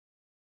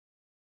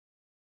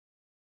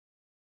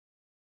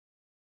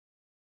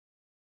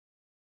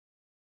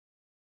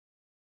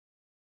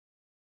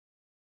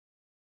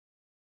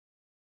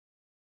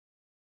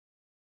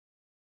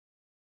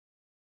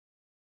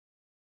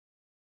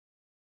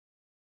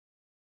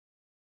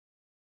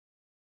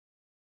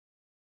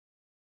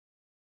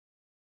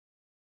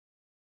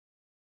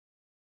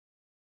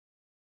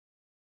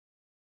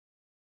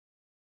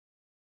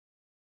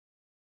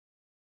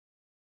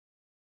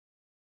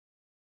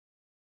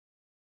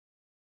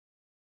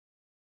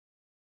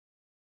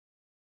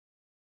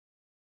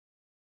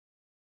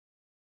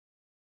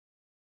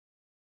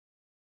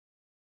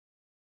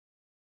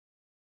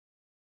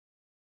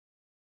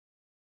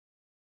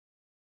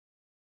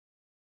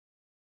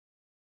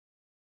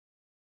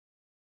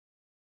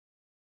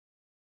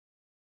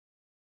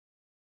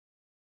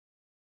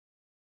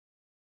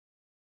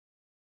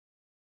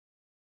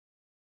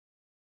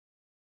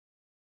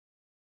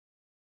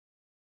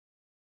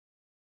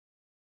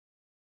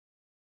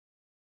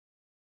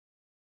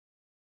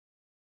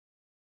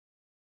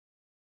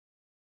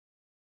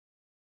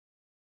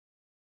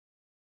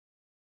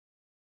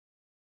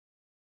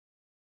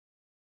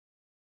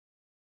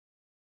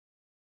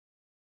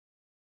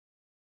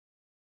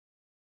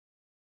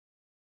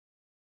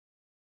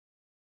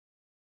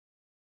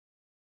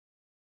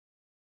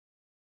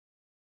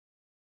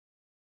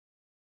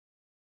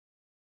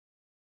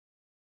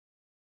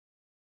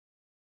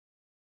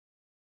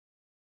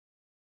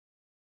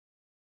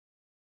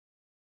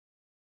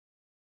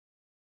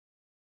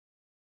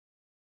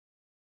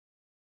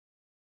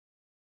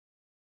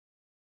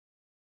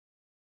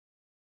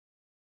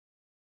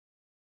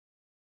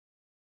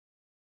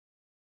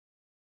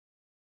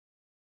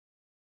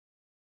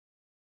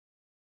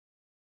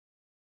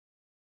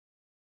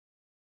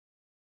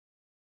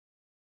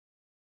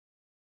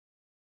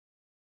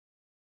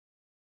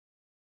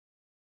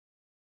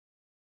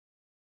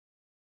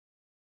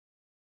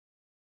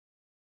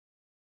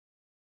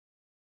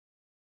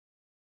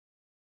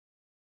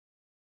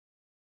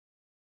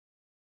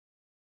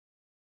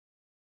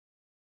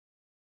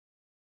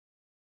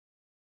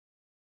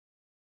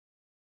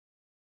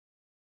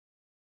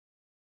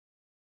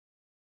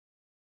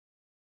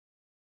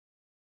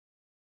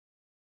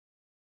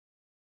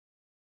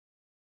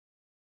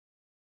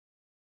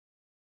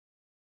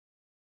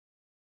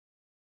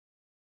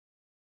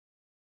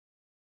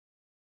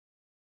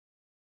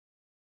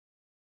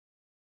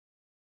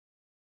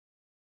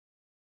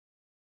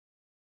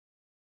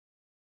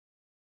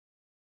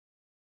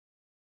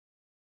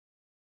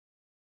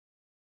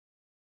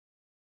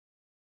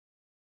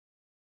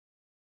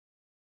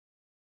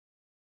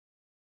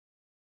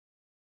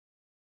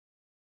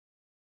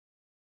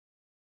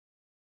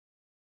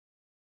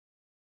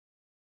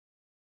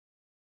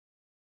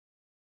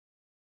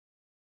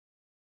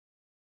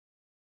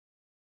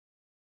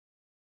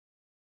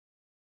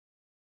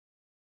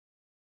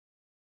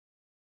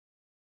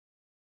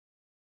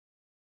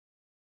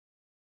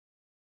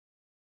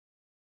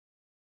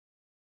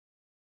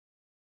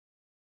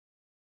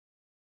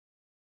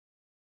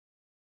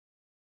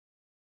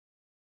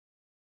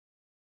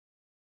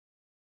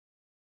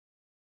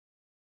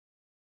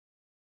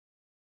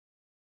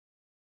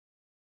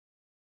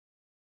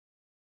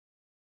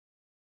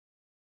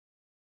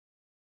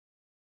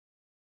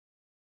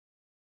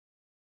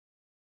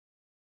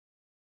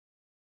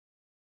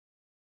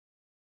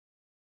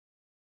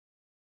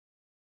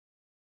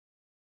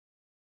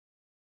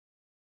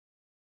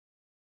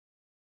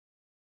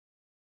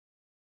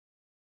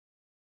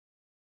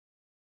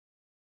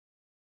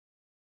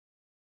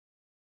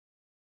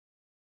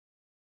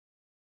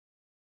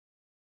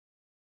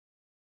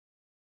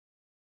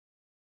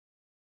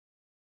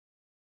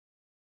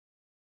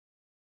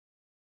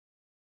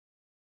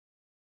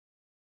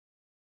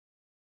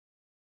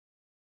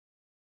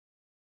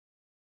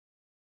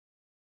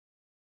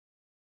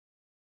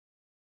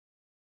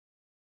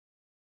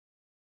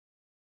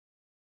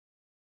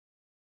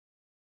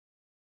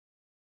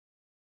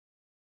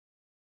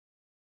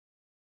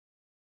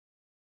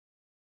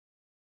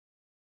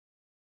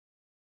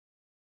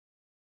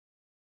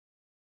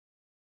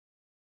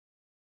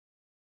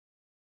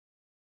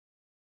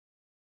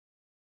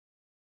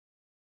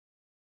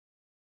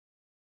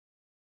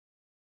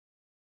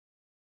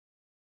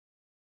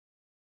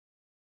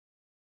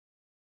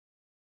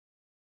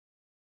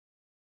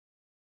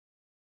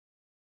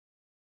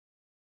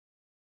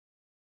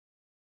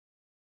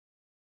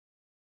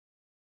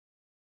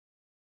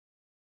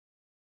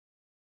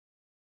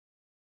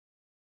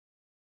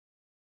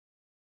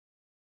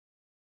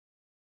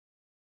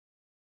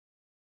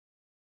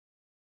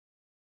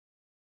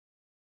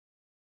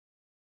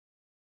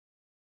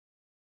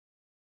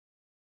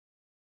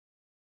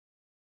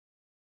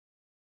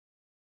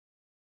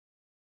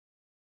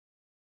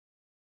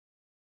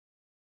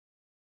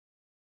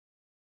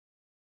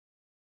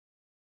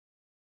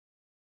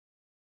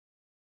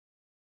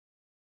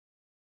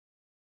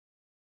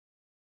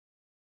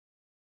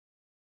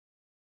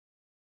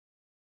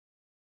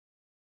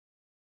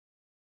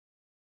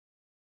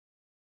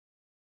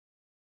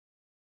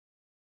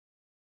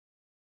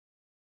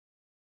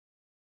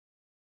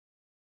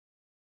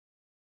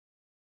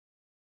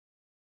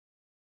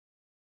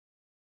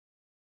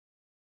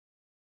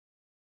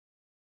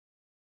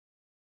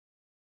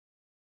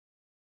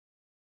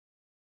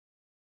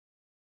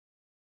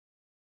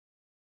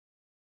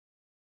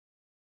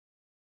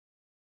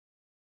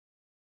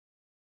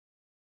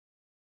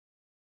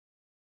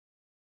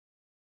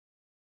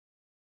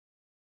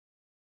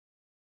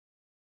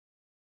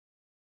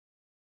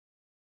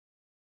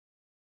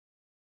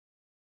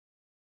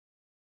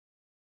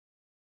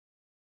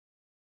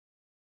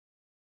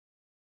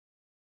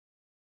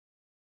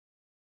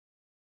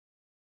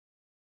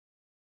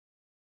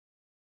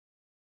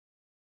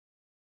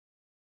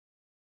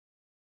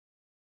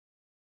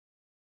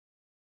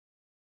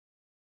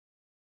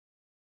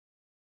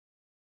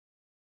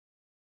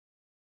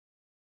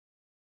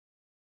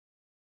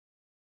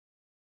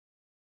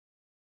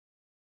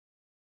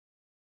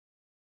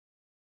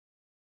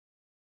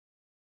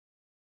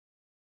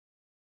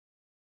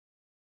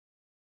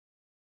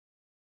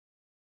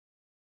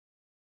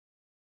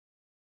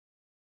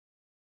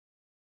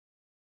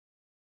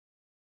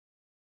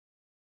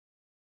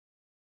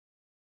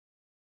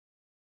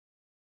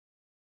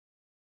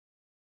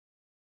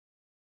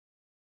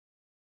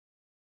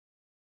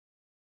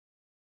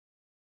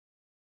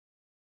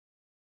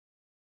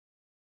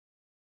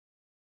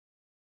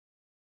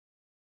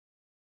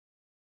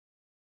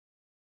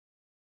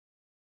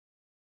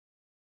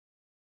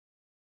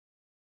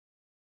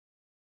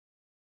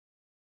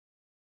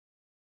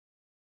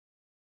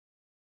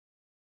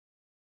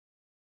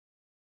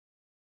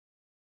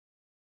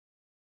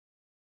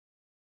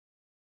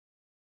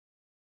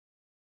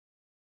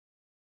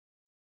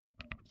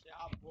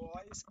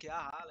Boys क्या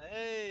हाल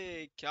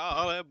है? क्या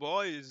हाल है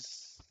बॉयज?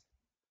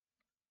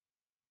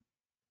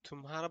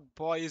 तुम्हारा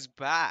boy is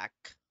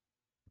back.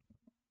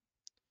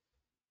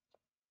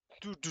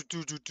 Do do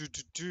do do do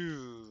do do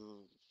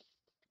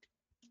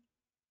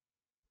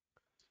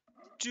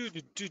do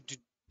do do do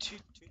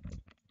do.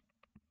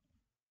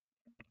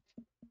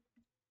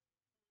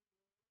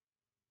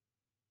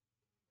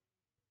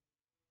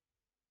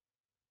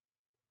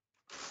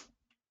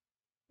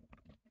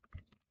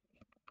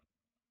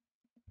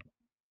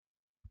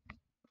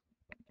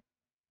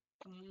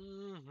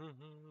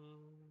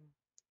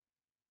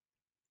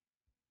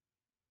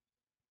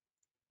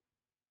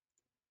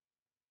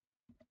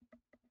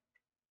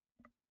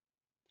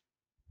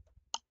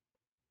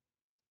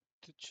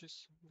 तुझे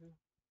संग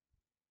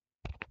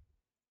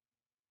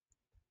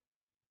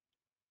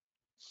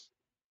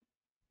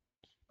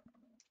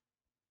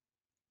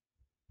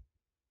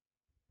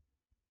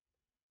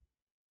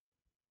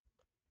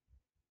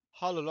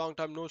hello long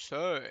time no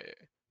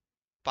sir.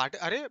 Patil,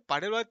 अरे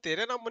पाटिल भाई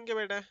तेरे नाम बन के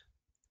बैठा है।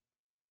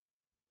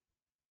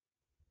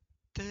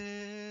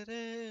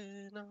 तेरे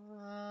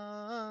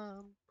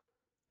नाम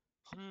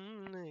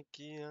हमने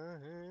किया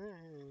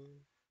है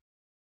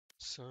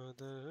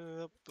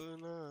सदर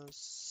अपना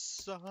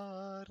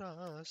सारा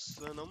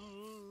सनम,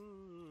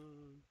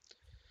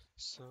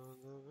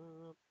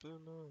 सदर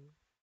अपना।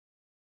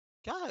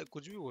 क्या है,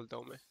 कुछ भी बोलता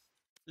हूँ मैं।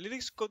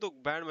 लिरिक्स को तो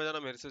बैंड बजाना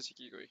मेरे से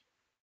सीखी कोई।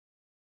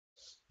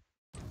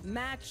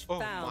 Match oh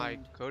my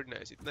found.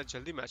 Goodness, इतना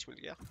जल्दी मैच मिल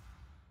गया।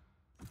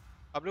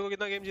 अपने को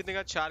कितना गेम जीतने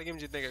का? 4 गेम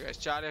जीतने का गाइस,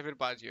 4 या फिर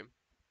 5 game.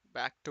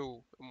 Back to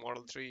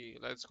model 3,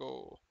 let's go.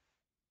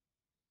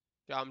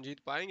 क्या हम जीत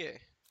पाएंगे?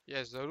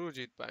 यस जरूर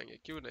जीत पाएंगे,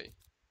 क्यों नहीं।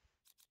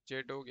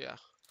 जेट हो गया,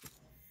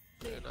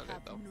 लेना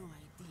लेता हूँ।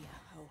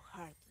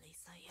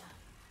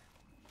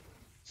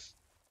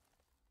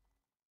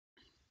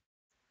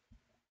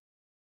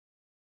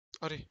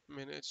 अरे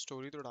मैंने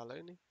स्टोरी तो डाला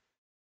ही नहीं।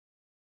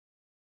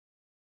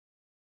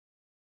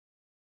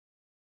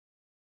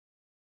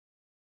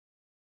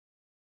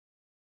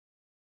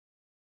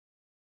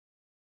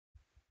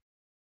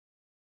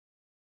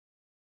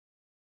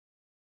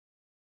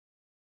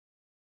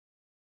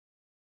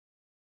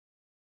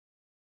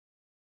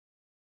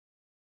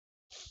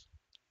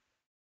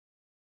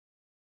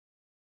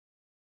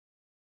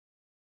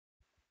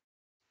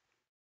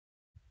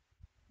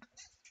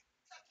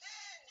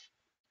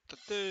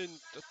 ततेन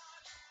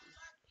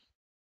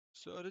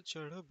सर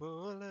चढ़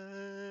बोले,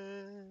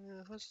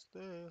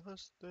 हंसते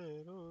हंसते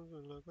रोग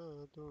लगा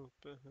दो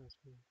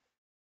पहर।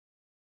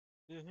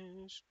 यही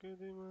इश्क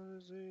दी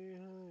मर्जी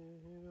है,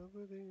 यही रब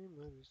दी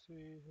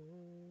मर्जी है।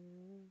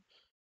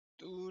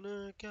 तूने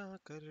क्या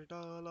कर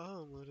डाला,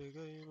 मर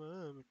गई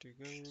मैं, मिट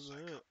गई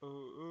मैं, ओ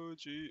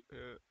जी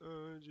ओ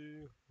जी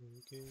हो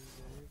गई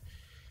मैं।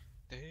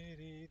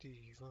 तेरी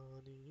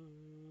दीवानी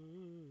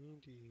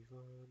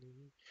दीवानी,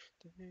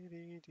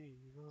 तेरी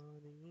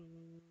दीवानी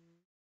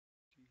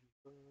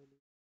दीवानी,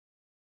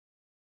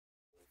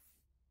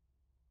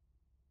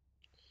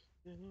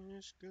 यही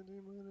इश्क दी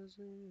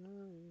मर्जी है,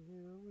 यही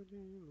रब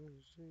दी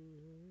मर्जी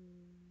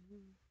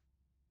है।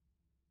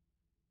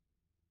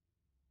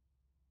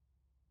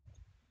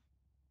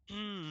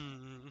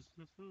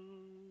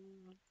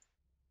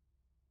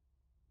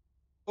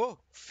 ओह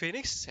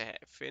फिनिक्स है,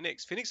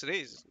 फिनिक्स फिनिक्स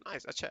रेज,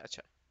 नाइस, अच्छा है,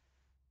 अच्छा है।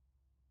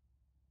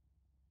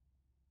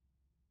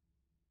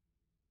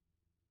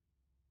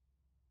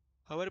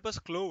 हमारे पास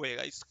क्लोव है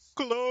गाइस,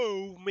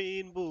 क्लोव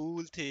मेन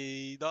बोलते,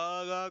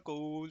 धागा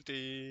खोलते।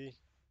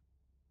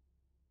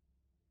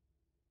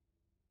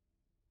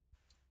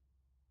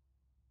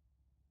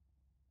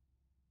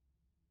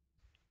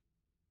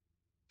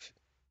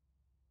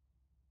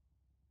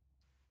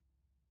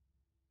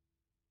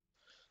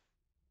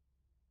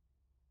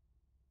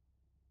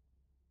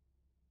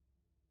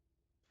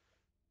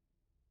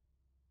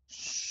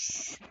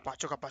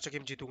 पांचों का पांचों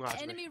गेम जीतूंगा आज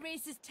मैं। Enemy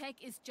race's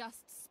tech is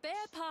just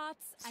spare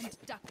parts and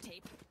duct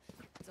tape.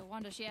 It's a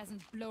wonder she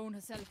hasn't blown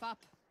herself up.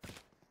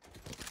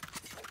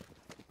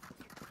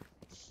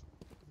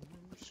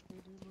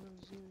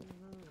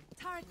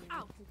 Turret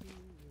out.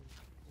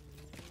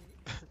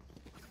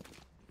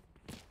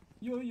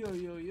 Yo yo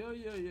yo yo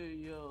yo yo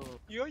yo.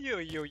 यो यो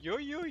यो यो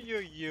यो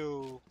यो यो।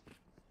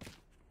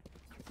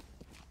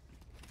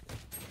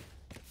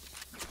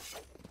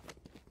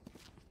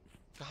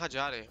 कहाँ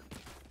जा रहे हैं?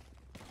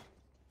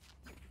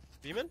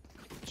 बीमन?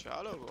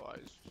 चलो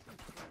बॉयज।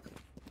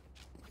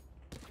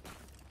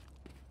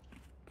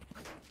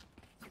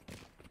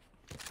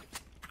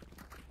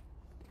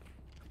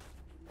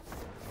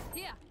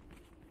 Here.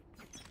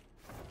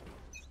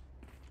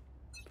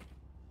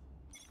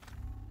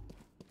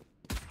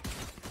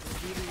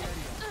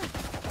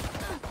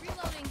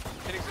 Reloading.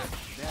 फिनिक्स है।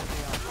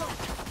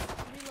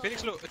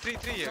 Phoenix लो, 3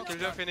 है, किल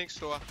जा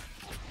Phoenix लो।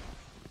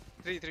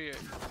 3 है,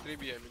 3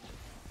 भी है।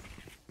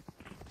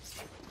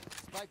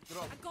 I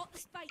got the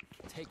spike.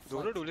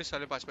 दोनों डुएलिस्ट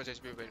साले 5-5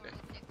 एचपी पे बैठे हैं।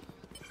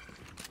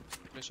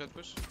 Nishat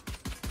push.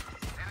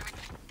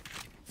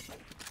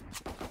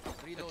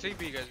 3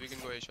 B guys, we can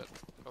go A shot.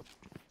 Go.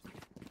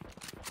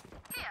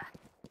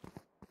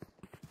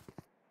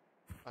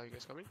 Are you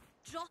guys coming?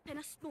 Drop in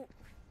a smoke.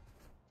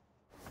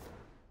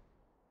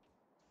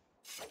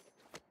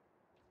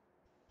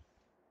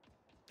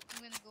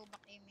 I'm gonna go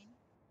back aiming.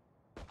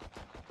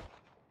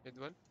 Hit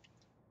one.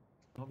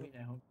 Home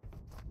in, home.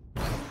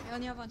 I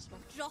only have one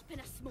smoke. Drop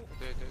in a smoke.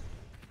 Dead.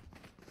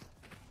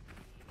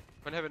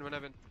 One heaven.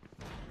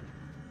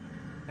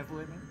 Have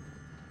women.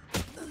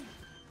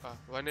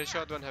 One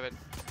headshot, one heaven.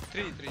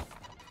 Three.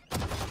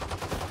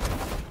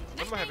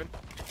 One more heaven.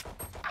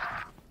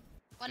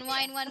 One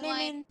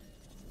wine.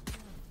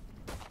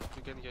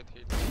 You can get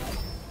hit.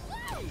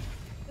 Wow!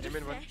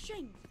 Amen one.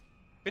 Refreshing.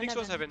 Phoenix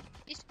was heaven.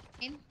 He's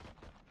in.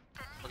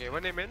 Okay,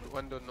 one amen,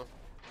 one don't know.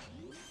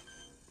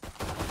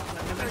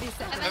 30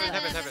 seconds.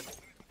 Heaven.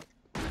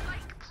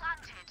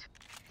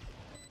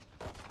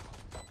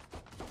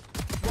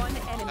 One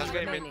That's enemy guy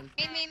remaining.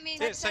 Main.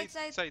 Hey, side.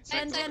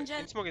 Gen.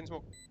 In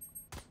smoke.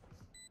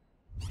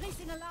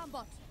 Placing alarm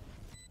bot.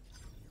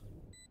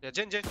 Yeah,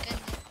 Gen. Enemy.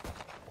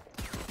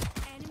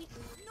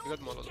 You got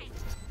Molotov. peeking.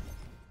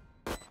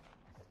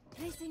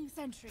 Placing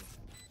sentry.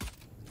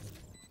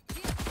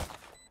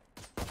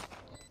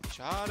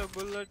 Char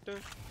bullet,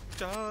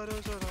 char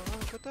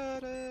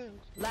sara.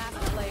 Last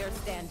player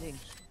standing.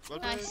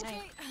 Nice.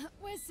 Okay,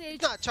 where's Sage?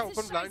 इतना अच्छा This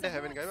open is blind है Ryzen.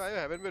 heaven guys. आयो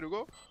heaven में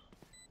रुको.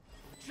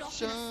 Drop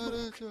in a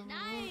smoke.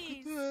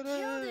 Nice.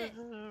 Killed it.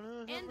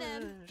 And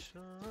them.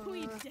 We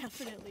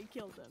definitely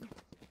killed them.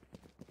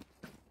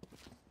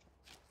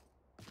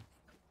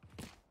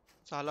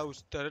 साला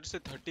उस turret से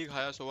 30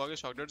 खाया, सोवा के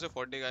शॉटगन से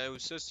 40 खाया,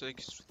 उससे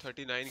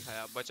 39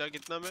 खाया. बचा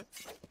कितना में?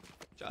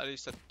 40,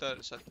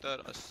 70, 70,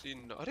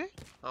 80. अरे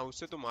हाँ,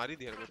 उससे तो मार ही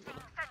दिया मेरे को.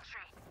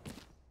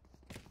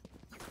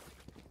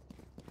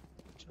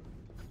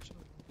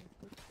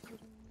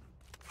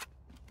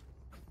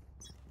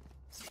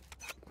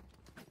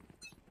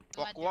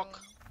 Walk.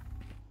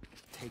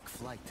 Take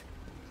flight.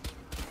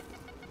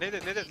 Need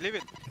it, leave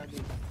it.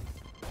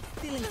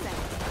 Feeling set.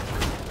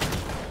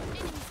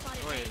 Enemy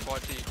spotted. Wait,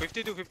 40,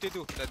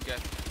 52, that guy.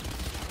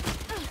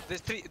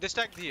 There's three, they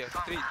stacked here.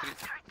 Three.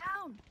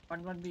 Down.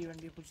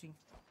 1B pushing.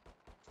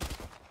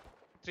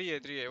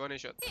 3A, one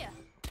shot. Here.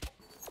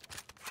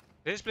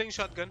 He's playing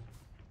shotgun.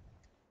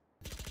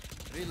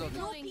 Reloading.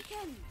 No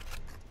peeking.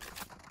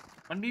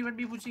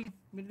 1B pushing.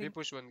 Mid We lane.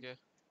 push one guy.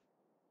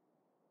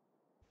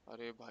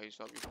 अरे भाई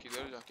साहब ये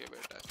किधर जाके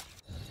बैठा है?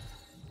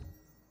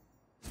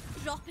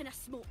 Drop in a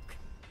smoke.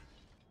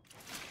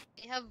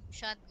 They have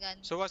shotgun.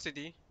 So what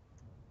city?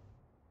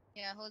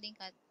 Yeah, holding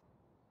cut.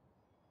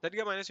 That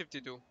guy minus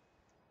 52.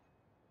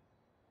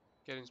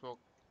 Getting smoke.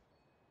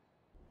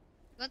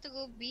 Want to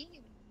go B?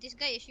 This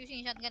guy is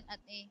using shotgun at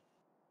A.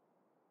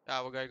 Yeah,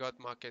 our guy got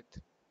market.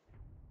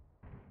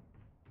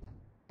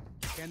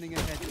 Scanning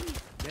ahead.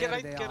 Get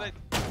There they are. right.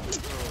 Oh,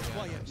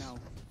 Quiet now.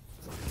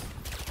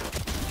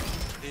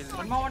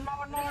 One more.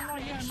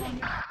 Yeah, one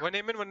more. One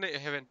aim in, one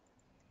heaven.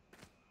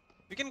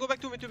 We can go back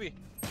to mid to B.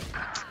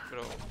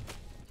 Bro.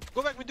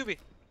 Go back mid to B.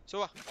 So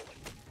what?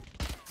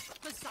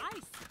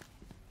 Precise.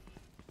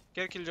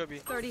 Care kill job B.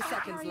 30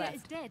 seconds Barrier is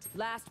left. dead.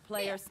 Last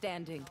player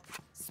standing.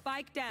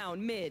 Spike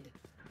down mid.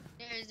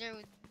 There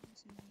would.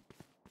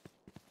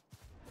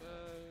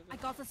 I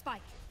got the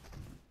spike.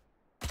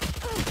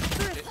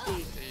 Thrifty.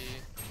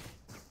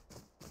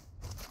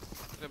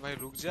 अरे भाई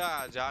रुक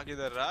जा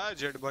किधर रहा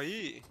Z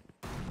भाई.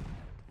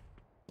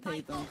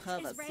 They don't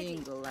have a is ready.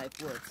 single life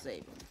worth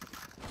saving.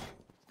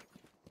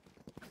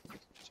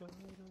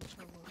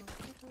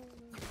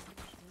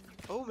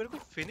 Oh, मेरे को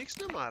Phoenix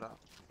ने मारा.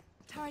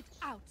 Turret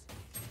out.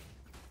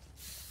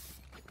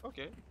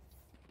 Okay.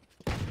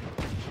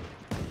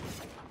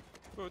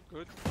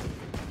 Good.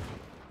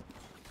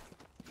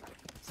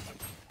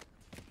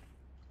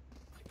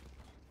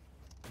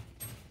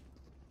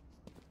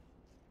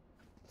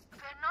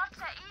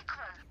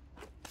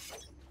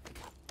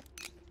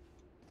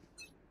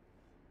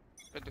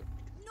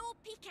 No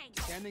peeking.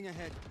 Scanning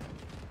ahead.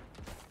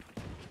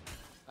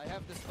 I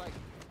have the spike.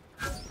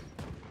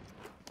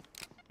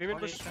 Women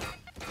push.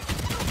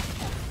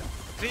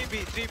 3B.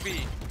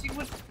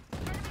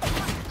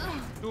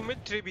 2 mid,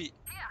 3B.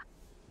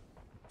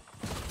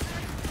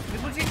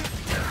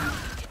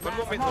 One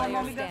more mid.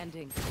 Player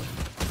standing.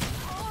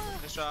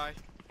 Let's try.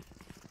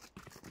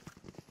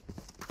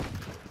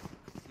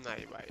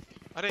 नहीं भाई.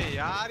 अरे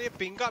यार ये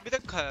ping का अभी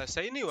तक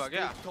सही नहीं हुआ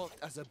क्या? Stay taut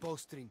as a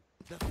bowstring.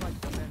 The fight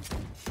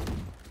commences.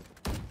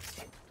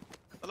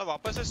 मतलब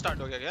वापस से स्टार्ट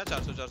हो गया क्या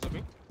 400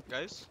 पिंग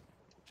गाइस?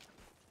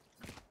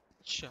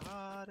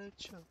 4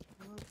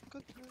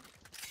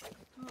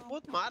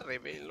 बहुत मार रहे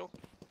हैं इन लोग.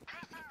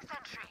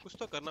 कुछ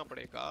तो करना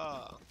पड़ेगा.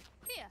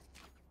 Here.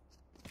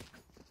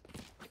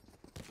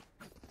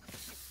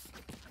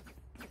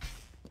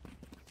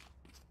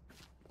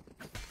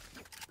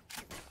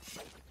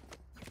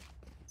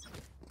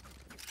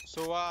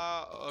 सोवा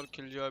और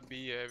किलजॉय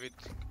भी है विद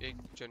एक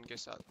जन के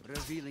साथ.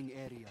 Revealing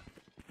area.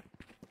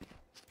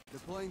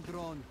 Deploying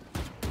drone.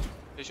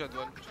 They shot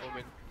one.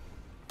 Omen.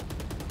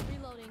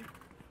 Reloading.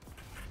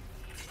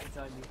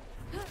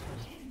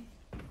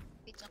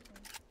 Pizza.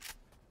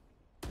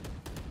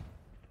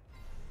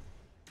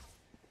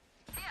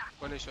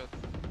 One shot.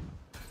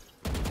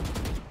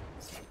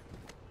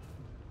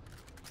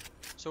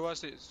 Soa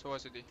city.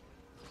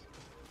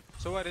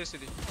 Soa race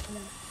city.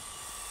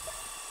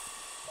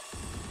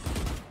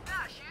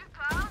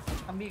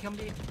 Come B.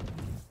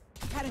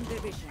 Cutting their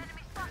vision.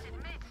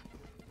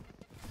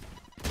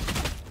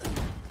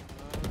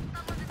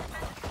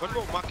 One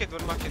more market.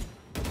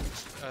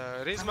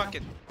 Raise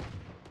market.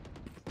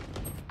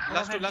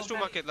 Last two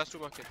market.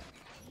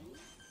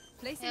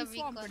 Placing Yeah,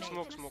 swarm recon.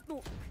 grenade.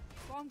 Smoke.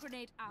 Swarm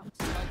grenade out.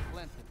 Spike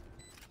planted.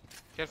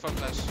 Careful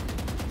flash.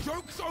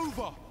 Joke's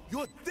over!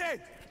 You're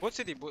dead! Both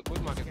city,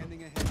 both market.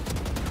 Scanning ahead.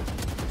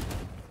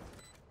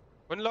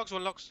 One locks.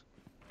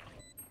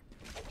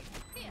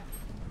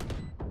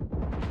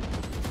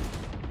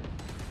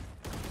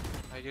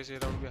 I guess ये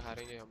round भी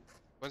हारेंगे हम.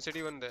 One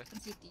city, one there.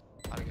 City.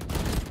 हार गए.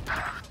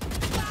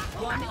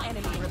 One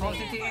enemy Oh,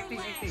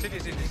 remaining. city.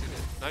 City.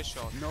 Nice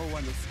shot. No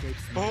one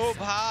escapes my Oh sight.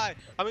 भाई,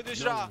 अमित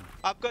मिश्रा,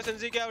 आपका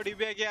sensi क्या है और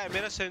डीपीआई क्या है?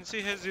 मेरा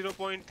सेंसी है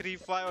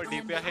 0.35 और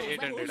डीपीआई है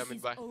 800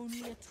 अमित भाई.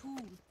 Only a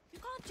tool. You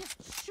can't just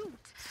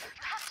shoot.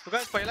 तो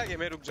गाइस पहला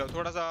गेम है, रुक जाओ,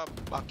 थोड़ा सा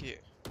बाकी है.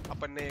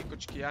 अपन ने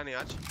कुछ किया नहीं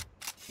आज.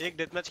 एक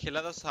डेथ मैच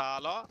खेला था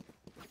साला,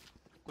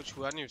 कुछ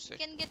हुआ नहीं उससे.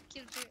 Can get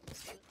killed too.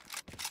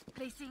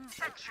 Placing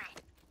sentry.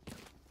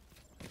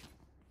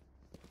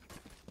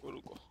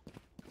 रुको.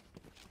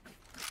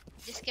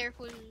 Just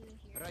careful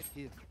here. Right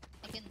here.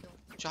 I can do.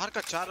 4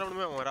 का 4 राउंड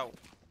में मरा हूँ.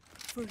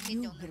 For Get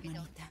you, down, get down.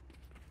 hermanita.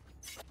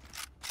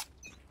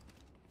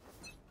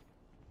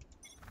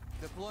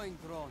 Deploying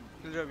drone.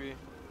 किल जा भी.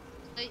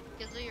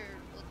 Kill your.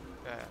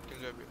 किल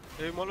जा भी.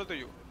 ये मॉलो तो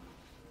यू.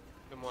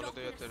 ये मॉलो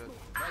तो ये तेरा.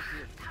 Right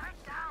here.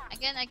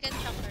 I can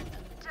shock her.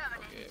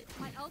 Okay.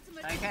 My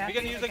ultimate. I can. We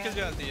can use the kill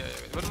jaldi.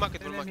 Yeah. One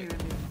market.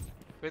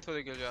 Wait for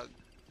the kill jaldi.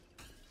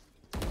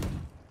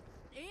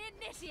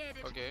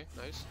 Initiated. Okay,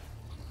 nice.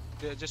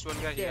 There's just one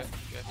guy here.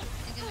 Yeah.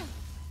 I can.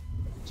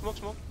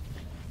 Smoke.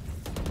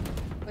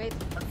 Wait.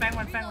 One fang.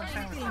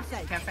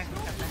 Inside. Can fang.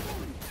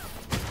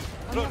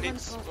 Bro,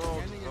 needs. No.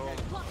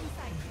 Blocking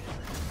sight.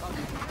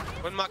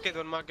 One market.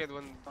 One.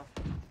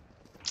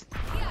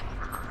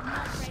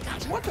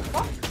 What the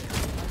fuck?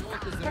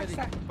 Ult is ready.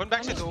 One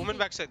backside. The woman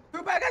backside.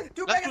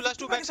 Last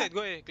two backside.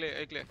 Go A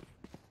clear.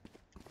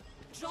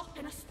 Drop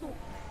in a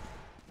smoke.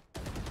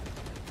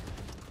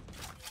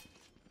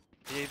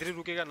 ये इधर ही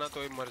रुकेगा ना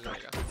तो ये मर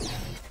जाएगा.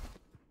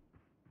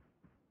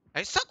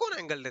 ऐसा कौन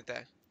एंगल देता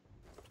है?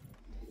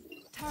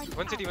 Turret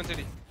One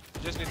city.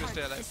 Just need to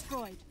stay alive.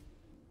 destroyed.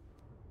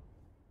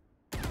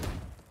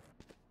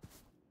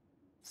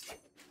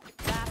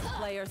 Last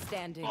player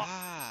standing.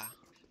 Ah.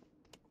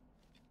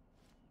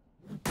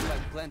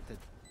 Spike planted.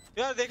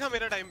 यार देखा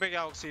मेरा टाइम पे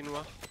क्या सीन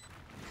हुआ.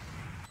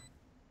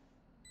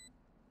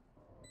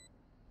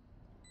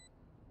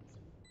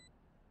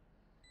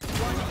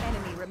 One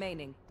enemy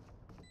remaining.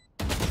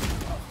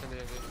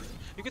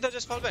 You could have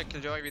just fall back,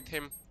 Killjoy, with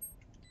him.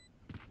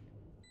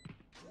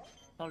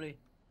 Sorry.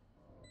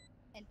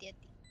 Anti.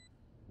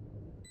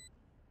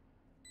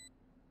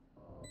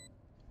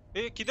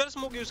 ये किधर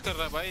smoke use कर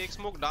रहा है भाई? एक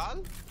स्मोक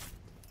डाल.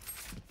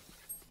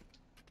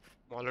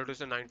 मॉलर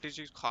से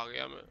 96 खा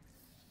गया मैं.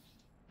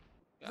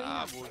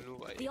 क्या बोलूं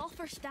भाई? The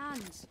offer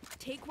stands.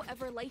 Take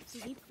whatever life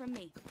you need from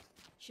me.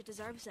 She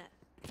deserves it.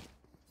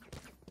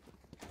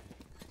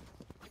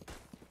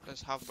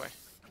 That's half by.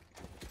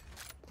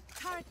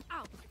 Turret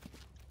out.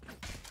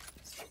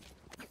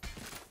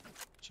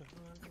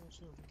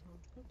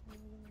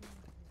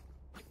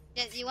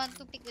 Yeah, you want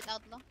to pick with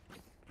outlaw?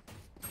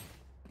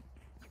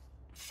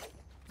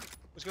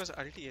 उसके पास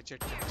अल्टी है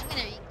jet. I'm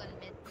gonna recon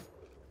mid.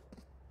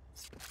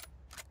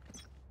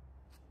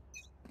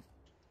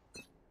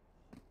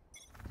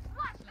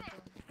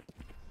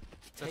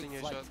 Nothing Take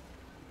a flight. shot.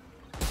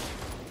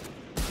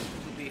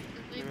 To be.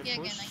 Again,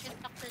 I can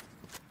shock her.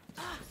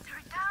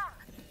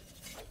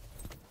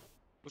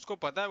 उसको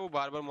पता है वो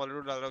बार-बार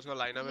मॉलर डाल रहा है उसका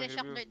लाइनअप I'm में gonna फिर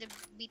shock भी. her the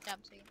B trap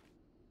so you.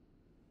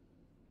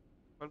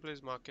 One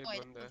place market, Oh,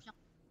 one there. shock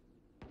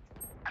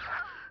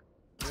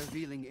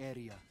Revealing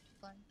area.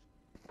 one.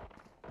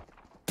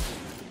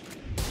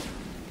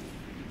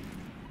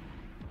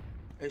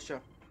 Asia.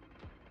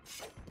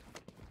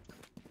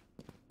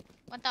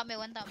 One top mid.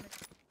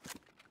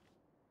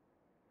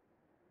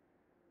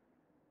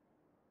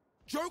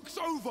 Joke's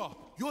over!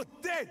 You're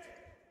dead!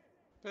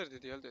 There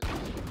did he? Enemy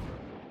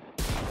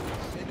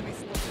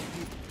spotted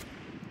deep.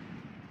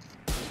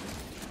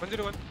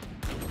 101.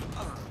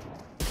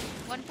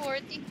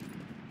 140.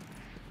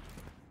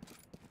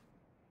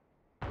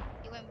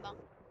 He went back.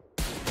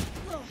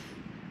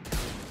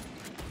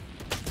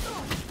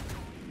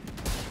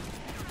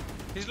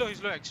 He's low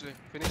actually.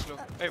 Finish low.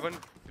 Hey, one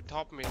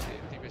top mid.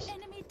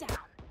 Enemy down.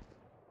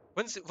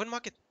 One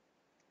market.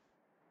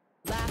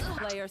 Last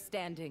player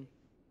standing.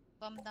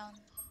 Bomb down.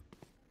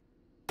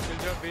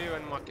 Killjoy B,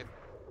 one market.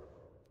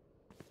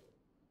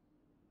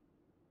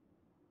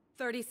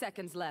 30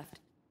 seconds left.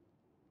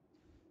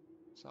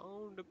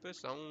 Sound पे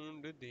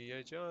sound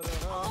दिया जा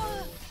रहा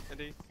है.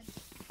 अरे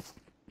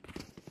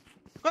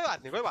कोई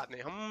बात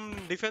नहीं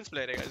हम डिफेंस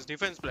प्लेयर है guys,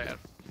 defence player.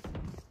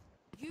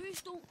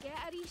 Yous don't get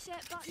a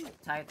reset button.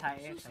 Tie.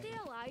 So stay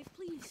alive,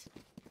 please.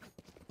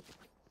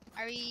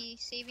 Are we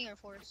saving or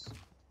force?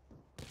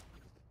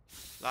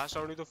 Last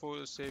round ही तो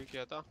फोर्स सेव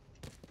किया था.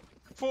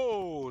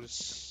 Force.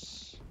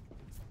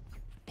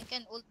 I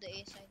can ult the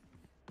A side.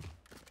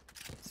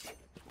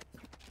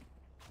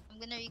 I'm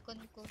gonna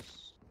recon course.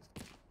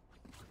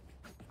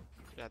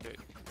 Yeah, do it.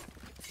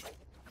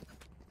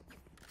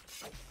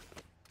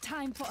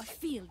 Time for a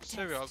field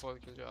Save test. all for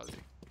kill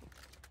Jaldi.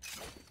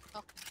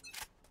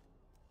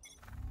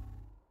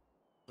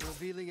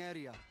 Revealing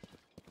area.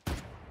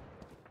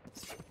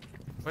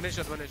 One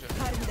shot. Hey,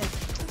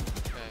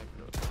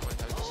 bro. One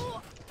helps.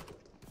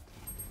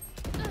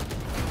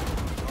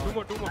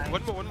 Two more.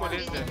 One more.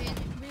 Is there?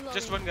 Reloading.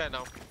 Just one guy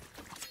now.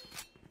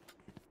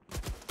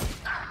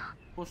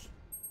 Push.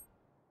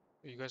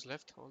 You guys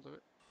left all the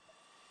way.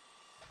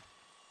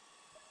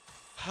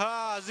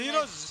 Ha!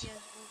 Zeros! Yes,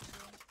 ult,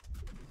 bro.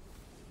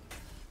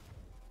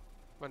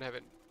 One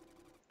heaven.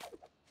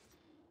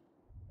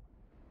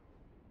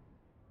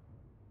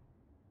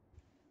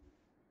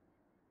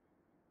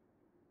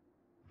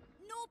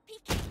 No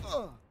peeking.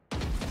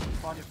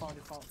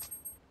 Default.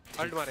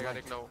 Ult मारेगा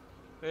देख now.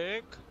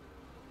 एक,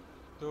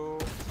 दो.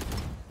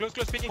 Close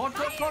speaking.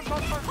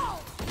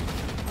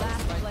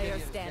 Last player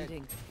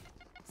standing.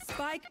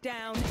 Spike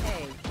down A.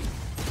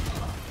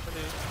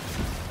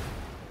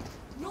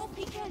 No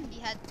peeking. He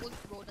had ult,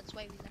 bro. That's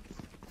why we left.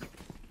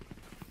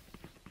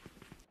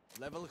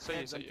 Level Say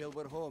heads it. until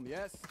we're home,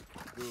 yes?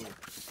 Good.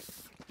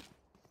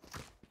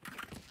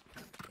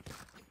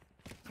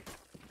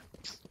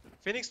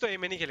 Phoenix तो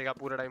M नहीं खेलेगा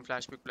पूरा time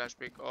flash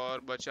pick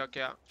और बचा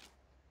क्या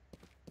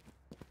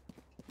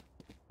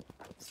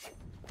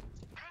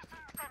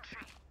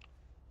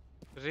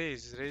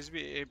raise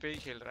भी ए पे ही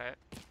खेल रहा है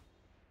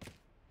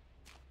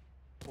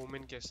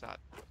ओमेन के साथ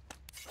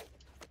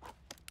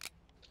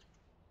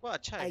वो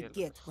अच्छा है खेल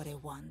get what I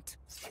want.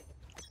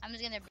 I'm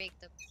just gonna break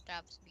the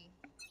traps B.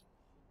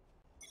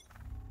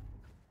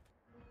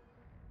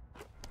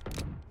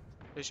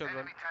 They should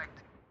run.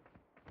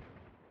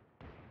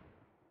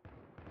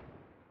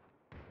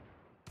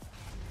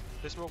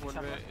 They smoke one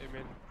way,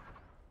 amen.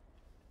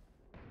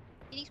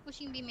 Phoenix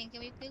pushing B main.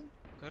 Can we kill?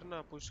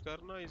 करना पुश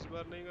करना इस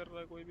बार नहीं कर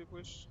रहा कोई भी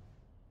push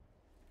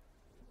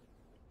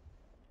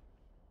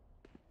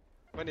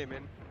one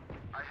amen.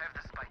 I have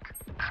the spike.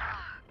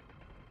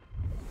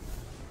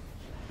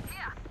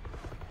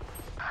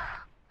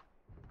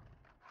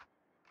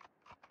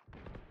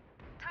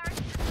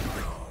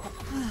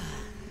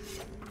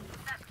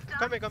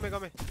 Come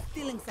here.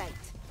 Stealing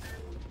sight.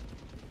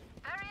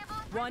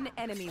 One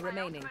enemy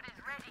remaining.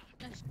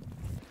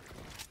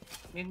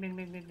 Min.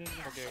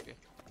 Okay.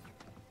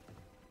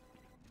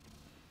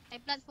 I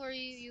plant for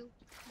you.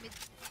 Mid.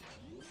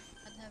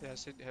 At heaven. Yeah,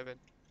 sit heaven.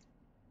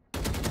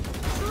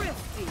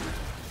 Thrifty.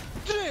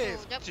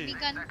 Oh, drop B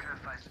gun.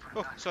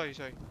 Oh, sorry.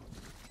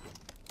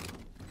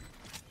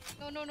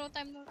 No,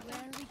 time no. Where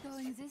are we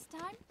going this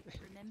time?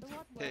 Remember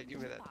what Hey, went give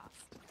in me the that.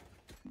 past.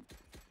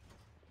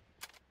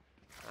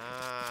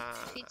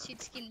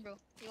 Shit skin, bro.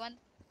 You want?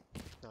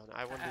 No,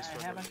 I want this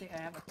one. I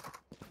haven't.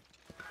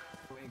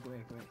 Go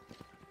away.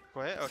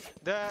 Go ahead. Okay.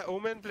 The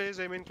Omen plays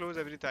amen close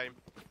every time.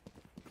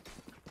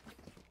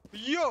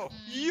 Yo,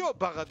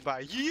 Bhagat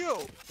bhai,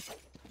 yo.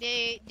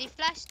 They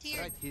flashed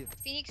here. Right here.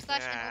 Phoenix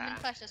flashed and Omen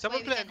flashed. That's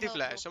Someone why play we can help,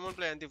 anti-flash. bro. Someone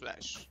play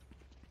anti-flash.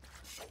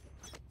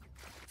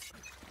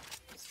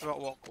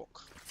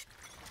 Walk.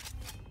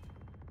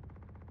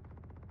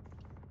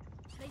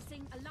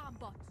 Placing alarm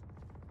bot.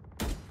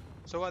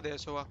 Sova there,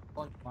 Sova.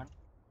 One.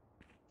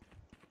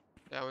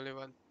 Yeah, only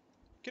one.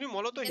 Can you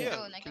molotov Let's here?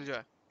 go, Nike. Kill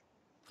Joy.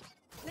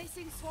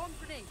 Placing swarm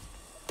grenade.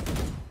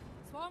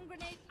 Swarm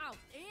grenade out.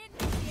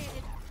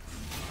 Initiated.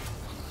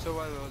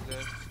 Sova was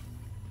there.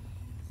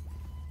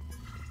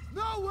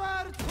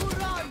 Nowhere to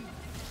run!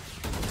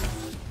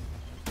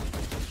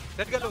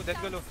 That go low.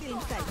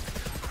 Stealing sight.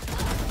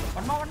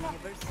 One more.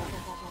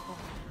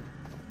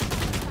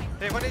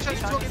 Hey, one shot,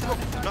 it's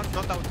smoke.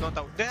 Not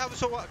out. They have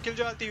Sova. Kill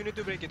Joy ulti, you need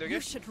to break it, okay? You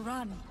should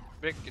run.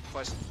 Break it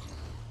first.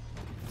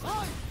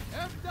 I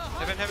am the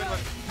Heaven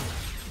one.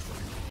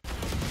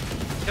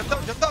 Jump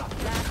down.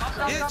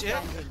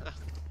 Yeah.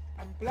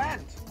 I'm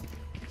glad.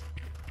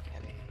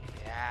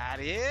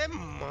 यार ये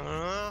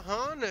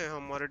महान है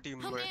हमारे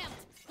team I'm में.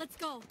 amped. Let's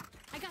go.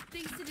 I got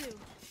things to do.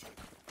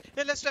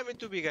 Yeah, let's try mid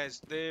to B, guys.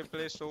 They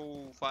play so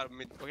far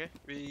mid. Okay,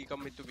 we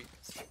come mid to B.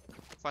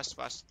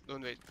 Fast.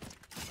 Don't wait.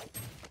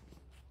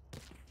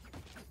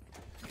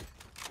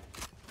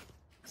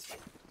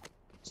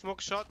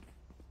 Smoke shot.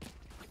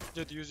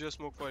 Just use your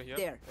smoke for here.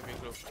 There. Let me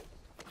go.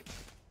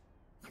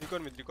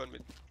 Recon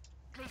mid.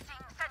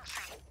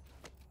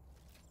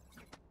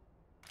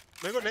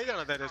 मेरे को नहीं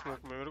जाना था इस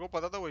smoke में. मेरे को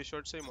पता था वो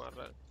शॉट से ही मार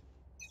रहा है.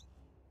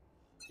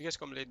 You guys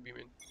come late B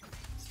main.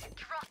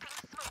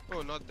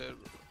 Oh, not there.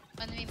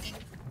 One way main.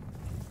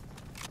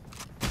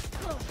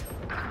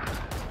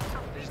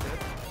 He's there.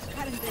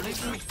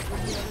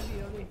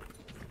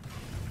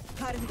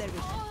 Current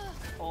dervish.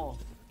 Oh,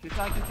 kill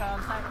try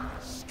on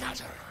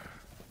side.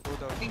 Go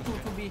down. King to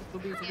B.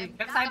 Yeah,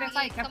 Backside. come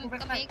Careful A,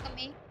 backside. come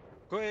A.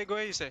 Go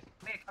A, he say.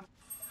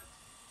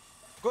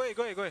 Go A.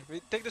 We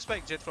take the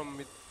spike jet from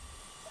mid.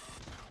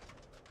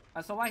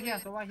 So why here?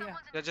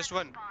 Yeah, just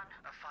one. A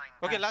fine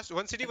Okay, last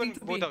one city, one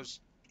both house.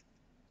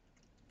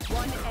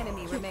 One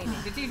enemy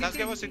remaining. Last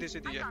game was city,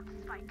 yeah.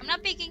 I'm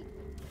not peeking.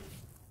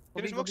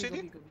 Can you smoke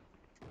city?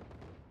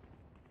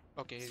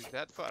 Okay, he's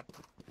that far.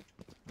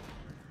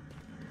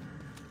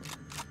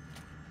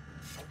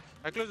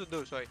 I closed the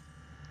door, sorry.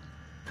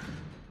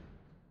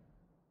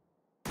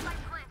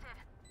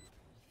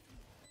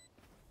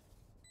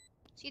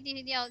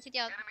 City out, city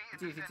out.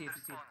 CT.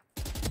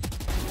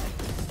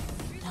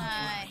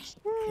 Nice.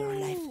 Your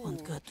life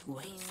won't go to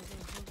waste.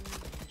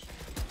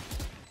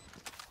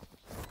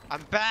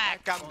 I'm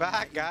back,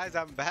 guys,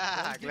 I'm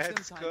back.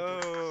 Let's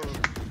go.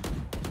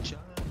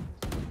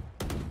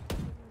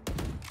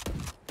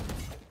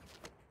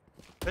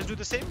 Let's do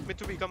the same.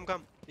 Mitsubi,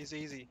 come.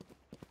 Easy.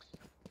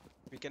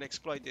 We can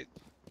exploit it.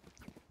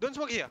 Don't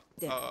smoke here.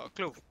 There.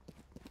 Clove.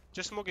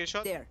 Just smoke a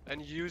shot There.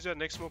 and use your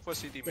next smoke for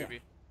CT There.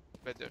 maybe.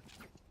 Better.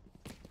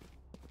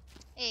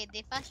 Hey,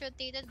 they fast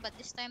rotated, but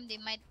this time they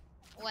might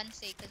one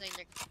say because I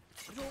lurked.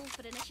 Roll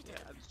for initiative.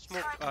 Yeah,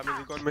 smoke. I mean,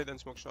 we got mid and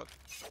smoke shot.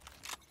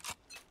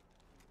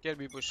 Can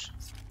be push.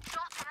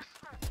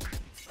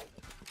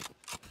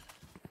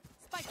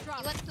 Spike You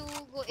drop. want to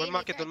go One A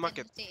market, later, one I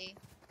can market. stay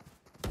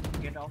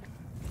Get off.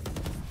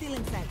 Still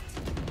in sight.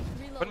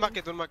 One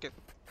market.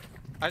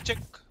 I check.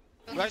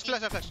 A. Guys,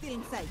 flash. Still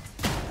in sight.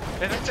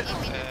 Right check.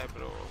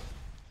 Bro.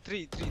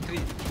 3.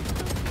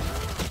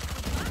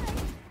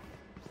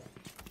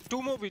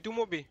 2 more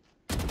B.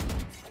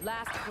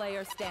 Last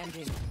player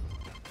standing.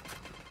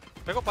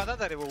 मेरे को पता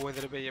था रे वो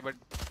इधर पे ये but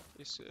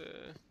इस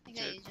I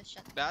got you, just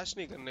shut. dash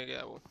नहीं करने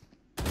गया वो.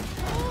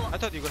 I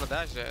thought you gonna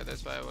dash there.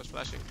 That's why I was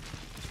flashing.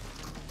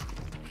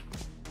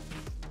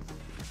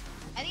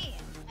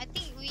 I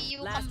think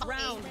you Last come back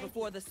round A.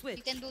 before the You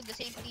switch. can do the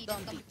same thing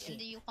Don't and be cheap.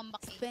 then you come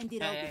back A. Spend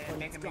it out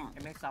before it's gone.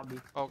 Make Sabi.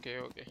 Okay.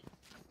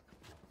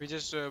 We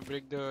just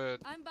break the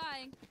I'm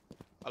buying.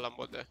 alarm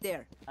bot there.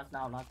 There. Last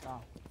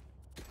now.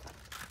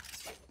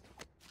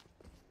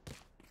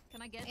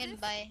 Can I get And this?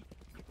 buy.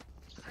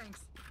 Thanks.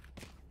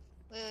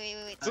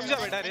 Wait. रुक जा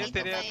बेटा रे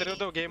तेरे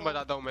तो game Go.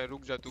 बताता हूँ मैं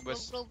रुक जा तू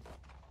बस. Go.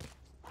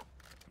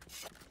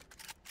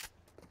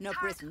 No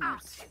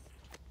prisoners.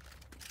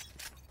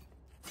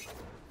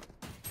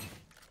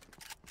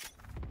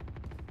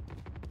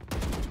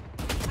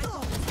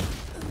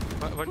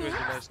 One way,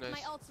 nice.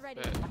 My ult's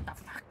ready.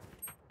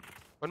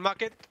 One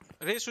market.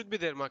 Ray should be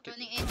there market.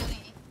 Joining A.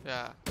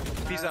 Yeah.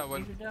 Pizza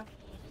one.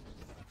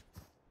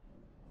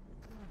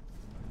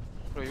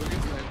 Bro, you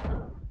can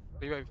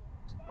revive.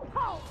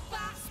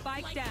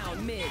 Spike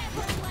down mid.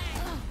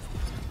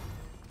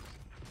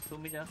 2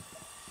 meter.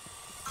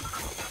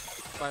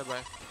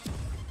 Bye.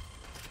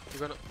 You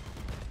gonna.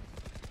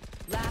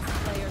 Last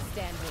player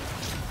standing.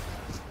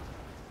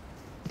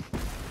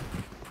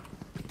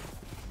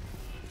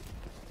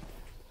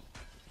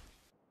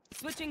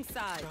 Switching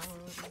sides.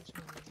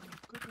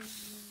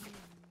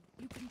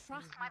 You can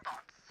trust my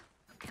bots.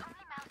 They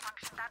only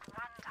malfunctioned that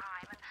one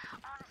time, and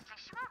honestly,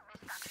 she won't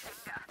miss that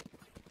finger.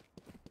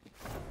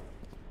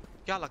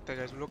 क्या लगता है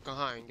guys लोग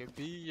कहाँ आएंगे B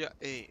या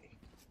A?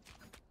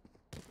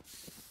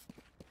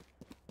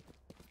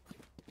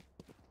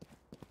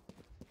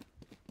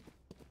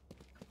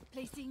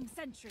 Placing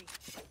sentry.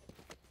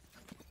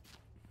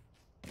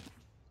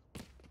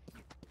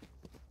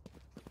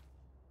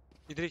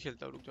 इधर ही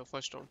खेलता हूँ रुक जाओ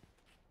फर्स्ट राउंड.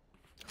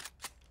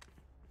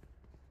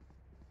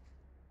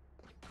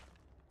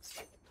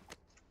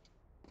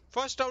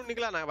 फर्स्ट राउंड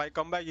निकला ना भाई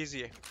कमबैक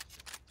इजी है.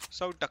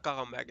 100%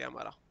 कमबैक है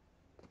हमारा.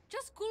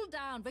 Just cool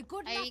down. We're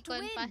good I enough to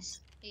can win. pass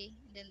A,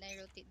 then I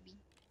rotate B.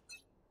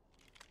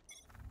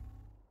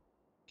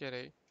 क्या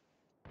रहे?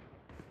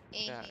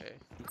 A. Yeah, A.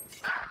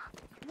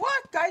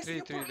 What, guys?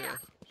 3 there.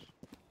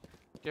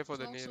 Care for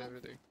the Smoke, nail smoke.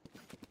 everything.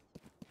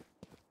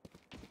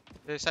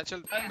 Hey,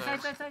 satchel.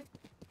 Side.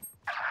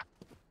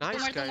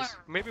 Nice Two guys. more.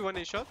 Maybe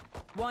one shot.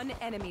 One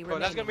enemy Oh,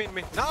 let's go remaining.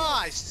 main.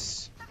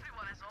 Nice.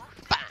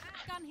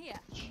 Gun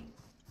here.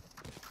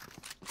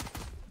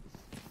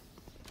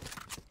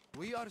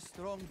 We are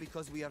strong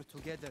because we are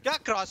together. क्या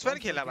crossfire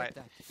Don't खेला forget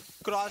भाई. that.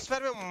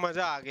 Crossfire में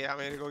मजा आ गया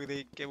मेरे को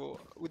देख के. वो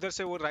उधर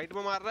से वो राइट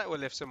में मार रहा है वो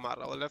लेफ्ट से मार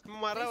रहा है वो लेफ्ट में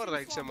मार रहा है और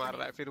राइट से मार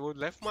रहा है फिर वो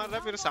लेफ्ट मार रहा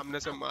है फिर सामने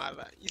से मार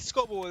रहा है.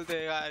 इसको बोलते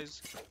हैं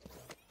guys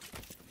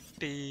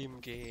team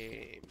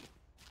game.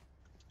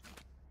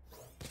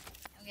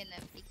 I'm gonna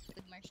pick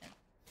good Martian.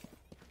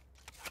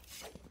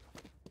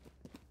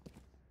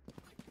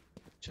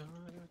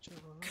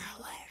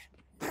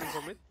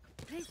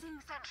 Placing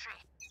sentry.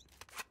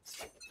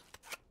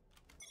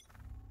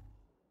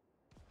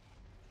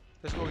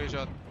 Let's go get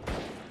shot.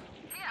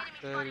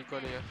 There you go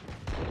here.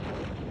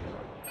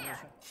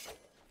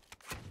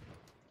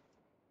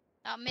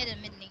 Mid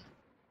lane.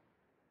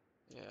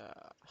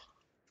 Yeah.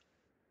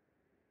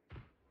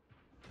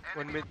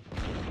 One mid.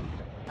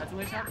 That's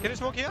way shot. Can you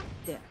smoke here?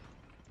 There.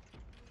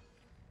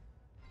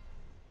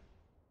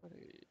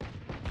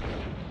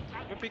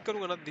 मैं pick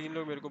करूंगा ना 3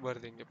 लोग मेरे को भर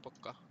देंगे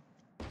पक्का.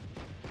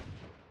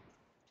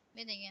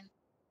 Mid again.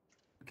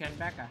 You can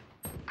back.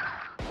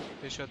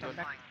 This shot one.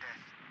 Back.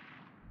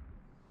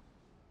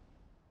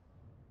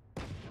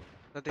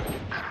 Nothing.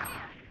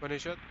 One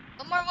shot.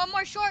 One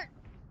more short.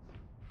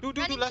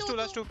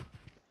 Last two.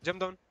 Jump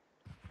down.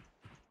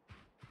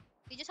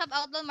 We just have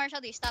outlaw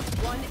Marshall. They stop.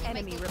 One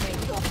enemy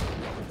remaining.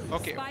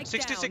 Okay, Spike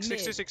 66, down,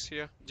 66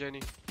 here,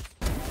 Jenny.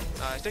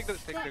 Take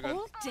the gun.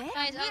 All dead.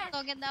 Guys,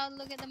 outlaw, get the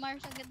outlaw, get the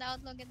Marshall, get the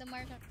outlaw, get the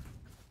Marshall.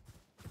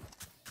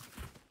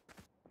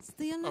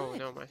 Stay alive. Oh,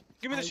 never mind.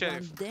 Give me the I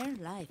sheriff. want their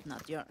life,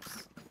 not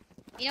yours.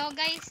 You know,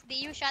 guys, they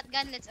use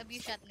shotgun. Let's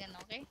abuse shotgun,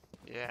 okay?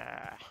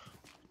 Yeah.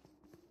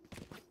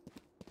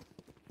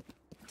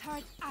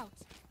 Turret out.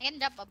 I can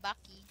drop a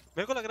Bucky.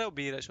 मेरे को लग रहा है वो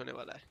B rush होने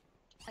वाला है.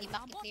 A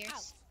Bucky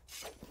clears.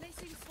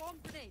 Placing swarm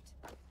grenade.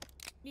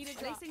 Need a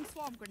drop. Placing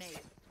swarm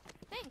grenade.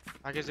 Thanks.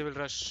 I guess they will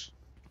rush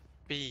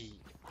B.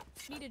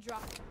 Need a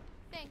drop.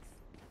 Thanks.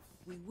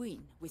 We win,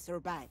 we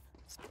survive.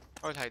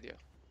 I'll hide here.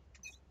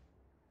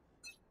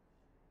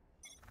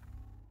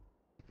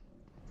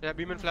 Yeah,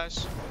 beam and flash.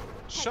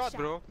 Shot,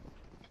 bro.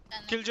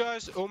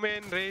 Killjoys,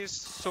 Omen, Raze,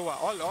 Sova.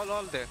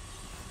 All there.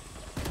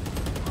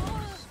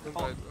 Don't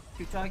worry, bro.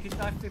 Q-Tag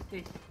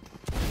 50.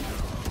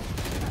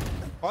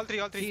 All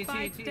three.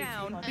 Spike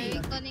down. Are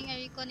you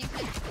conning?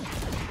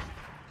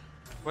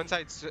 One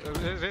side,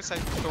 Raze side,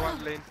 so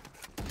one lane.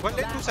 One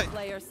lane, two Last side.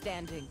 player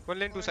standing. One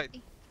lane, two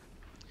side.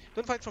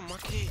 Don't fight from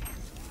Maki.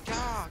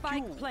 क्या?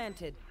 Spike क्यों?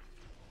 planted.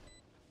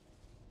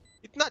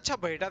 इतना अच्छा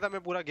बैठा था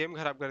मैं पूरा game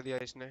खराब कर दिया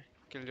इसने.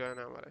 Killjoy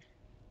ना हमारे.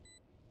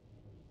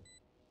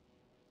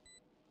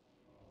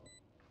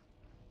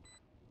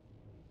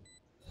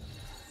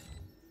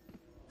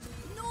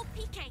 No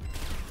peeking.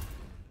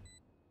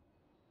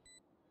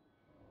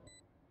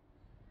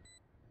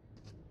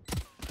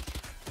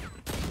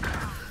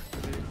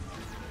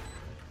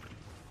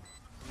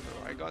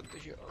 I got the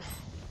hero.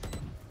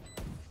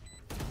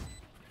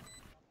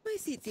 My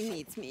city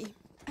needs me.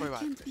 I कोई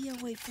बात can't be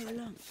away for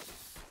long.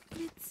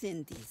 Let's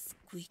end this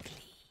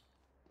quickly.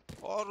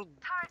 और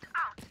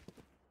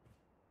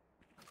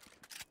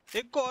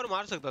एक को और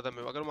मार सकता था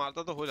मैं, अगर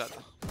मारता तो हो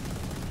जाता.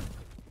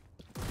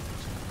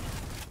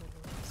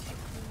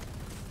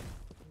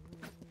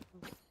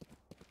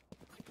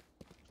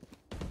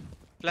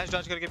 फ्लैश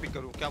डॉज करके पिक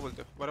करूं, क्या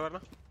बोलते हो? बराबर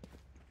ना?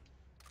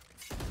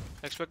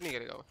 एक्सपेक्ट नहीं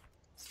करेगा वो.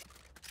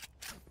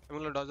 I'm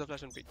gonna dodge the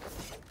flash and pick.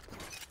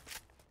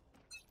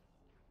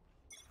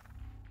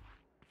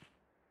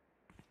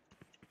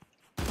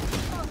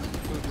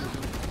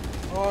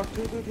 Oh,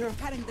 two here.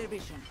 Cutting their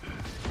vision.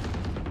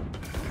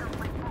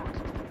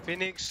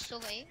 Phoenix.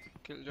 ZOWIE.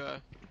 Killjoy.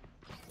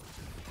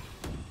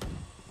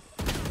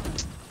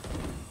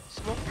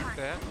 Smoke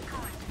there.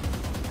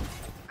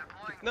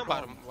 No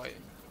bottom. Why?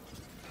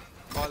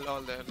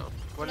 All there now.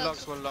 One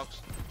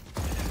locks.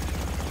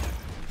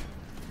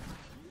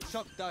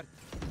 Shock dart.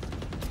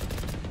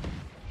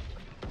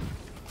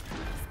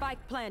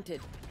 Spike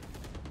planted.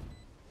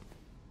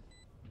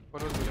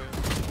 One was below.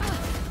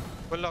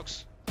 One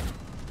locks.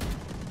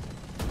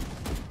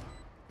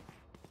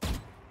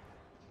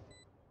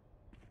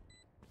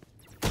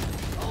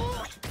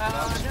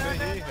 Last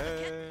पे ही है.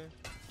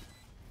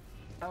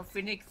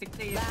 Phoenix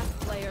 60. Last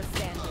player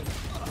standing.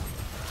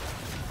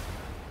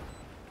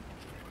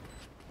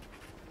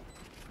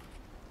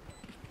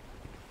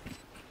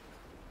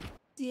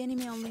 The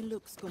enemy only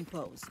looks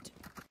composed.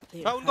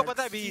 Their हाँ उनको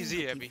पता है hearts भी sing easy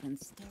a है अभी.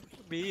 different story.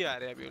 भी आ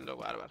रहे हैं अभी उन लोग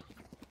बार.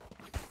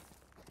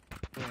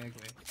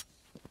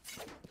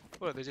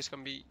 Bro, they just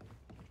come B.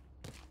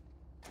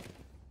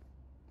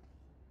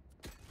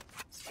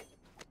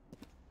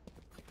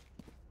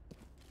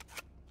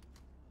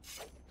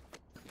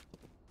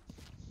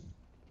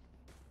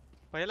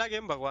 पहला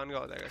गेम भगवान का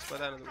होता है guys,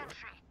 पता है ना तुमको?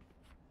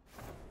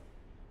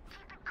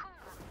 Keep it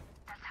cool.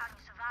 That's how you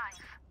survive.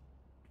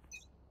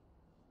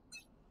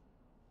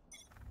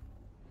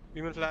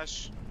 Beam and flash.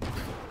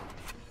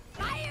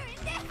 Fire in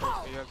the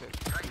hole.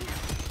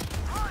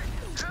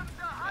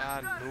 Yeah,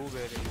 no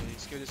very.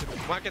 इसकी वजह से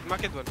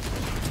market one.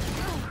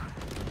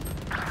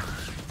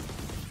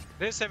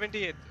 Raze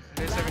 78.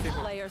 Raze Last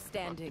 74. player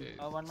standing. Okay.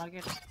 One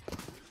market.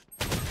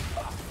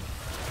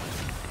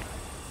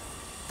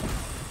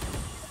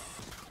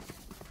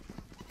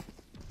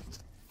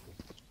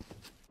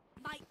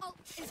 My ult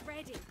is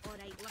ready. All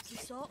right, lucky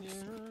socks.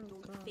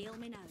 Don't fail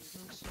me now.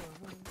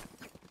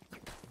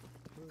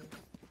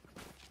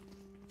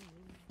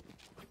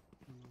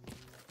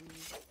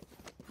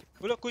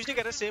 वो लोग कुछ नहीं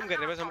कर रहे, same कर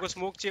रहे हैं, बस हमको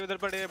स्मोक चाहिए उधर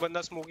पड़े,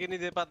 बंदा स्मोक ही नहीं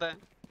दे पाता है.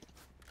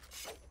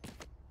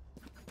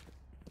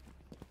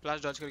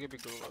 फ्लैश डॉज करके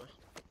पिक करूंगा मैं.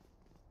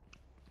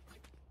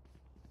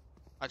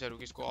 अच्छा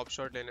रुक, इसको ऑफ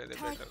शॉट लेने दे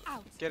बेटर.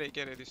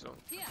 क्या रहे this round.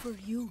 For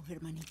you,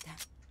 hermanita.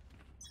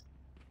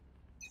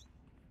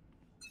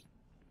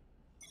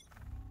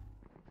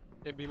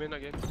 ये बी में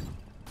again.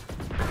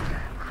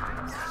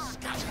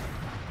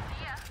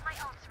 Yeah, my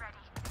ult's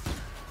ready.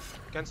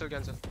 Cancel.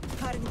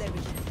 Cutting their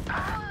vision.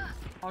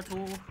 Oh,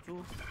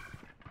 two.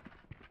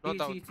 Not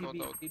out.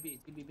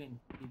 TB bin.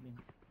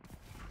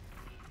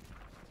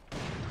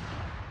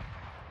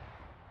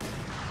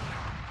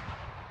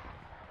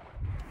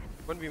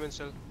 One woman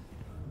still.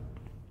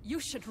 You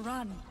should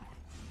run.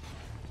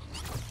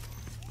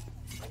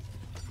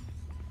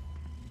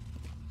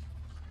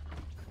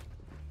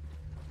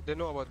 They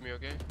know about me,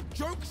 okay?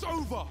 Joke's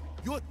over.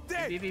 You're dead.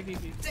 dead.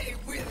 B. They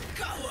will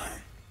cower.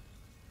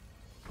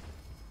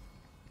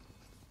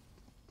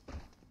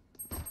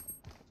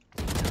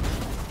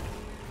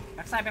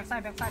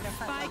 Backside.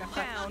 Spike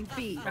down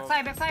B.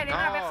 Backside,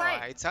 Lena, Oh,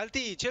 backside. it's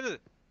salty. Chill.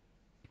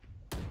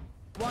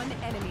 One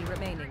enemy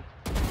remaining.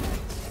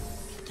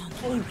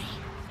 Don't worry.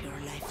 Your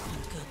life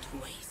won't go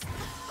to waste.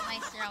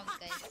 Nice round,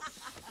 guys.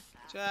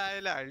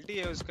 Chayla, ulti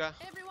hai uska.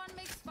 Everyone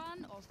makes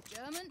fun of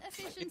German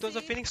efficiency. It was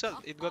a Phoenix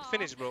ult. It got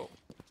finished, bro.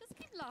 Just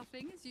keep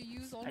laughing as you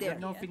use all I the got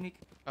no gear. Phoenix.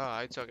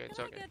 Ah, it's okay. It's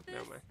Can I okay. get Never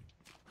this? mind.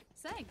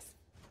 Thanks.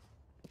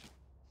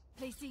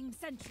 Placing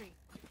sentry.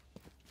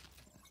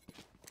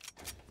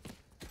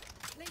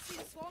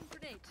 Placing swarm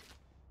grenade.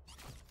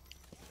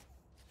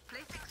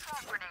 Placing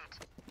swarm grenade.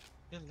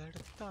 ये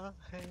लड़ता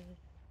है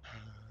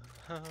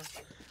हाँ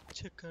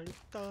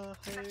झगड़ता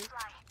है Let's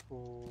fly.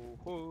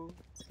 ओहो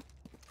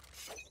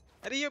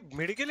अरे ये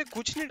mid के लिए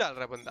कुछ नहीं डाल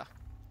रहा बंदा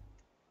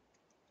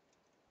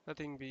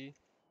nothing B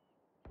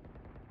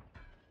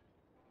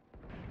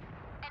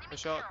Enemy a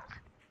shot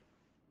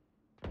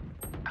killed.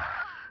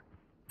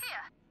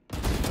 Here.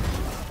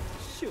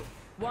 Shoot.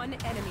 One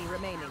enemy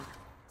remaining.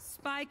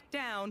 Spike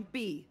down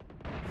B.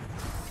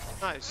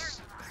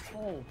 nice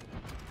Oh,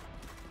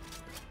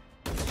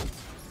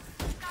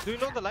 do you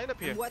know the lineup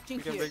here watching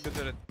you can here. break the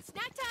turret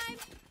Snack time.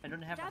 I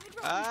don't have. David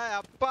roll. I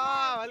Appa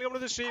welcome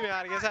to the stream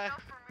यार कैसा है Go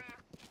for me.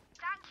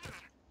 Thank you.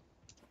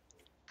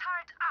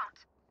 Turret out.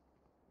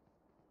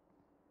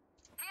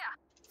 Here.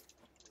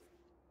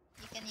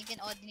 You can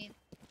ordinate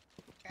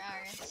for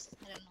RS.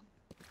 I don't know.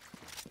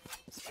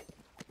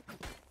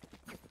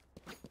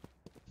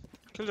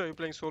 Killjoy you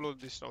playing solo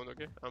this round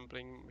okay I'm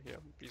playing here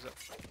pizza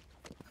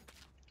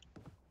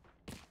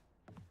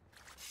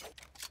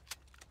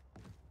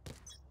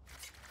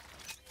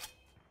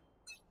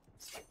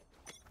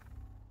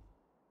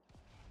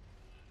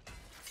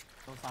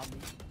So far B.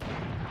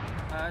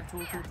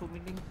 Two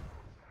meeting.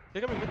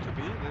 they're coming mid to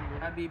B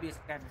then B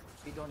scan.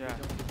 We don't. Yeah.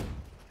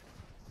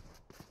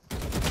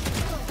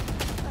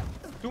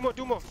 Two more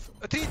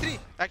three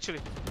actually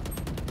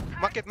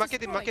mark it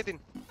in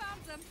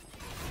Found them.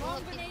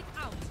 Swarm grenade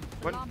out.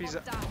 one Alarm pizza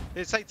bot down.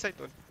 hey side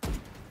one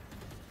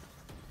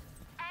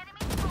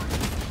Enemy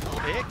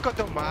spotted. एक को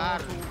तो मार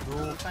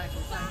Two side.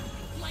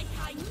 Like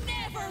I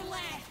never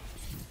left.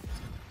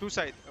 two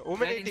side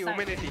omen 80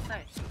 omen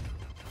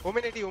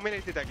 80 omen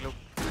 80 tag look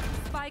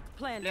Spike Let's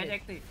planted.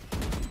 active.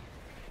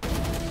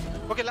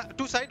 okay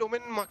two side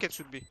omen market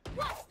should be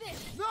What's this?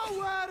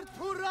 Nowhere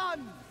to run!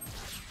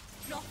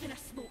 Drop in a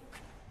smoke.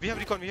 we have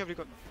recon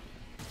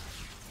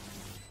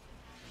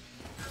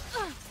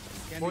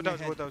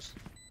both house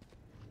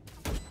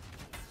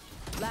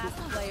Last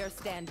player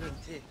standing.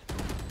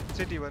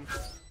 city one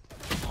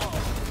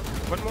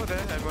one more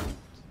there and one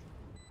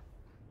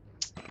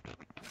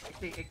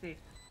Active.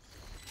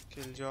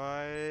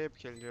 killjoy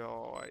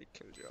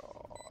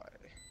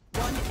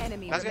One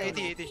enemy last guy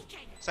remaining. 80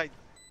 side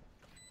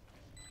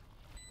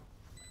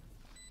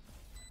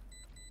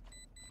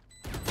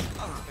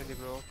ready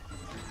bro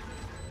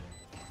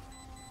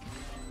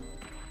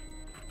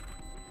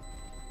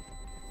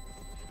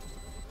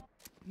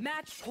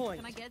Match point.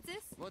 Can I get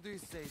this? What do you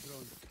say,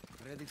 drone?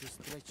 Ready to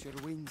stretch your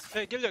wings?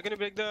 hey killjoy can you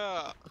break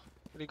the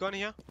recon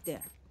here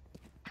There.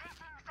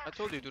 I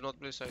told you do not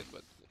play side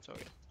but it's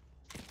okay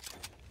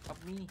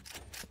Of me.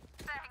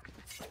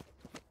 Thanks.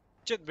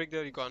 Chet break the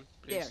recon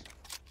please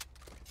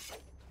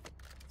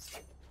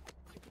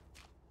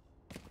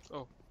There.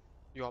 oh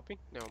you hopping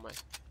never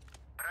mind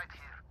Right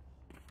here.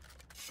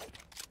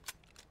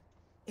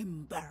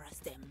 Embarrass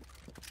them.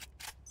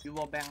 You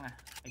were bang.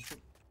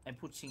 I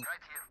pushing.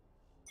 Right here.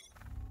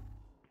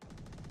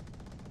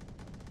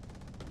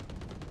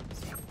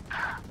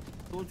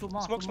 Two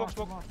more. Smoke.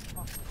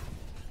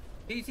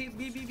 B. CB.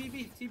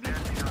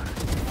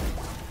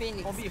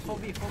 Phoenix.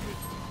 4B.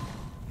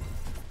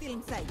 Still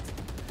in sight.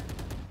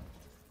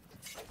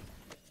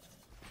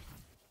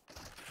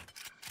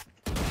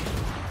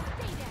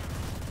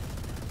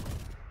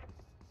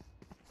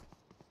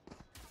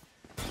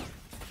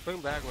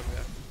 going back one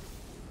there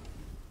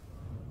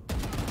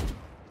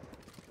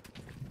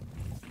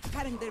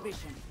Cutting their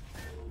vision.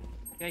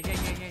 Yeah.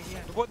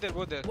 both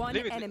there One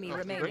leave it enemy oh,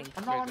 remaining.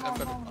 wait, No. I'm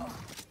coming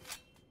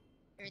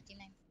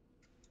 39.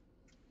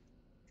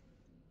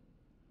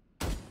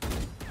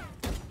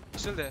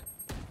 still there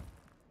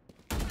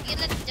You can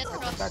let Jet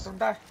cross. Don't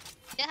die.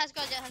 Jet has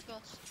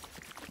cross.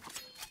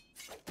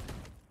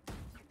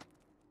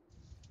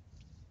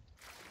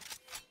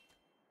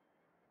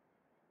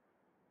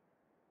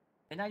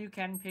 And now you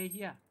can play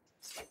here.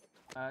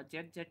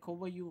 Jet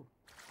cover you.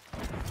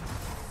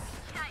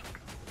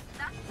 Yikes.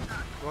 That's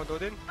not. you want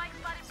Odin Spike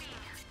spotted B.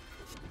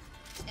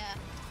 Yeah.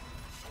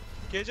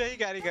 केजा he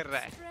carry कर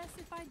रहा है Stress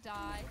if I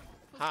die.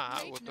 'cause हाँ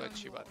great वो तो knowing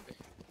अच्छी more. बात है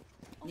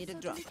Need a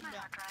Also drop. delete my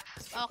hard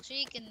drive. Oh, actually,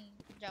 you can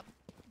drop.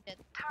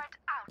 Turret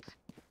out.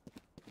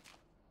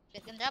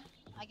 Jet can drop.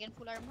 I can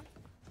full armor.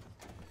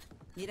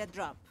 Need a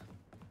drop.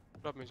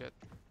 drop me Jet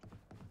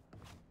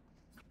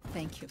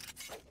Thank you.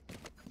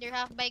 They're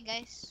half by,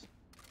 guys.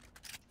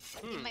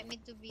 They hmm might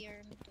mid to B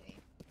or mid to A.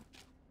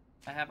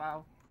 I have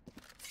out.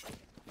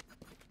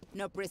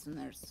 No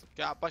prisoners.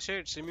 क्या आपा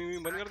शेट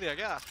streaming बंद कर दिया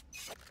क्या?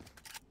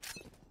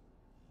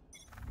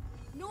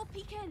 No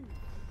peeking.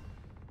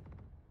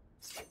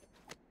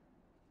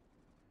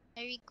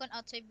 I recon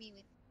outside B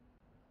with.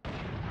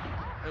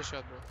 Nice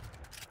shot, bro.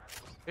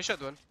 Nice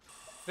shot, one.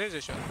 Raise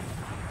a shot.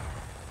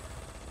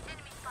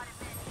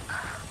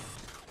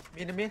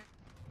 Mid.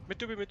 Mid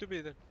to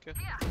be then. Okay.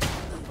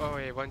 Oh,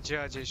 hey, one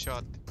J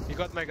shot. He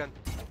got my gun.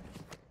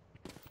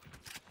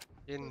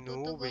 ये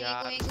noob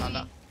यार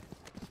साला.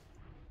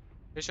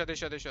 Nice shot.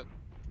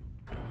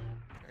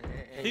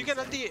 You can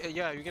ulti.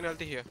 Yeah, you can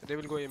ulti here. They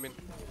will go aim in.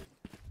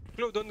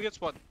 Clove, don't get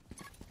spot.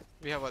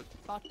 We have ult.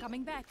 Bot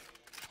coming back.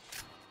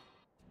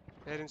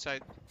 They're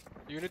inside.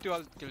 You need to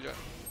ult Killjoy.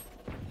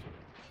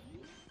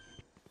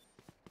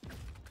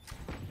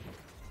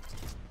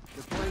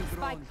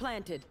 Spike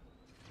planted.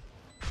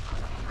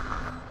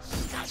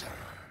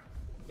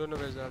 Don't know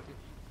where's the ulti.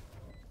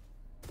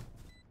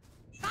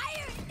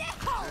 Fire in the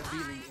hole!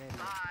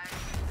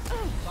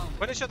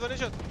 One shot. One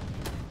shot.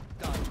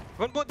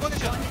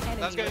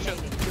 Last guy shot.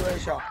 Do a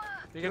shot.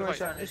 You can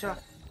fight. A shot.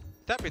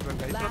 Tap it, one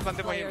guy. Last Front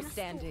player him.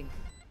 standing.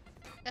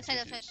 Left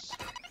side.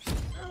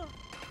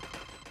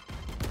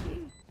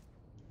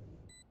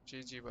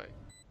 GG, bye.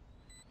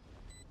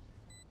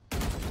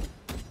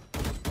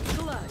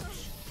 Clutch.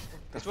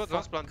 This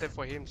was planted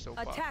for him so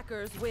far.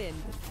 Attackers win.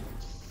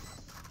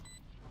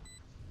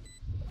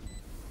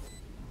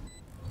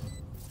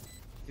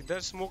 इधर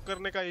smoke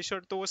करने का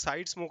इशर्ट तो वो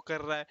side smoke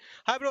कर रहा है.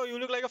 Hi bro, you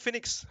look like a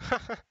Phoenix.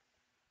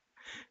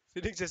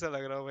 Phoenix जैसा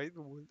लग रहा है भाई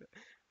तू बोलता है.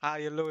 हाँ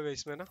येलो है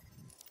इसमें ना.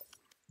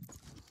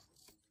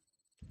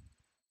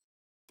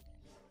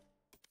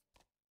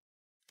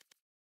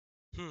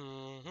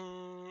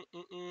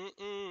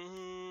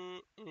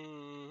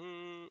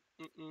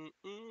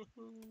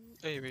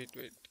 ए वेट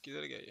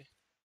किधर गया ये?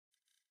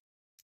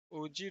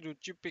 ओजी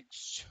रुचि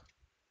पिक्स.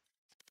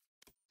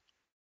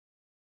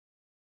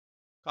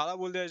 काला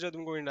बोल दिया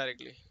तुमको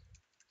इनडायरेक्टली.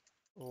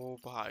 ओ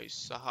भाई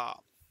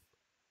साहब.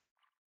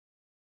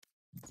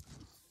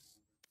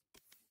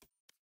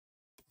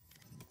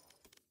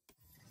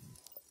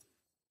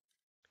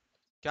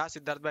 क्या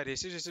सिद्धार्थ भाई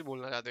रेसिस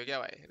बोलना चाहते हो क्या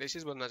भाई?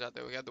 रेसिस बोलना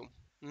चाहते हो क्या तुम?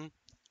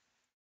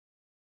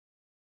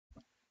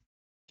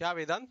 क्या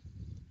वेदांत?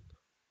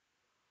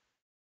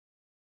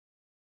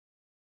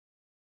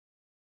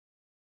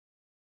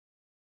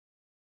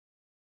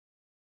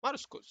 मार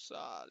उसको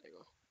साले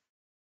को.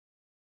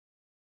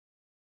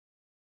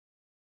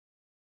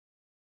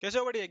 कैसे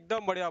हो बड़ी?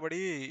 एकदम बढ़िया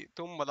बड़ी.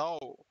 तुम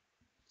बताओ.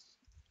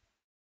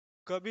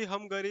 कभी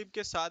हम गरीब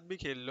के साथ भी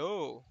खेल लो.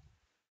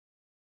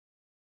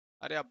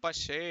 अरे अप्पा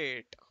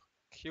शेट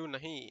क्यों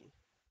नहीं?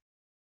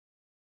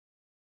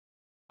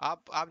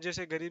 आप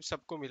जैसे गरीब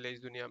सबको मिले इस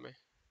दुनिया में.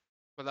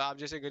 मतलब आप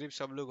जैसे गरीब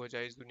सब लोग हो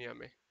जाए इस दुनिया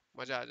में,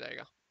 मजा आ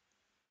जाएगा.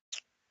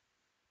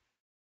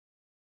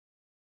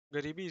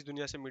 गरीबी इस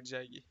दुनिया से मिट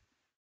जाएगी.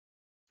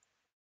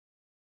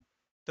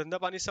 धंधा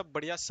पानी सब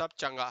बढ़िया, सब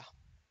चंगा.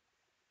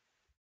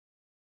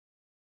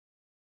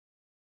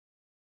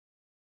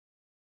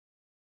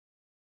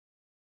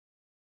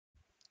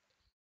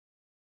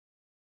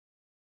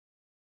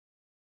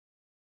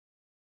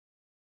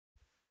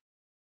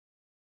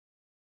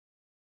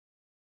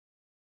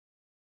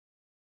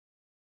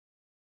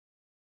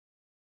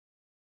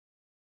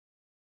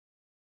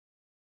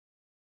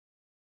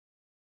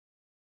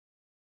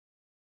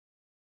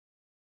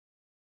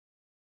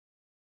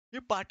 ये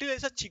पाटिल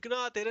ऐसा चिकना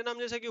तेरे नाम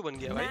जैसा क्यों बन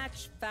गया भाई?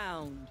 Match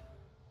found.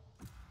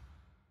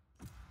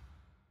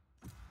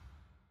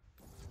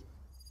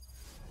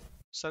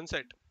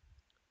 Sunset.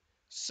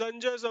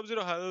 Sanjay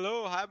सब-0 hello.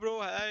 Hi bro.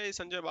 हाय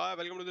संजय भाई,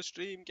 वेलकम टू द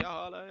स्ट्रीम. क्या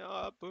हाल है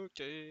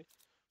आपके?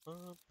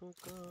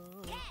 आपका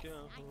क्या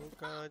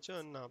होगा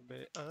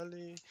जनाबे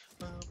अली?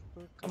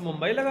 आपका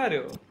मुंबई लगा रहे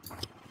हो?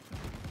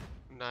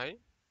 नहीं.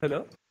 हेलो,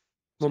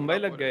 मुंबई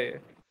लग गए.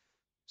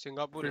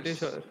 सिंगापुर.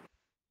 ब्रिटिश.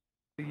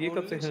 ये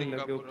कब से खेलने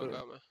लगे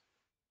ऊपर?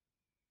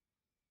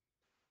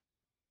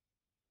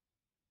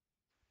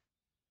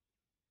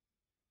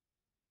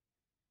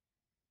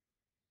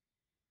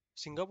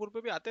 सिंगापुर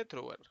पे भी आते हैं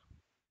थ्रोवर.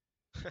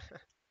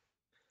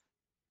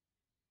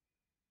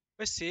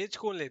 वे सेज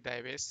कौन लेता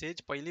है? वे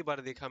सेज पहली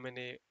बार देखा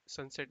मैंने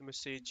सनसेट में.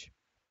 सेज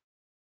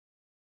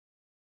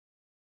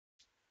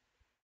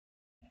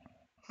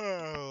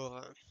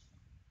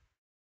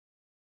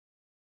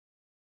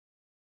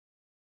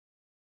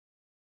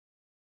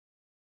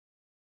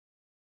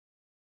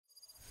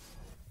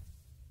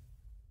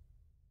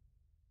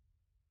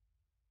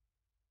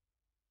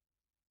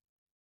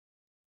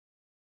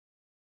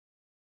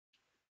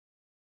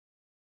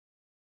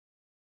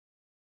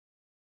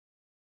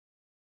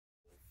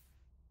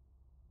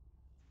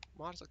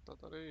मार सकता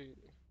था रे.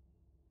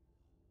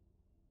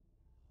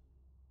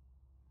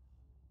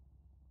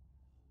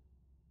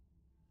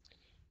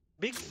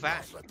 Big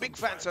fan sir,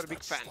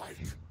 big fan.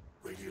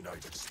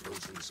 Radionite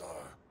explosions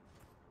are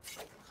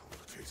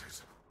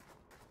complicated.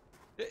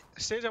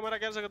 Stage हमारा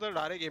क्या सकता है?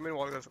 डायरेक्ट ए मेन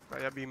वॉल कर सकता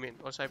है या बी मेन,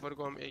 और साइफर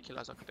को हम ए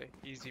खिला सकते हैं.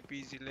 Easy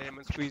peasy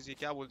lemon squeezy.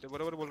 क्या बोलते हैं?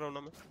 बराबर बोल रहा हूँ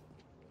ना मैं?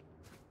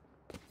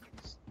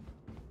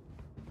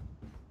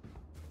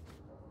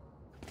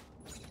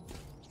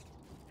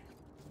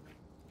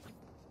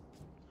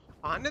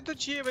 आने तो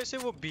चाहिए वैसे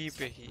वो बी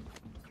पे ही।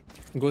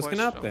 घुस के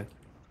ना आप पे?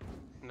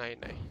 नहीं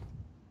नहीं।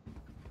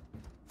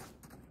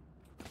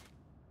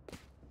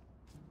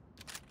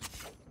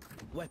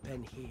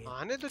 Weapon here.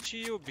 आने तो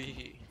चाहिए वो B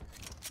he.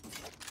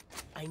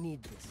 I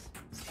need this.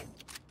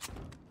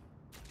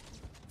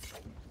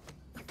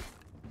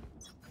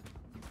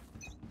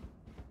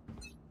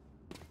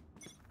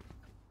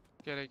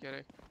 क्या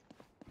रहे?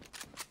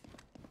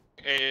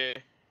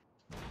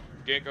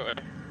 Gecko A.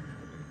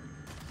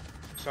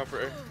 Suffer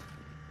A.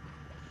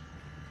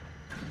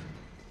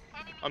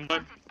 I'm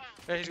done.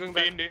 Yeah, he's going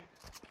back. D&D.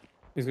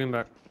 He's going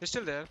back. He's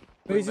still there.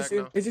 He's just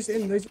in. He's just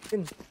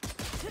in.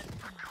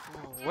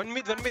 Oh, one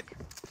mid.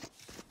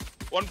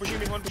 One pushing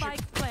me.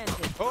 Spike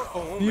planted.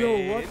 Oh Yo,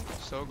 man. what?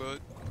 So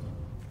good.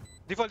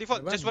 Default.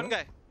 Just one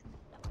guy.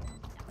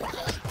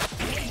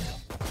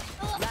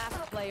 Last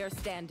player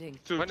standing.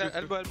 Two.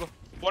 Elbow.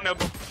 One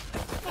elbow.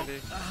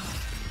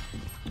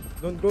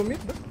 Don't go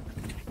mid, bro.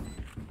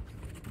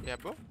 Yeah,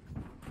 bro.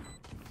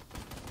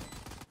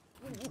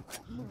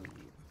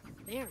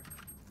 There.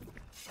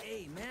 Hey,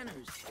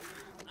 manners.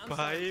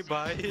 Bye.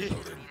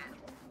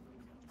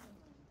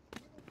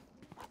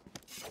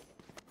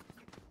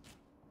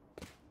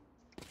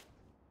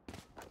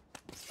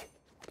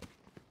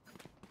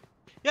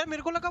 यार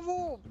मेरे को लगा वो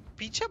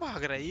पीछे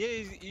भाग रहा है।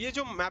 ये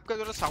जो मैप का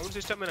जो साउंड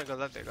सिस्टम है ना,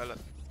 गलत है।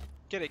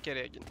 क्या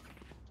रहे अगेन?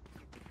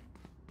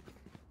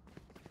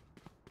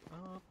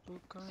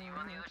 आपका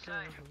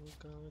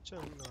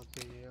चलना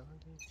पे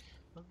आने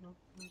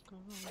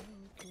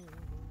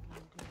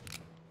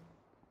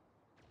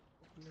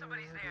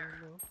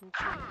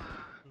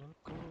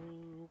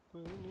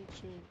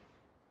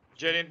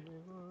Jet in.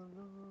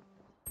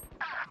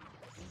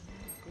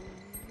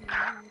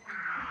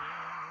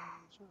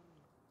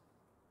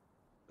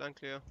 Plan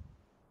clear.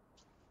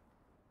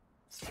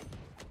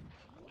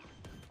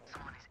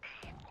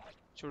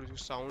 छोड़ जो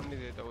साउंड नहीं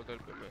देता उधर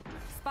पे मैं।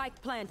 Spike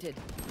planted.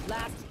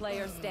 Last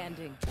player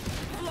standing.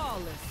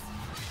 Flawless.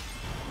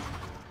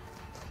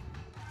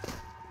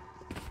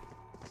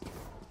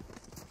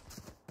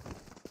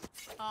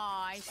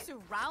 Oh,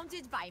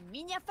 surrounded by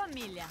minha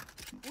família.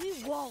 We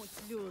won't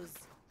lose.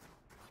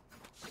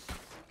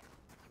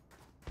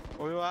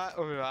 ओए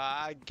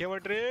वाह, गेम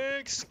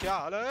ट्रिक्स क्या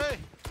हाल है?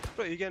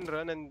 Bro, you can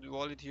run and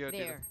wall it here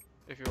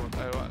if you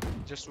want.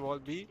 Just wall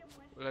B.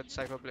 Let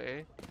Cypher play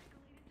A.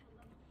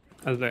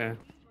 As there.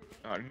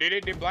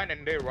 They blind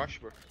and they rush,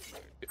 bro.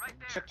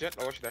 Check jet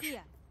or watch dash.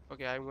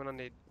 Okay, I'm gonna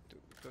need to.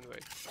 Don't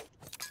worry.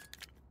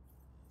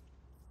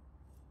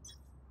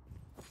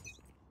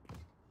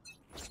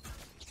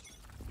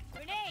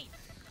 Grenade.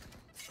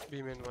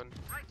 B main one.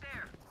 Right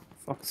there.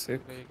 Fuck's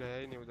sake. नहीं गया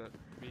ही नहीं उधर।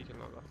 B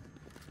खेलना होगा।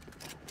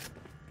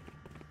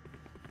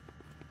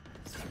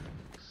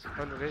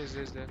 One raise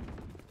there.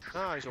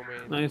 Nice,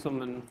 man. Nice,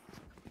 man.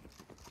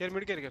 Care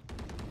mid.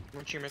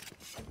 One team mid.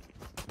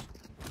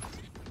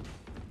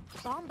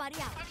 Bomb buddy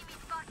out.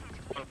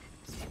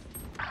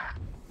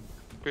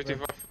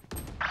 55.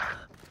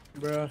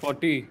 Bruh.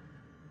 40.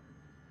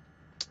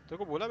 तेरे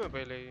को बोला मैं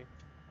पहले ही।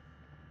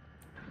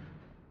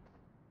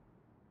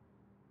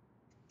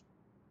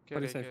 क्या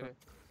रहे?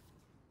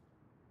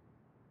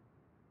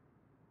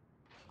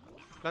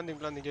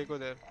 Planting. Gecko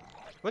there.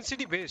 One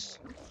city base.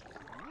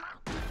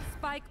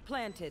 Spike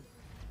planted.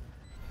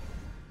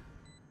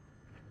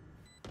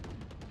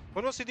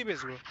 One more city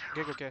base, bro.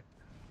 Gecko क्या?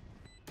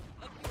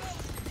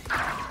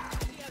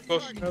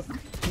 Close.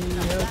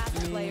 Last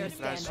player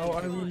standing. Oh,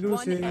 are we losing?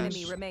 One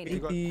enemy remaining.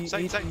 80,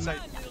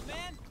 Side.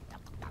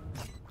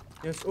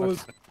 Yes,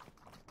 ult.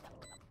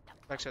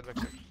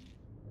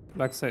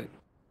 Backside.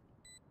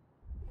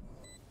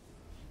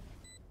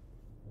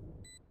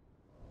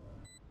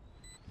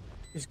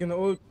 He's gonna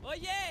ult. Oh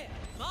yeah!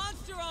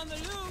 Monster on the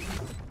loose!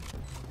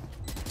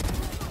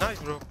 Nice,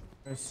 bro.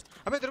 Nice.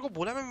 अबे तेरे को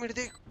बोला मैं mid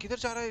देख, किधर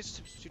जा रहा है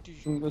सिटी?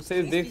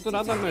 उसे देख तो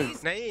रहा था मैं।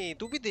 नहीं,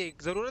 तू भी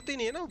देख, जरूरत ही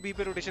नहीं है ना बी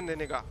पे रोटेशन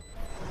देने का।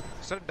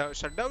 सर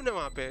शटडाउन है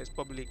वहाँ पे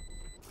पब्लिक।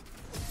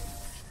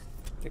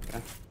 ठीक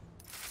है।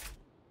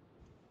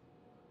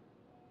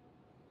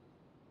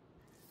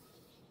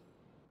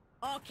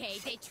 Okay,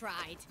 they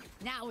tried.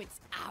 Now it's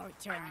our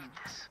turn.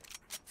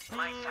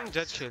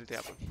 जज खेलते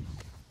हैं अपन।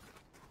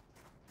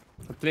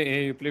 Play A,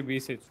 you play B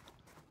stage.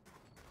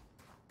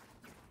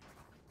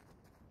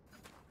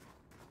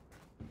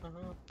 I'm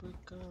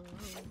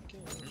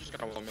just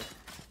gonna wall mid.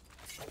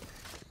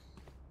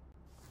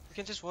 You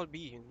can just wall B,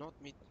 not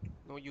mid.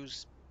 No use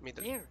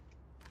middle. There.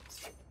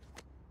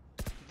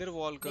 इधर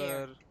wall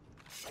कर।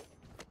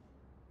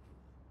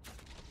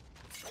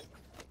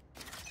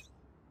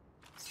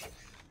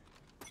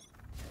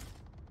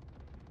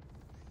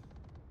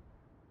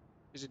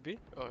 Is it B?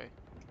 Oh, wait.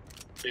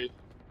 B.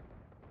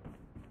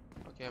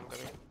 Okay, I'm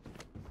coming.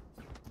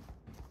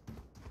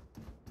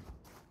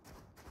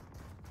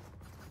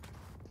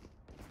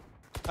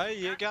 Hey,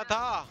 ये क्या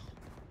था?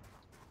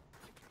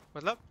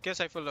 मतलब क्या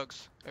cypher looks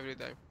every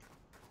time?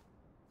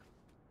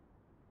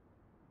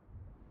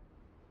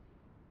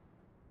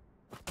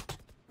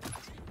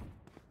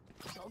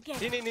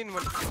 In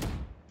one.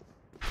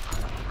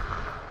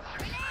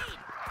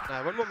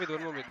 One more mid,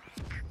 one more mid.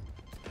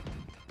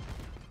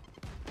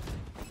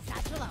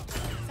 Satchel out.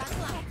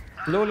 Satchel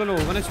out. Low,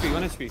 1 HP,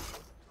 1 HP.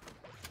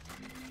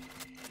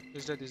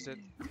 He's dead, he's dead.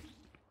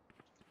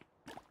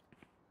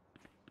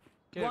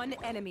 Okay. One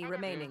enemy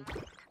remaining.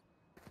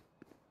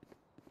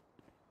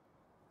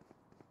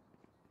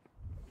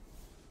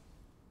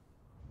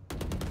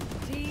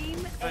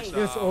 Team A.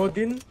 Yes,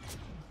 Odin.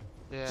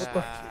 Yeah,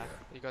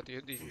 he got the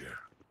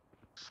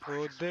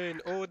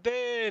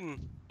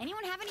Odin!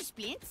 Anyone have any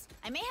splints?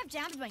 I may have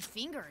jammed my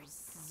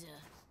fingers.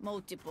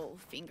 Multiple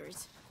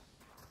fingers.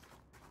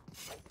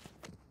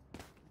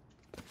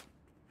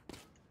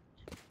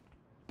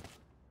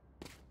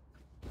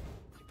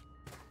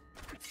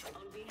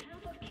 On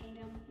behalf of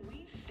Kingdom,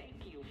 we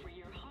thank you for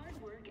your hard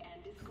work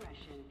and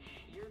discretion.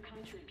 Your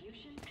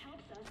contribution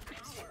helps us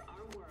power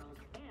our world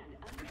and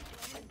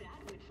understand that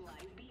which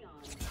lies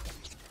beyond.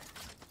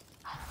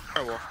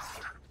 Oh well.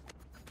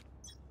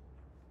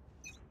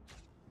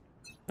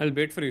 I'll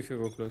wait for you if you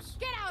go close.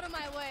 Get out of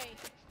my way!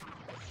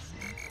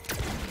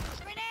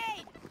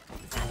 Grenade!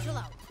 Satchel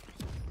out.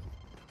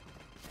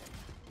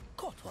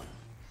 Caught one.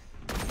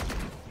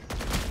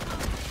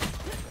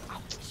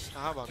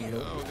 कहाँ भाग गया?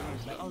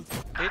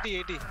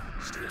 80.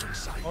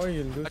 Oh,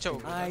 you lose. अच्छा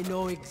हो I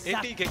know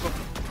 80 exactly.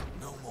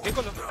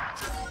 Gekko low.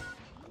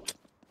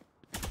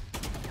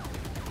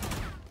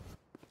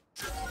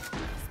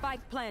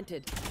 Spike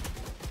planted.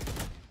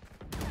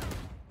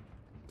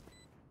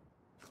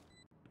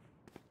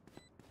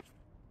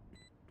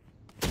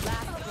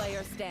 Last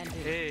player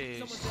standing.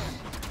 Hey.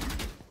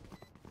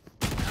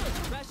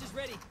 Crash is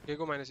ready.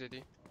 Gekko minus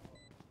 80.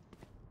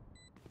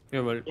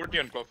 Yeah, well. 40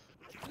 on Puff.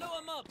 Blow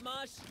him up,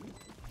 Marsh.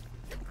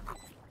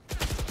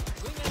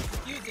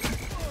 Use it.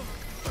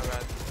 My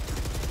bad.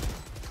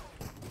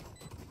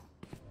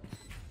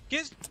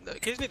 Case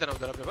नहीं था ना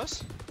उधर अपने पास?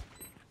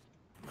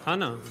 हाँ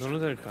ना, दोनों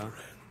साइड था.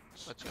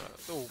 अच्छा,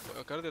 तो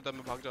कर देता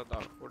मैं भाग जाता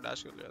वो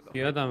डैश कर लिया था.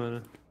 किया था मैंने,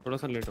 थोड़ा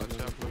सा लेट हो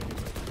गया. अच्छा कोई नहीं.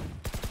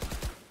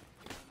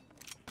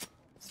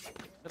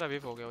 मेरा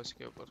वेव हो गया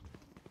उसके ऊपर.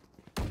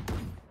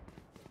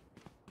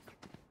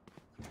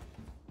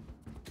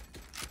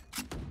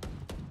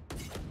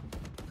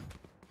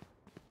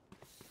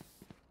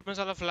 मैं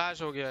साला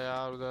फ्लैश हो गया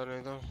यार उधर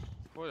नहीं तो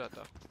हो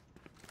जाता.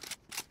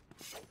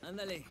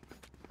 Ándale.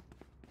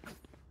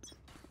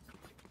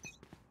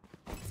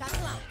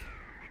 Satchel out.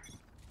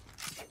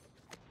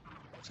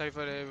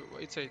 Cypher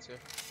it's a.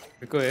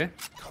 Gekko A.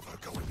 Cover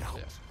going out.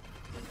 Yeah.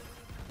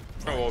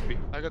 Oh, OP.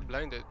 I got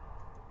blinded.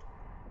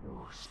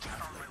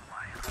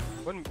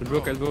 One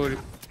Broke elbow.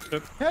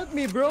 Help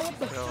me, bro. What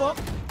the fuck?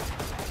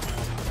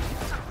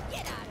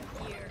 Get out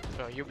of here.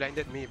 Bro, you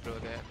blinded me, bro.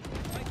 There.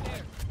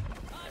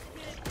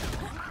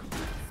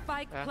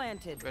 Spike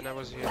planted. When I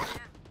was here.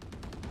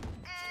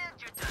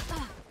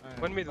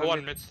 One mid.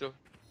 One mid still.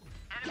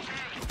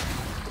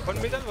 One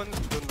middle, one.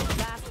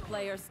 Last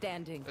player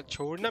standing.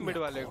 छोड़ना mid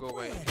वाले को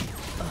भाई.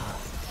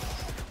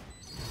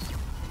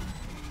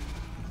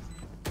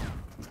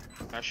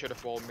 I should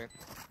have fallen mid.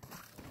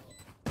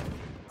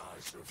 I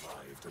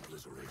survived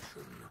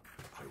obliteration.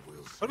 I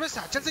will. और मैं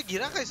satchel से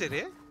गिरा कैसे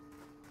रे?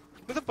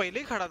 मैं तो पहले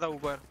ही खड़ा था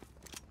ऊपर.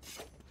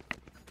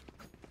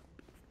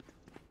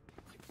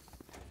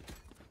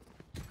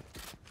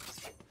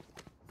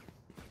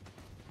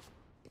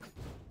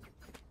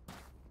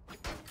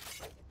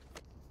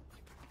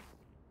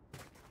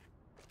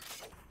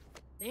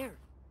 There.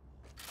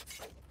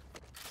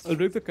 I'll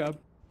break the cab.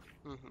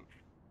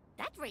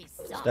 That race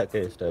sucks.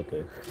 Staircase.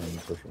 I'm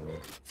pushing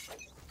it.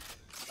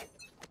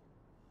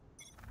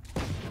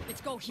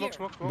 Let's go here.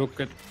 Smoke. Broke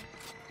it.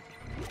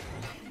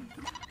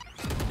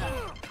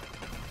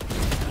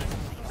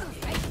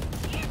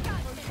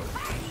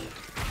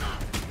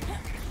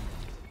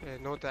 Yeah,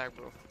 no tag,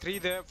 bro. 3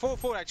 there.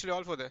 4 actually,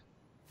 all 4 there.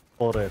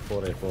 4A.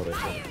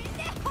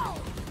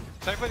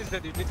 Cypher is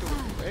dead. You need to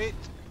wait.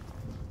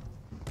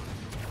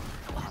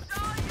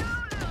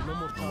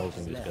 I'm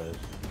ulting these guys.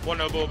 One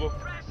elbow.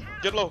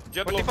 Jet low.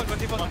 Default.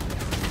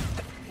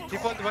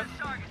 Default 1.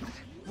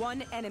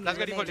 One enemy Last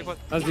guy remaining. default.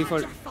 That's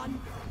default.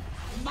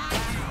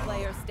 Last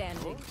player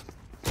standing.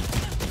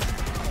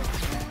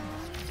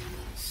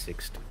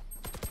 60.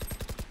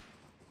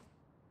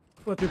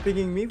 What, you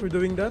picking me for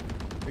doing that?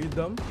 Are you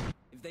dumb?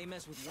 If they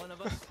mess with one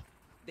of us,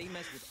 they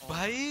mess with all.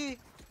 भाई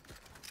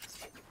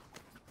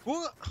वो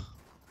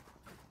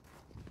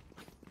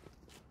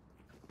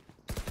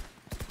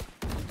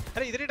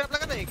अरे इधर ही tap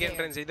लगा ना एक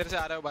entrance इधर से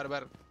आ रहा है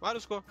बार-बार मार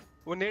उसको.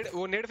 वो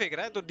नेड फेंक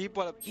रहा है तो डीप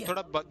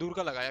थोड़ा दूर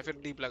का लगाया फिर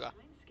डीप लगा.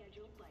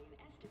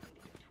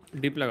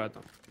 डीप लगाता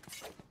हूँ.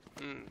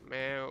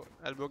 मैं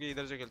एल्बो की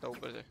इधर से खेलता हूँ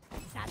ऊपर से.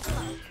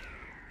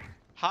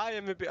 हाय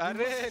एमवीपी.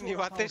 अरे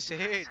निवाते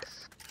शेट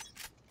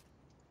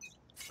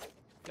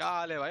क्या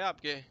हाल है भाई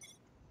आपके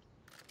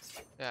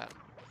यार.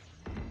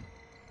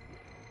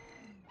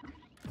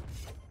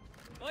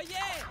 Oh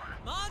yeah!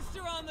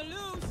 Monster on the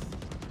loose!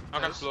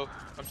 I'm slow.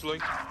 I'm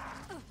slowing.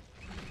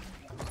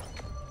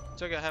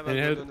 It's okay, I have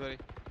elbow, don't worry.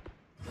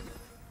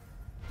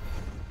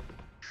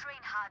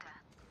 Train harder.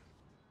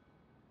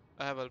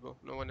 I have elbow,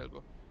 no one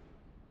elbow.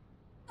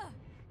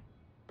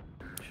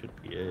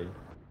 should be A.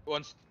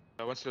 One's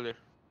still there.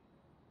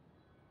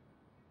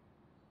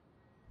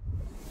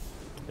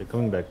 They're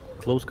coming back.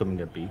 Close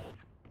coming at B.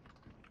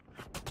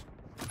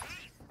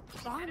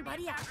 Bomb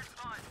buddy out.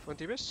 One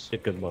T-base.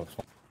 Chicken box.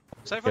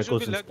 Cypher should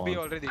be leg B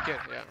already. Yeah,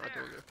 I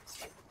told you.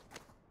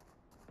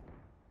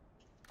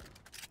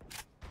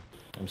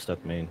 I'm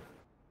stuck main.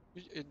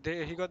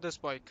 He got the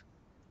spike.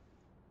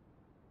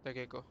 The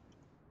Gecko.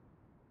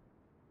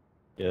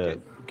 Yeah,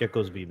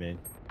 Gecko's B main.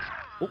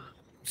 Oh,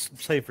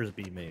 Cypher's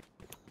B main.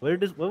 Where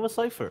was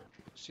Cypher?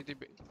 City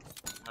B.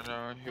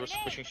 He was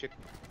pushing shit.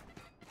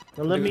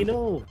 Now let me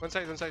know. One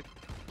side.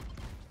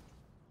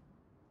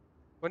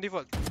 One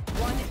default.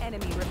 One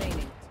enemy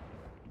remaining.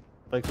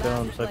 Spike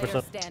down, Last Cypher player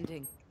sub.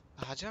 standing.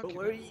 But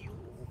where are you?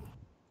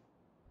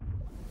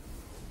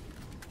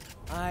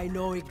 I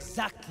know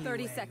exactly.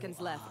 30 seconds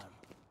left.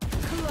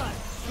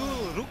 तू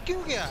रुक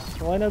क्यों गया?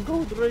 Why not go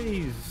with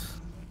Raze?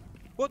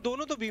 वो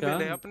दोनों तो B में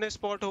है. अपने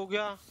spot हो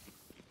गया.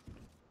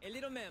 Hey,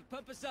 little man,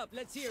 pump us up.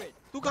 Let's hear it.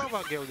 तू कहाँ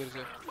भाग गया उधर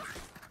से?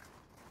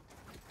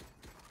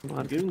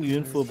 I'm giving you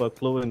info about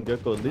Chloe and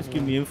Gecko. At least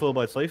give me info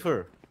about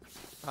Cypher.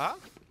 हाँ?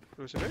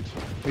 Crucible?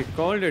 He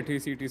called it. He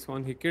CT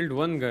spawn. He killed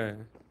one guy.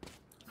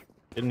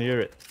 Didn't hear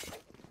it.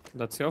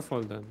 That's your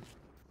fault then.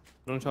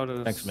 Don't shout at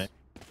us. Thanks, man.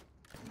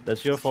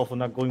 That's your fault for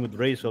not going with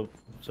Raze so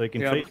I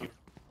can trade you.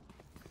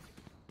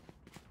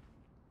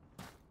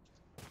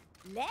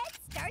 Let's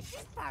start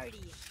this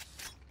party.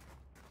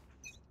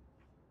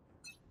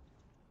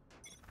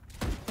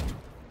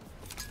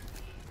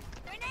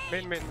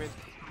 Main.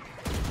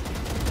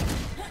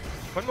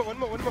 One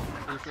more.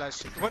 He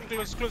flashed. One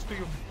close to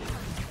you.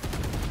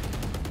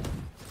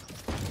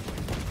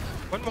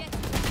 One more.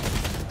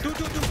 Two.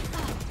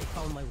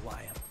 Found my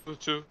wire.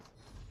 Two.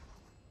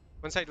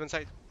 One side.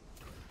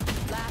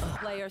 Last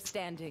player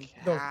standing.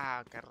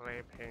 क्या कर रहे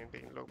हैं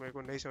इन लोग? मेरे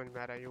को नहीं समझ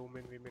में आ रहा है ये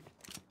women.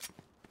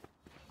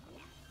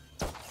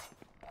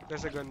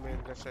 There's a gun man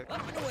left side.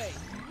 Up and away.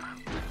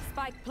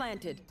 Spike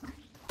planted.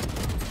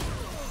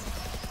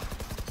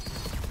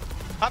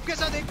 आपके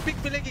साथ एक पिक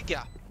मिलेगी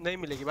क्या? नहीं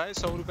मिलेगी भाई.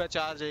 100 रुपया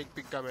चार्ज है एक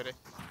पिक का मेरे.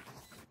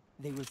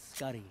 They will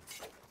scurry.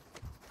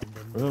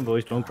 Remember,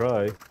 boys, don't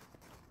cry.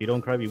 You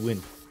don't cry, we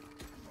win.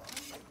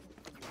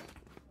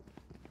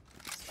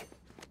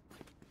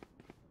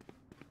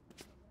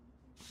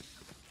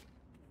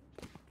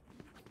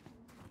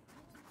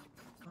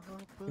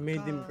 You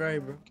made him cry,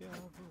 bro.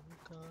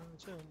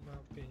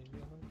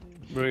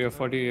 Bro, you're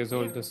 40 years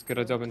old. Just get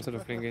a job instead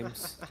of playing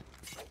games.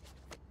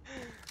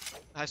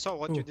 I saw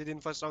what you did in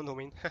first round,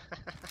 homie.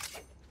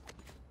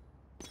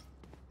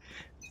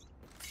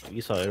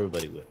 We saw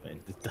everybody with, man.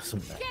 It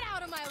doesn't matter. Get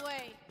out of my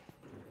way.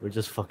 We're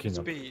just fucking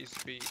up.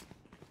 It's B.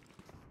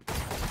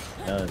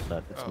 No, it's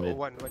not. It's mid.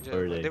 One.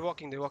 Early. They're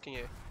walking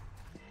here.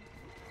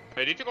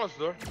 Hey, did you close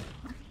the door?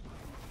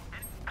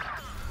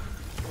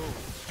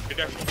 Get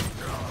down.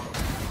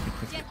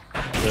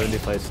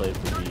 75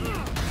 Cypher B.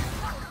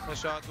 A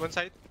shot. One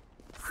side.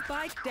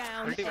 Spike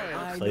down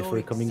A.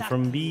 Cypher coming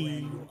from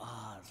B.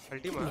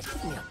 Ultima.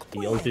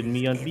 He ulted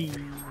me on B.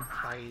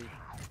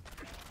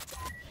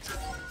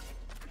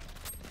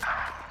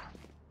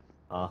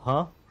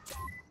 Uh-huh.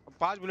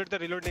 5 bullet तक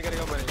reload नहीं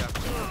करेगा मरेगा.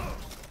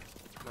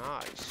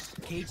 Nice.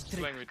 Cage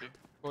Playing with you.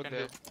 Both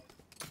there.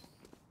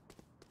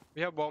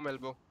 We have bomb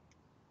elbow.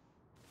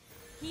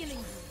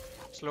 Healing.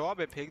 Slow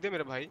up फेंक दे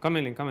मेरे भाई. Come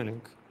in,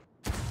 link.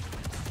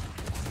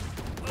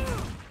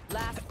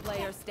 Last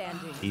player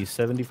standing. He's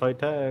 75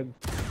 tag.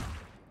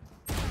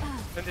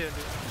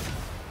 जल्दी.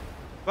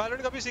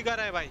 Valorant कभी सिखा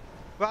रहा है भाई?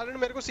 Valorant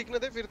मेरे को सीखने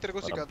दे फिर तेरे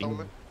को सिखाता हूँ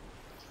मैं.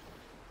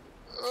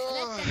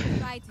 Let them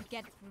try to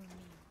get through me.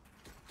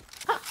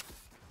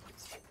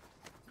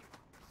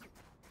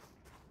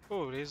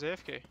 Oh, Raze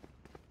AFK.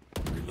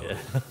 Yeah.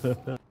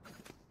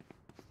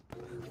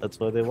 That's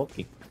why they're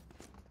walking.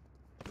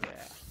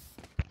 Yeah.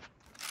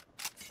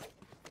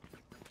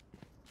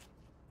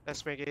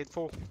 Let's make it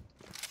 4.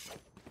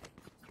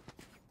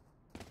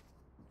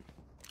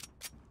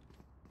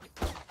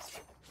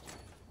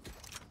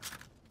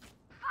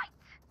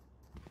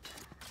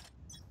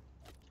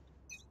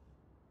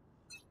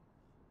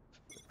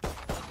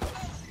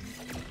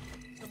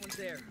 Someone's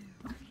there.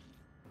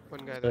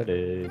 One guy That there.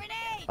 is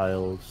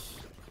Tiles.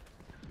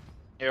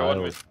 Yeah,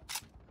 one with.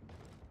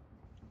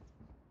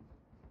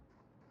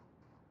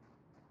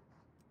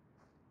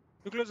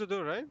 You close the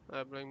door, right?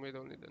 I'm playing mid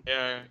only then.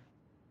 Yeah.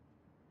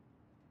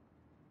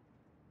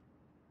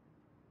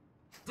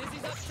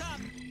 Dizzy's up top.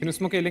 Can you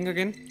smoke A-Link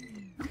again?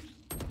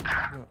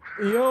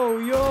 Yo.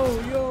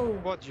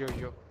 What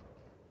yo?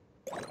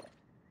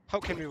 How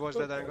can we watch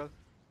that angle?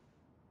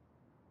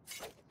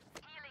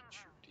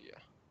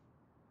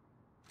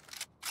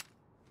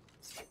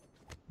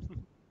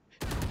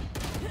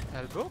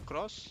 Elbow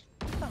cross.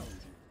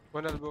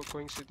 One elbow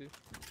going city.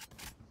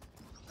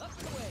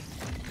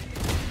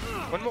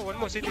 One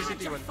more city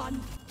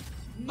one.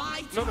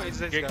 No, it's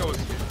this guy.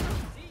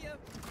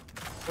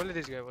 Only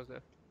this guy was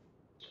there.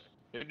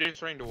 They're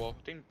destroying the wall.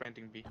 I think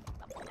planting B.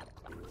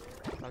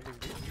 Planting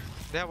B.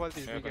 They have all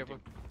these. Be careful.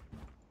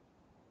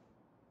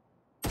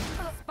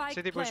 Spike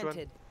City push one.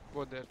 planted.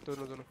 वो देर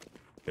दोनों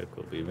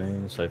Gekko B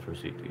main, Cypher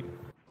CT.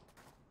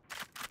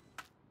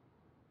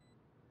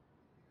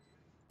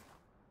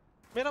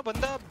 मेरा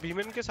बंदा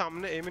बीमेन के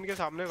सामने amine के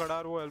सामने खड़ा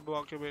और वो एल्बो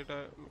आके बैठा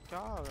है।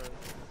 क्या है?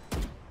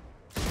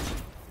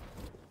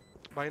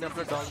 भाई ने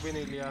अपना डॉग भी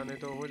नहीं लिया, नहीं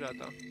तो हो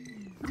जाता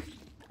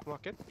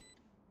वाकई।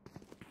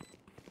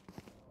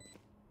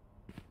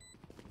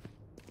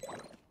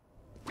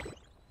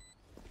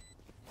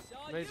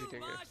 नहीं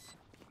जीतेंगे।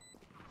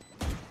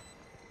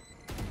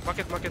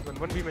 Market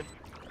one B man.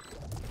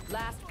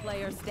 Last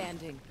player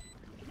standing.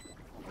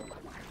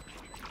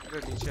 अरे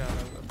नीचे आ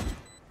रहा है।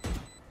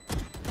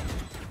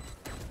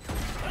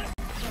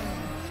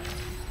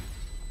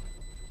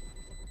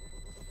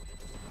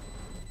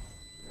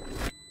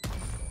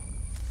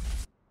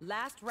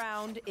 Last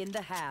round in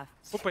the half.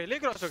 वो पहले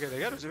क्रॉस हो गया था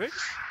यार उसे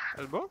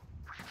एल्बो।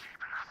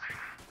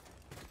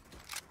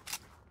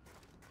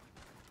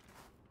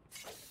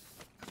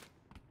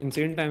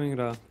 इंसेन टाइमिंग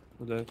रहा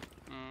उधर।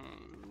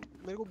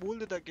 मेरे को बोल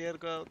देता केयर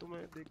का तो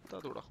मैं देखता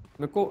थोड़ा।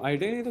 मेरे को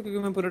आइडिया नहीं था क्योंकि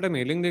मैं पूरा टाइम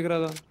मेलिंग देख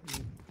रहा था।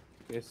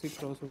 कैसे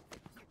क्रॉस हो?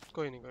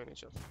 कोई नहीं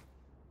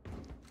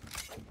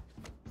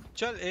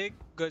चल एक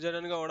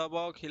गजानन का वड़ा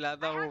पाव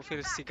खिलाता हूँ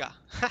फिर सिखा।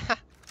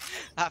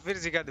 हाँ फिर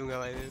सिखा दूंगा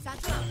भाई।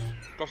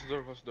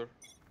 First door.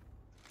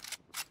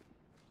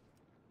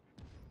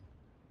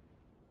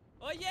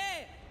 Oh yeah!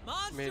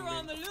 Monster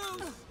on the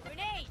loose!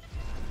 Grenade!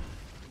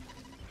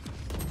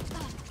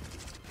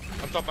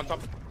 On top.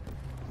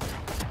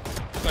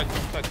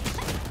 Side.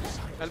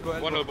 Elbow.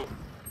 One elbow.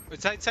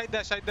 Side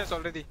dash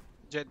already.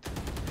 Jet.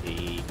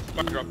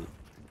 Back drop.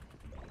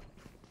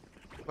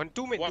 1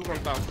 2 में One from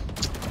down.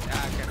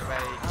 क्या कर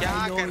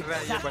रहा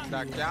है ये बंदा,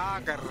 क्या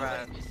कर रहा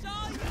है?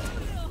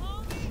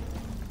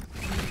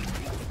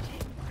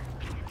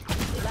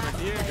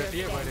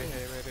 घटिए मरे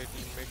हैं मेरे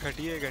टीम में,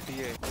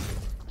 घटिए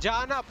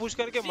जाना पुश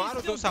करके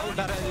मारो तो साउंड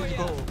आ रहा है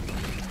इसको।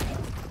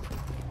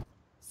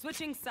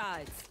 Switching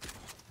sides.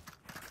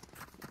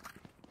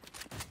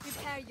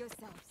 Prepare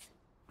yourselves.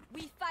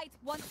 We fight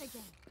once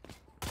again.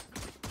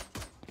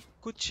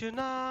 कुछ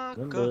ना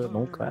Remember,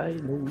 no cry,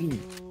 no win.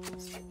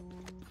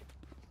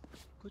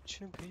 कुछ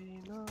भी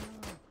ना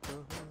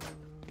कहो,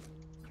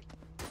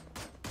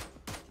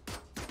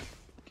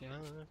 क्या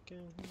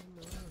कहना।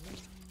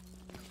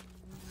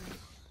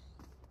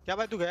 क्या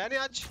भाई तू गया नहीं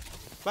आज?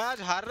 भाई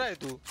आज हार रहा है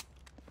तू।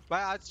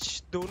 भाई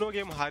आज दोनों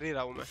गेम हार ही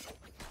रहा हूँ मैं।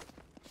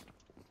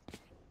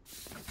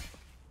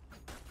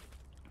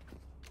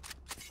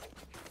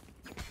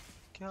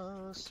 क्या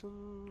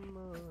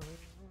सुनना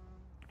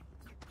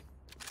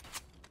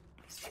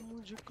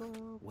मुझको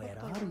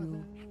पता है,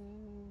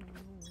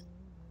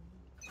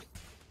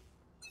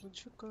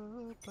 मुझको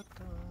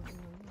पता है।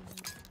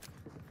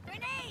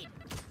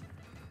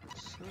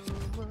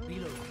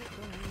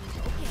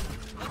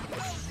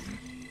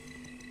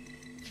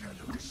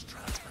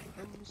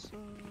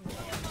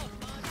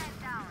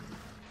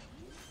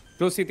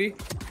 Close CT.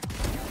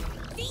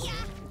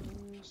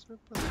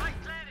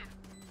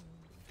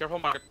 Careful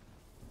market.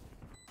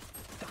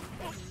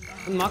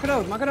 Mark it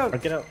out. Mark it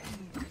out.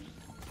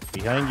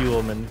 Behind you,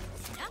 Omen.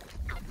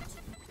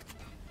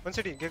 One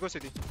city, Gecko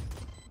city.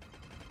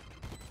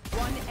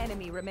 One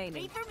enemy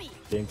remaining.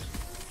 Thanks.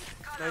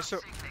 Nice.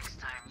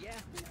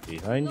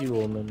 Behind you,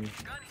 Omen.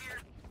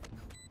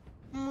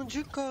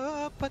 मुझको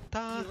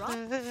पता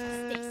है।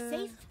 Stay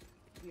safe.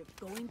 We're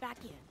going back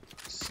in.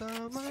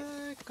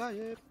 समय का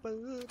ये पल।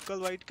 कल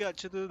white के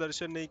अच्छे तो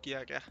दर्शन नहीं किया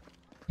क्या?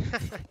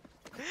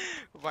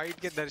 वाइट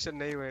के दर्शन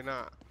नहीं हुए ना।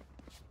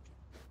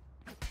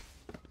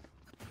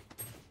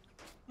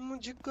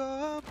 मुझको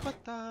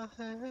पता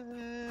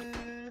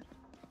है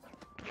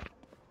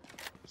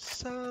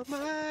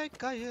समय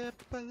का ये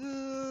पल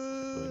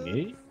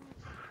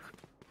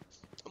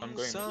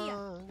सा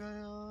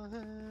गया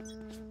है।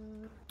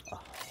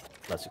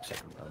 Classic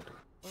second round.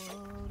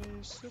 और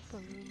इस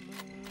पल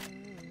में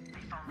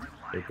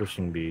They're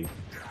pushing B.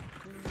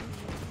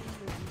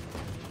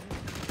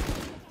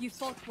 You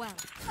fought well.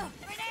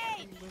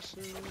 Grenade!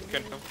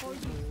 Can come.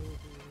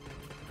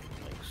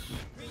 Thanks.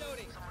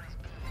 Reloading.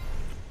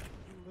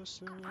 Go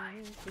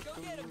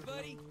get him,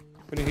 buddy.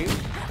 Can you heal?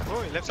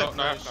 Oh, left side.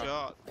 No, Nice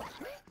shot.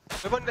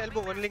 One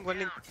elbow, one link. Up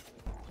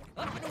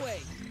and away.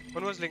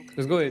 One was link.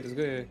 Let's go A.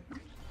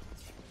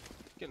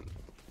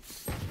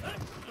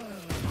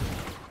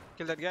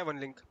 Kill that guy. One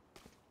link.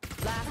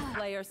 Last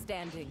player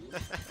standing.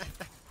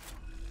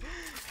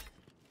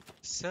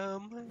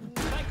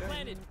 Spike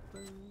planted.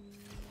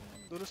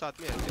 दोनों साथ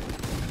में आते हैं।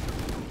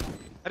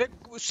 अरे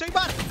सही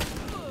बार।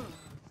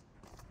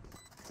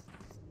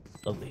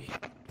 Lovely.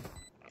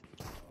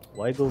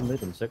 Why go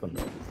mid in second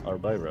round or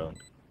buy round?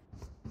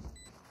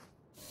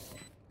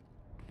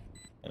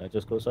 Can I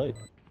just go side?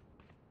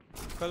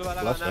 कल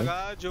वाला Last गाना time.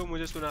 का जो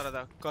मुझे सुना रहा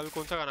था। कल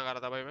कौन सा गाना गा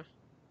रहा था भाई मैं?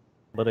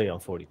 But I am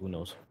 40. Who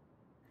knows?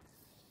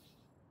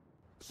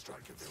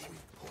 Strike at their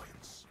weak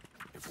points.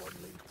 If one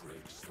link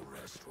breaks, the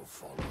rest will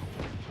follow.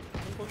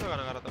 कौन सा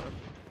गाना गा रहा था मैं?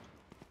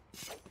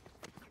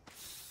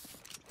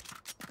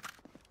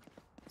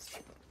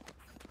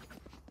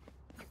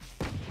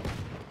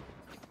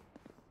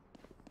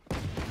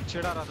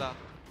 चिढ़ा रहा था।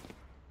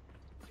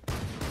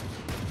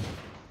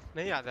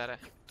 नहीं याद आ रहा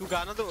है। तू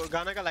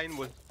गाना का लाइन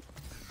बोल।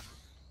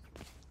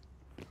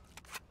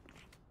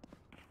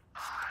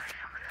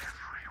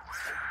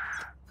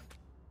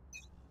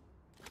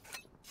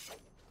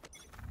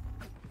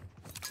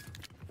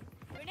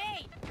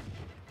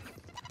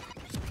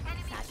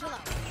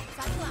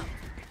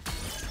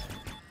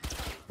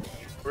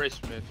 Race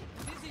mid.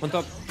 On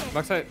top,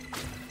 backside.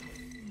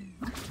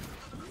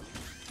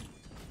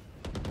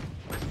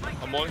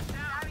 I'm on.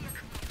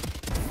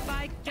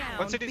 Spike down.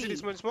 One city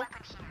smoke.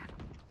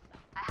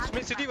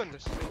 Smith city one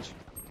this.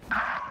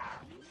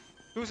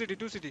 Two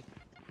city.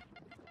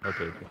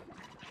 Okay.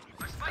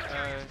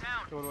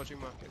 Don't watching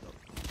market.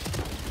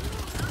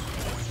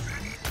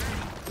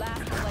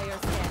 Last player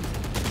standing.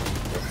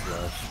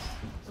 Flash.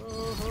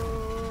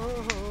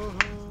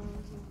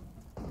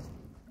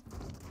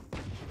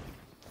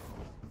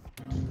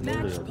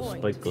 Match The point.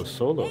 spike goes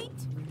solo.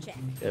 Check.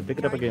 Yeah, pick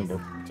it up again, bro.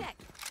 Check.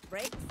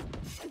 Breaks.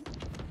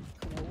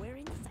 Nowhere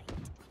in sight.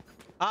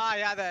 हाँ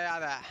याद है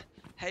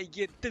है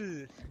ये दिल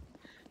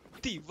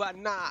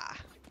दीवाना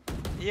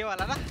ये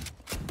वाला ना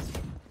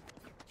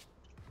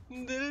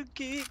दिल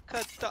की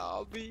खता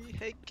भी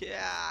है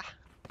क्या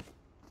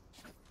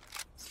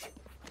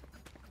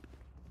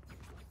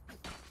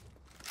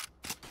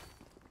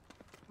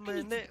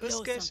मैंने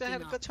उसके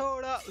शहर को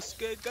छोड़ा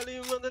उसके गली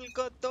मंदिर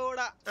को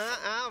तोड़ा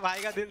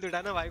भाई का दिल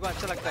टूटा ना भाई को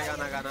अच्छा लगता है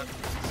गाना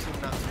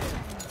सुनना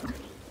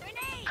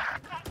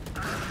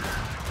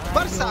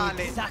पर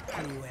साले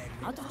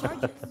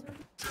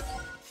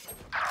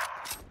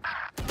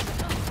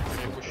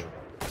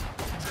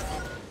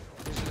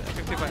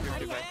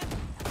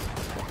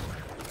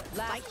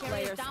Last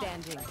player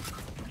standing.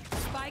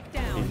 Spike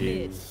down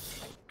mid.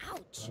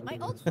 Ouch! My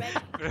ult's ready.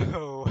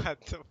 Bro, what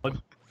the fuck?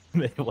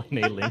 One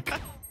A link.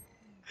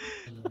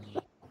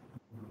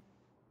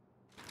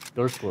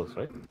 Door's closed,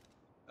 right?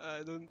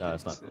 I don't No, think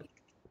it's not so. closed.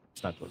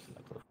 It's not closed.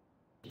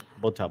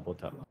 Both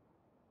tap.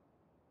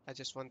 I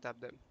just one tap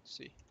them.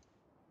 See.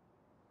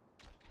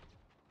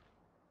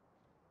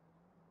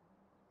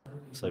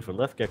 Cypher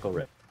left, Gecko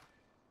right.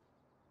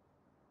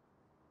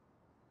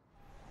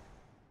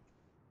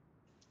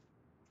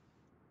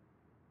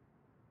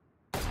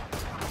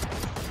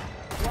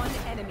 One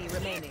enemy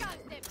remaining.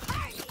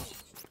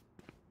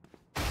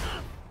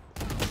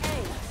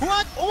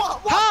 What?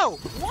 How?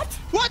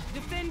 What?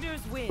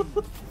 Defenders win.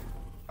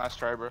 Nice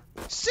try, bro.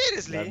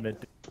 Seriously?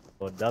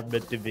 Not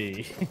meant to be.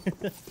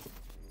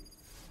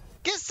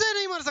 किससे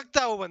नहीं मर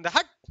सकता वो बंदा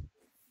हट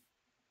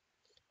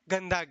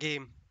गंदा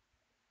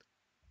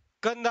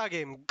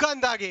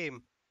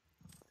game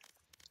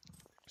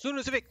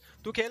सुन सिर्फ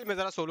तू खेल मैं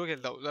जरा सोलो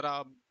खेलता हूँ जरा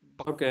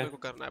मेरे को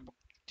करना है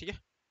ठीक है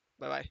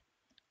बाय बाय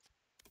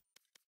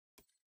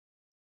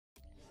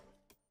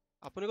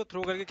अपने को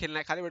थ्रो करके खेलना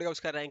है खाली बढ़ेगा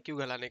उसका रैंक क्यों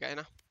घलाने का है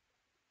ना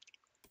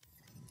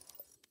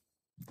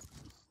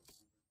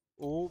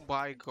ओ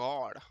माय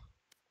गॉड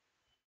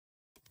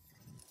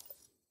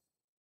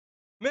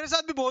मेरे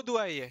साथ भी बहुत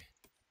हुआ है ये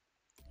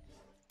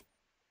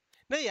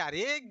नहीं यार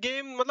ये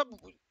गेम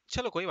मतलब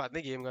चलो कोई बात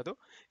नहीं गेम का तो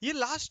ये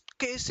लास्ट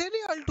कैसे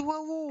नहीं अल्ट हुआ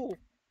वो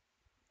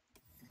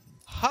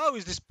how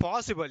is this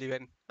possible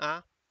even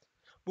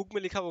book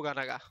में लिखा वो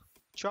गाना का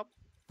चॉप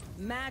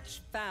मैच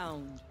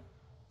फाउंड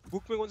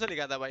बुक में कौन सा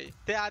लिखा था भाई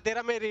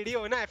तेरा में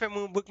रेडियो है ना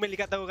एफएम बुक में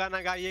लिखा था वो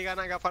गाना का ये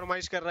गाना का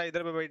फरमाइश कर रहा है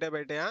इधर पे बैठे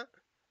बैठे हाँ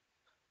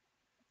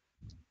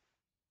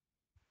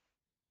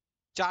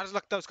चार्ज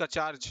लगता है उसका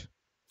चार्ज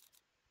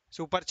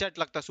सुपर चैट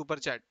लगता super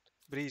chat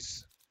bridge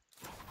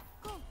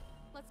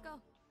Let's go.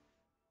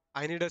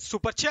 I need a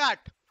super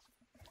chat.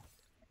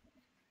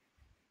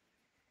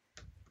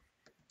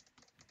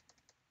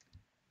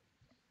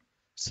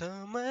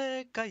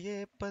 समय का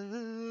ये पल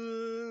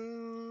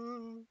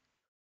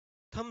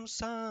थम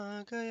सा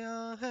गया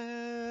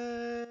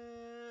है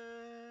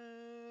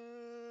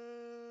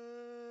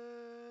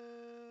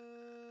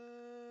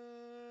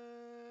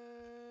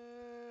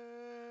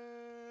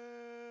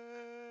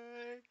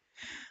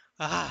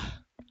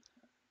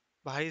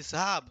भाई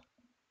साहब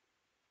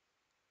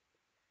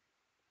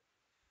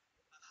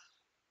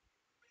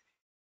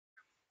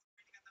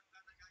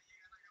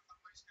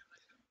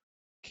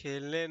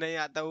खेलने नहीं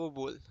आता वो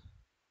बोल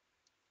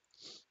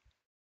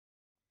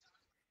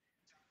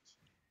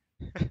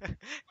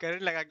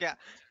करंट लगा क्या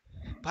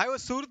भाई वो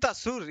सुर था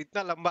सुर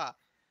इतना लंबा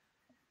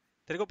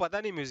तेरे को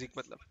पता नहीं म्यूजिक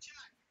मतलब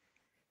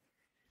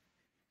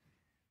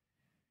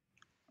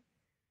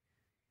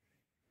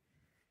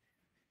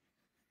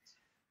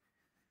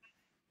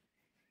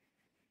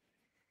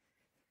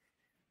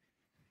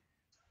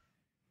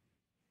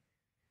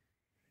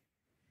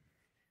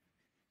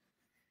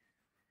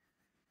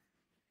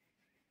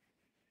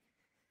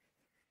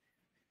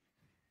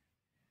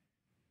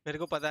मेरे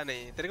को पता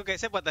नहीं तेरे को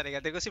कैसे पता रहेगा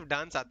तेरे को सिर्फ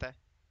डांस आता है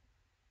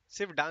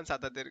सिर्फ डांस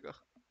आता है तेरे को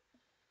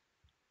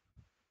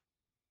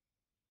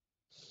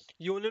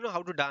you only know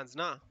how to dance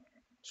ना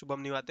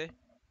Shubham निवाते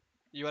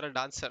you are a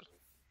dancer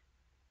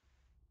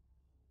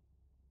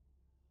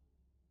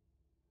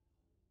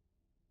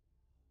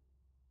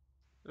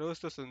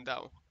रोज तो सुनता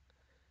हूँ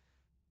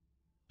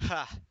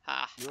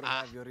You'll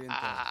have your intel,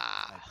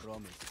 I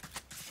promise.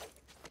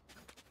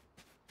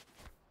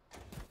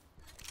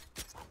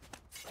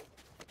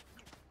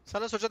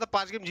 साला सोचा था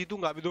 5 गेम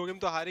जीतूंगा, अभी 2 गेम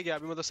तो हार ही गया,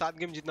 अभी मतलब 7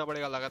 गेम जीतना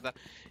पड़ेगा लगातार।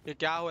 ये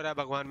क्या हो रहा है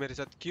भगवान मेरे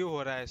साथ, क्यों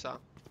हो रहा है ऐसा?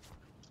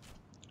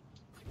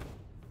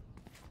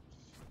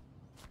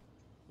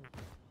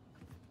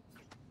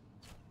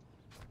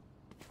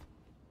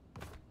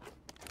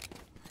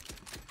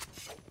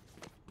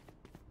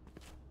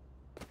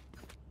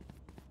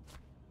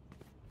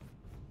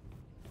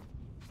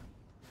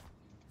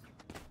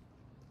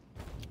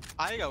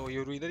 आएगा वो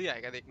यूरू, इधर ही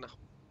आएगा देखना।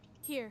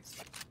 Here.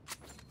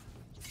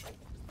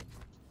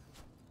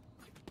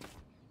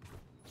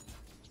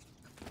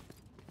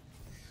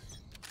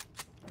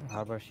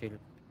 Harbor shield.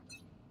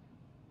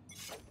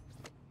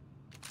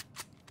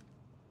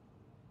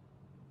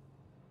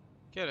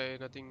 क्या रहे?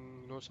 Nothing,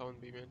 no sound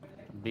B man.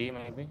 B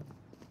maybe.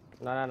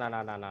 No.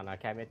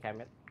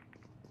 Camit.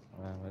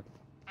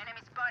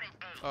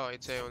 Oh,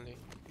 it's A only.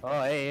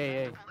 Oh,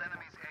 hey.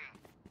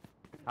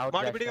 Out.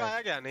 मार पीटी का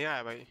आया क्या? नहीं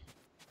आया भाई,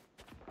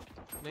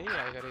 नहीं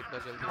आएगा रे इतना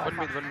जल्दी। One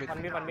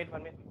mid.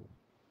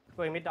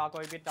 कोई mid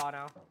uh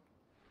now.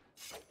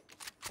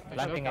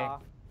 Planting A.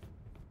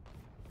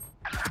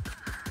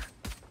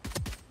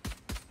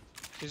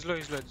 He's low,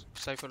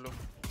 Cypher low.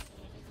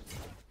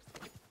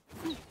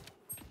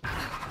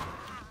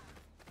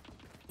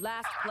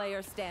 Last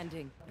player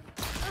standing.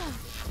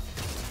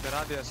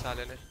 डरा दिया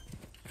साले ने।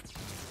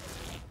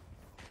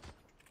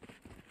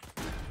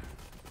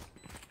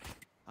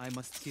 I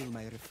must kill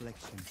my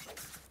reflection.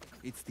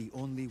 It's the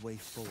only way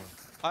forward.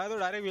 आया तो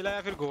डायरेक्ट मिला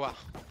या फिर गोवा।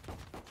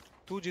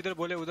 तू जिधर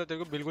बोले उधर तेरे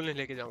को बिल्कुल नहीं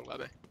लेके जाऊंगा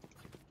मैं।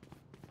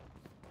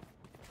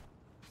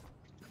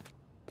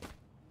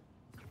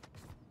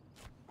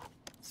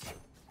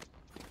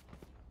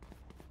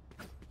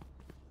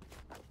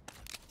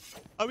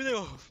 अभी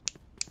देखो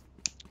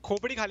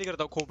खोपड़ी खाली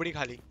करता हूँ, खोपड़ी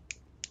खाली।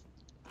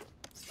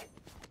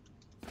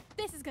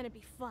 This is gonna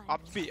be fun.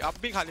 अब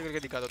भी खाली करके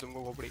दिखाता हूँ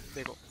तुमको खोपड़ी,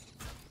 देखो।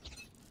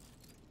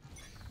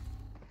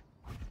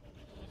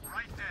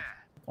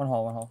 One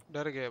hole.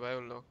 डर गए भाई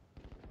उन लोग।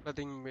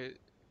 Nothing mid.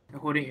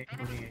 Watching it.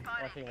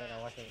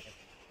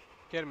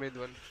 Care mid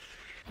one.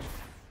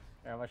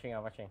 Yeah, watching.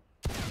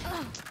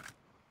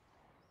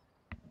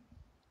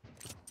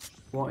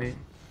 What is?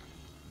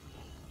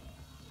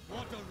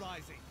 Water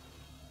rising.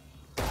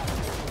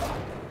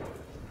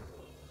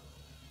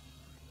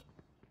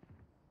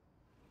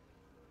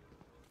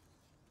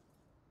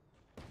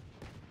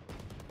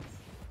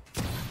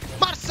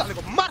 मार साले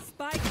को, मार।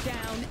 Spike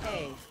down A.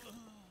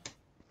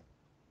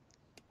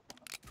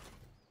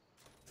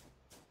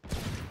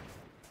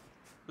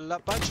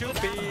 Lapa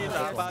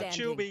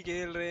chupi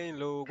kill rain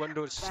low. One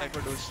doors,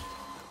 Cypher doors.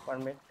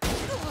 One mid.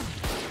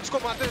 इसको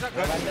मारते हैं ना।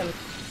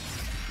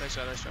 Nice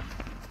shot.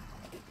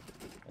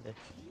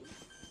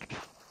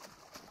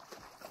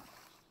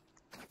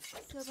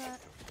 So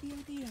feel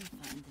the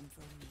finding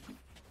for me.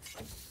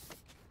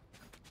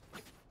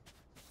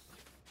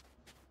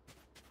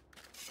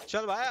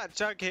 चल भाई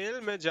अच्छा खेल,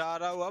 मैं जा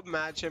रहा हूँ अब,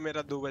 मैच है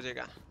मेरा 2 बजे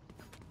का।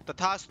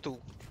 तथास्तु।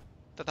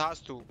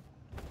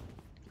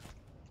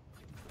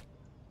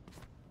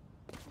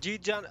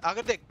 जीत जान,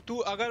 अगर देख तू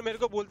अगर मेरे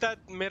को बोलता है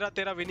मेरा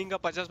तेरा विनिंग का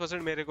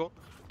 50% मेरे को,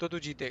 तो तू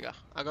जीतेगा।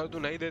 अगर तू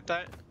नहीं देता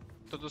है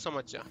तो तू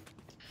समझ जा।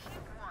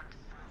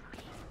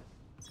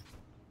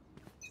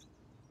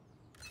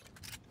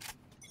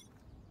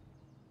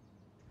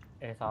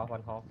 It's off,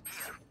 one hole.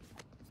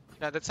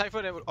 Yeah, that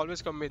Cypher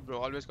always come mid, bro.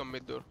 Always come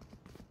mid door.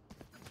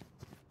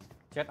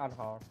 Jet on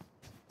hole.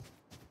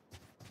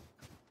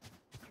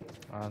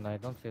 No, I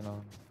don't see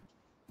no.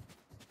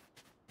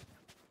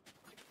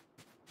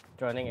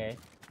 Joining A.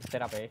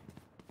 Set up A.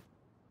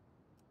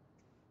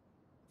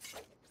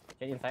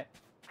 Jet inside.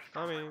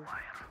 Coming.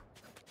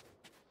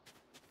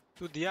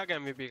 तू दिया क्या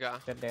MVP का?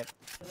 Jet dead.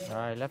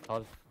 I left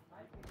hall.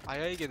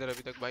 आया ही किधर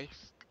अभी तक भाई?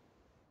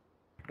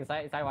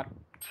 Inside what?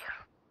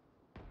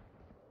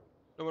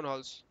 No one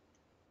halls.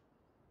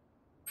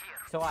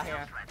 So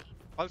here.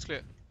 Halls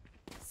clear.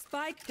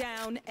 Spike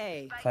down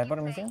A. Cypher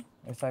missing?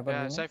 Is Cypher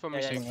Yeah, missing? Cypher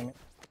missing.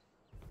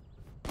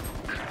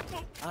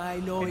 I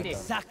know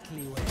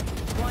exactly where.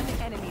 One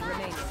enemy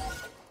remaining.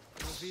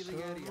 Revealing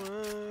area.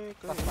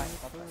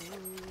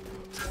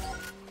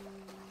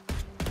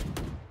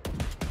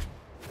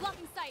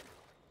 Blocking sight.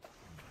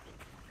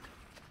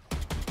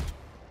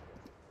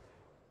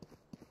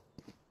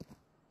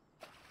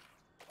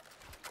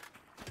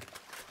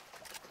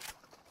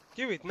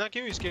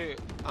 क्यों इसके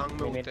आंग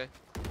में उठते हैं?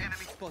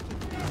 Enemy spotted.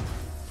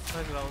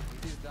 Nice round.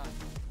 It is done.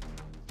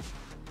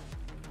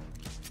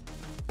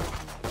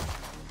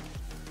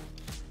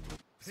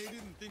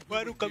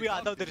 मैं कभी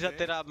आता हूँ तेरे साथ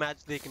तेरा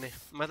मैच देखने,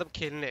 मतलब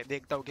खेलने,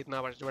 देखता हूँ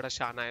कितना बड़ा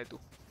शाना है तू।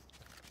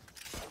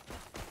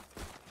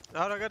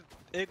 और अगर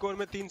एक ओवर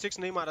में 3-6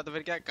 नहीं मारा तो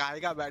फिर क्या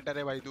कायगा बैटर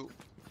है भाई तू।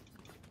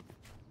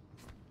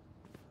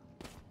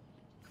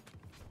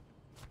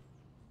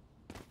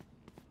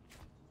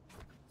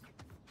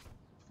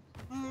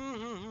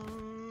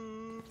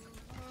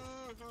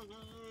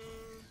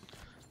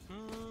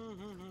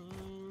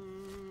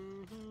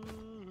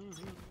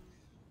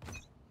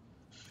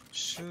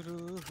 शुरू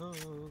हो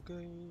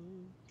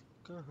गई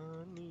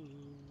कहानी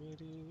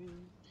मेरी।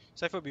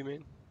 Cipher B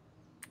main.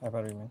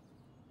 Cypher remain.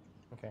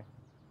 Okay.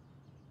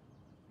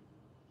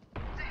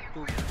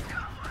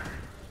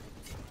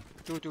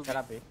 Two. Get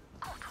up, B.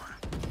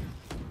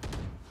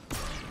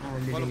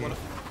 Follow.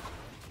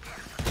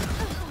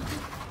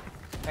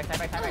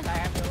 Backside, I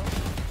have you.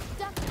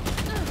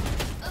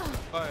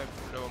 Oh,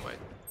 never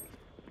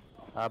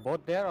mind.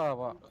 Both there or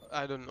what?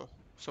 I don't know.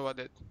 So what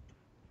did?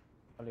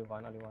 Only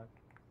one.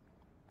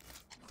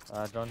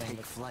 Drowning.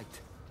 Take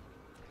flight.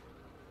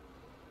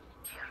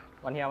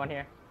 One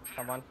here.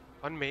 Someone.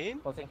 On main?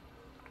 Closing.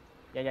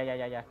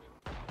 Yeah.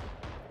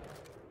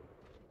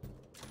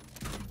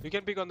 You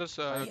can pick on this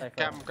Cypher.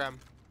 cam.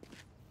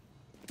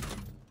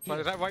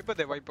 Viper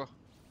there, Viper.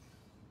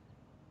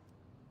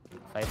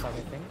 Cypher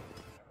missing.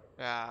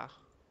 Yeah.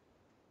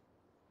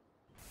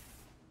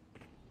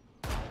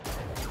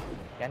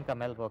 Can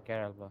come elbow,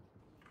 care elbow.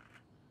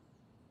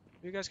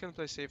 You guys can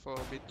play safe for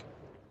a bit.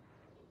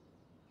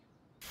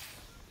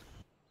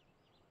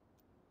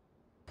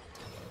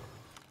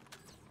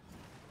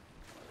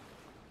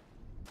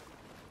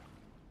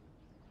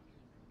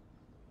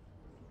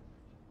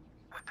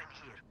 Weapon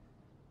here.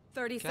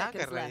 30 क्या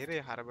seconds कर रहा है left. रे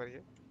हर बार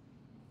ये?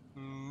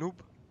 Noob.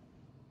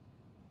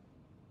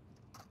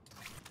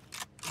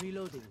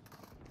 Reloading.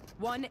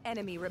 One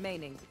enemy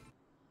remaining.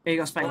 Hey,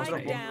 got spike.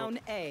 Spike down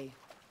A.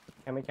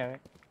 Can we?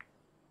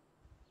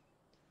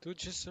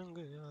 तुझे संग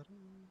यार.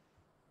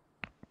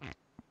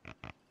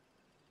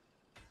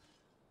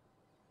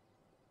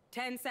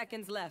 Ten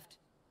seconds left.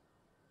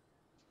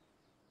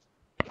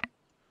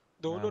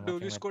 दोनों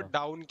duelist को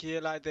down किए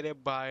लाए तेरे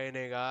भाई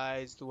ने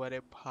guys. तुम्हारे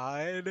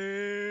भाई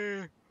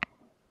ने.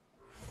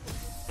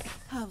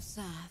 How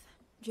sad.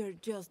 You're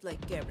just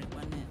like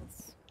everyone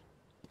else.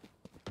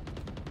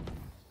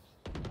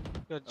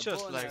 You're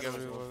just like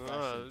everyone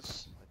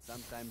else. But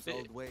sometimes Hey,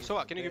 old ways so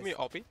are can you give me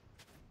best. OP?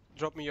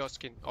 Drop me your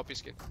skin, OP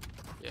skin.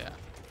 Yeah.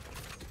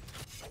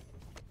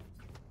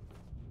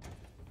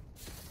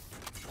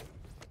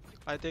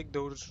 I take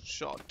those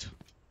shot.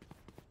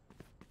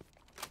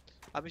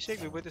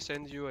 Abhishek, we better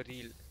send you a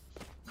reel.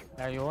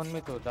 Yeah, you want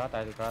me to that?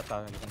 I'll dart.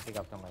 You can pick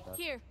after my dart.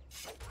 Here.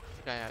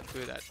 Yeah,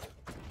 do that.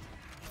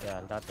 Yeah,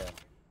 I'll dart there.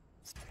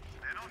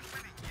 They're not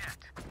winning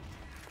yet.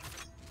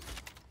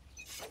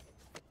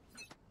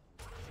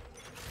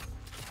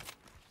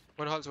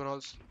 One halls.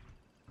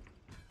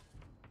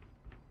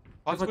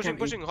 Halls Viper can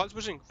pushing, halls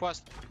pushing,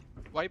 fast.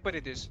 Viper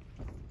it is.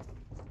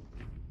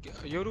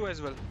 Yoru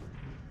as well.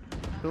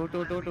 Two.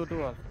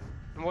 All.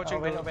 I'm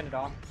watching. Open the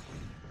door.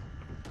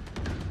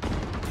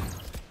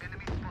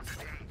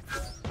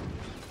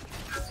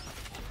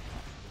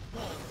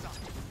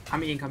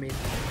 Come in.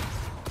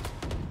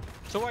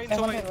 So why?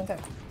 Close,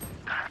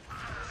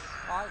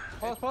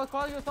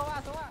 you so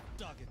what?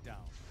 Dog it down.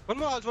 One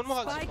more halls.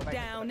 Spike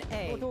down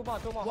A. Two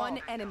more.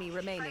 One enemy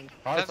remaining.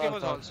 Let's give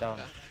us Halls, halls. down.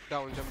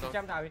 Down,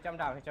 jump down. He jumped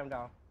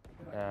down.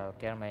 Yeah,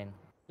 care main.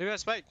 Do you have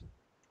spike?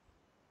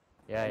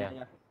 Yeah.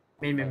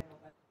 Main.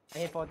 I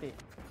hit 40.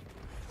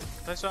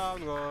 Nice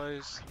round,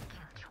 guys.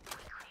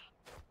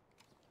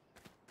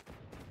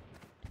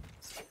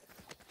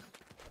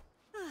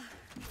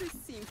 The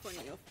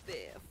symphony of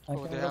death.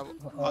 Oh, they have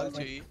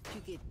ulti. You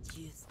get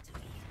used to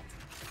it.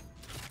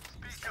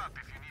 Speak up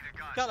if you need a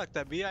gun. क्या लगता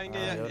है B आएंगे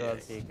या You're all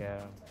ठीक है.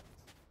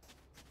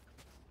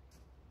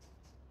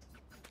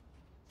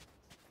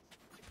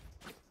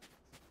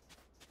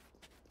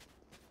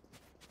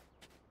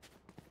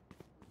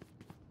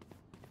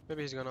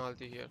 Maybe he's gonna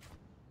ulti here.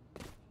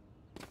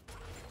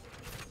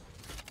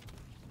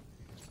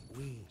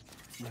 We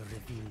will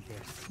reveal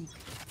their secrets.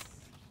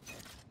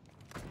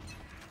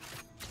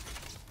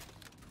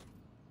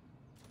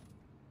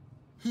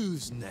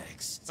 Who's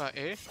next?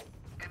 A?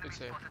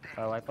 It's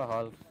A. Viper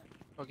hall.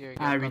 Okay,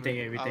 Ah, I'm we coming. take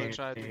it, we I take will it,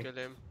 try to take it. kill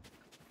him.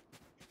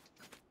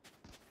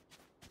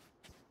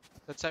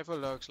 That cypher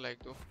lurks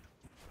like though.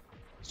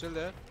 Still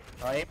there?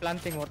 A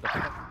planting, what the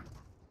fuck?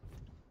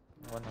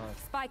 One hall.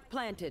 Spike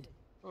planted.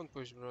 Don't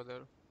push, brother.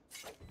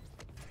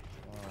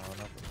 Oh,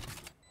 no.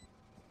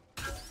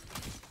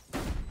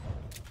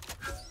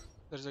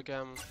 There's a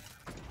cam.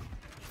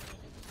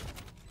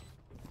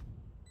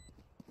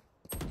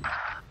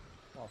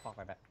 Oh, fuck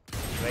my bad.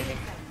 Waiting.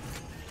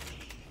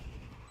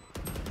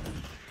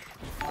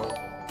 No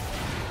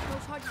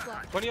charges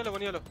left. One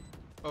yellow.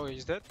 Oh,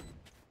 he's dead?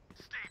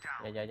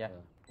 Yeah.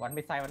 One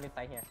beside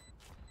here.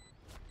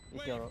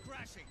 It's your...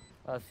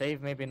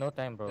 save maybe no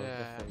time, bro. Yeah.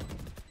 Just save.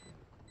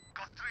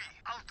 Got 3.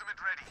 Ultimate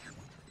ready.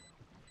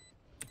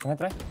 Can I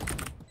try?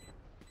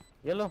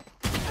 Yellow.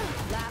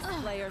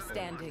 Last player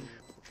standing.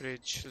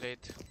 Bridge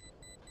late.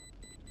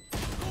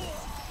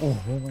 Oh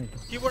my god.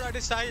 Keyboard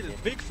artist Sahil.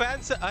 Big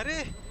fans.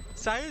 Arey!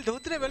 Sahil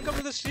Dhotre, welcome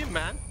to the stream,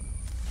 man.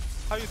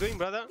 How you doing,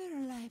 brother? Their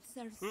lives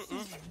are so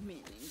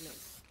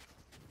meaningless.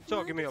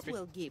 So, give me Might as OP.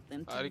 well give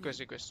them to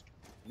Request.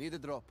 Need a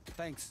drop.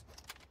 Thanks.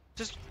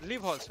 Just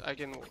leave halls.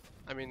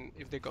 I mean,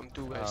 if they come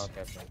two guys.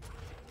 Oh, okay.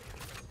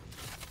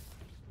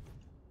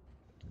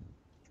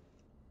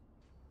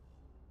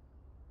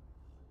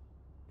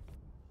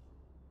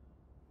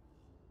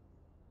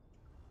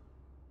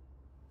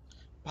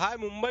 भाई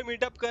Mumbai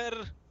meetup कर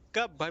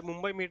कब भाई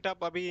Mumbai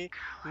meetup अभी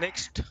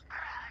next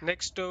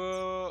next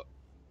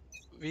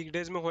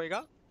weekdays में होएगा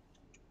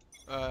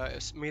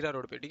Meera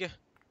road पे, ठीक है?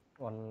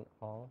 One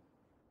hall.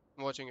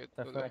 Watching it.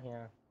 Cypher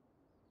here.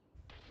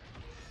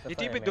 He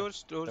TP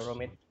doors. Euro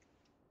mid.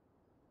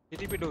 He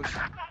TP doors.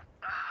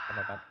 Oh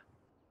my god.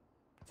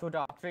 2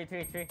 dog.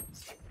 3.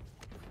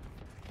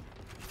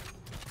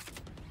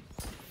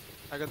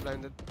 I got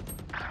blinded.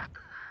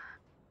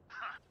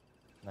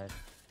 Nice.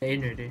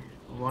 In ready.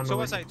 One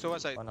Sova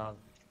side. One out.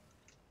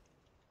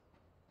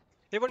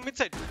 Hey, one mid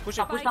side. Push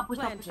up. Push up.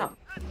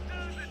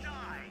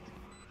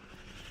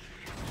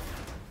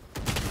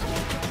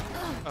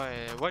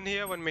 One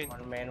here, one main.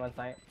 One main, one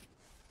side.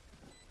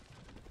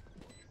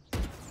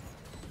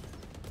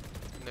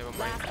 Never mind.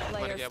 Last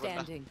player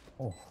standing.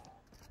 Oh.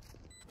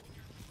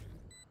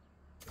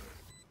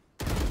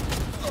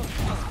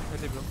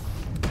 Bro.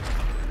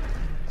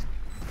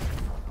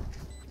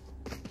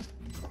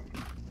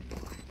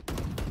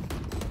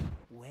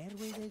 Where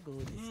will they go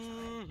this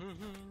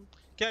time?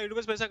 क्या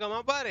YouTubers पैसा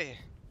कमा पा रहे?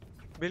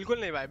 बिल्कुल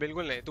नहीं भाई,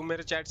 बिल्कुल नहीं. तुम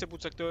मेरे चैट से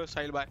पूछ सकते हो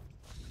साहिल भाई.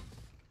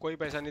 कोई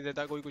पैसा नहीं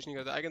देता, कोई कुछ नहीं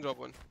करता. I can drop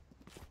one.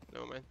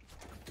 No man.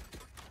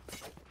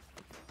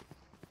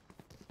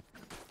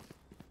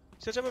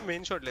 अच्छा मैं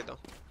मेन शॉट लेता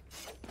हूँ.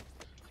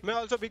 मैं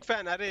ऑल्सो बिग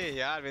फैन. अरे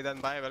यार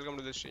वेदांत भाई, welcome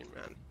to the stream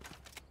man.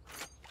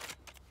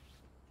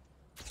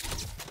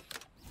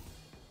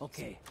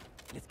 Okay,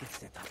 let's get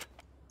set up.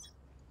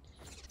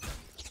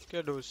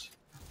 क्या dose?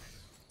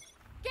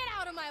 Get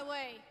out of my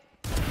way!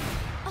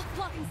 Oh,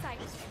 blocking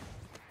sight.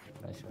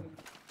 Nice one.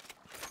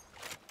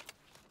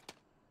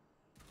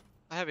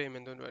 I have aim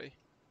in, don't worry.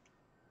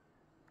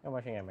 I'm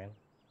watching it, man.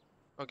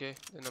 Okay,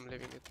 then I'm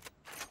leaving it.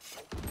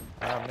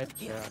 Mid.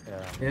 Yeah.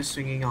 They're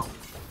swinging out.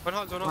 One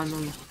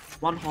horse.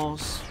 One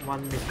horse,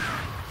 one mid.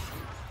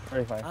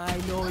 35. I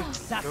know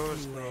exactly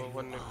Doors, bro. where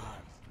One you mid. are.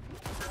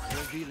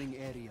 Revealing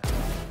area.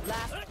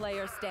 Last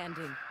player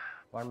standing.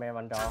 One main,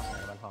 one door,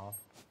 and one hall.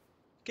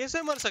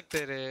 कैसे मर सकते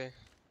रे?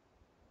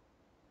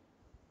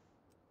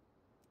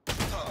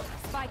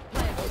 Spike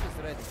planted. Is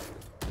ready.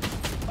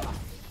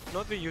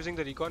 Not we using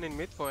the recon in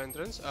mid for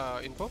entrance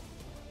info.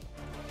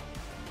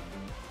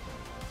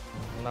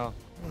 No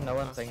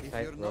one playing If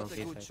side, you're bro. not a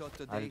good B-side. shot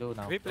today, I'll do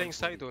now. We playing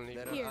side only.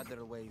 there Bro. are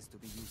other ways to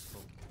be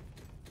useful.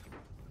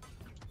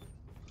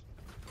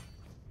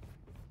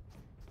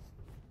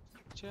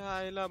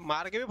 चाइला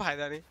मार के भी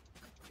फायदा नहीं.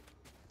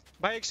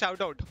 भाई एक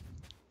shout out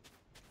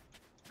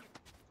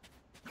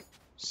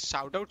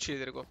चाहिए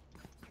तेरे को.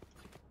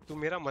 तू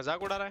मेरा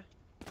मजाक उड़ा रहा है.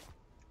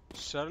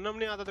 शर्म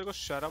नहीं आता तेरे को?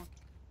 शर्म.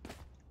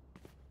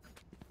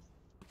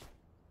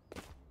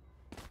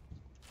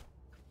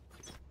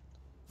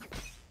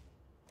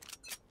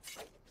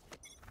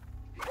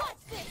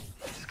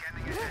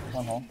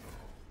 One hole.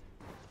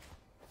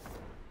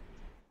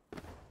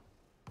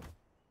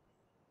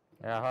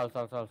 Yeah,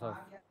 hole.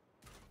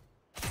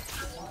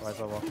 Right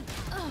over.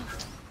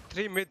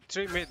 3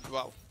 mid.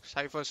 Wow.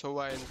 Cypher,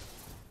 Sova and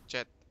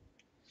Jet.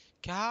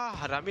 क्या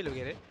हरामी लोग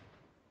हैं रे.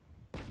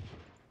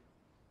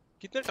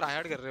 कितने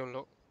ट्राई कर रहे हैं उन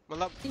लोग.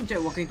 मतलब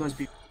Jet walking towards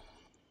B.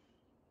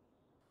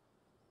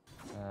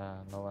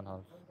 No one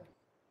house.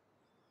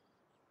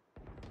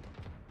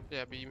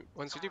 Yeah, B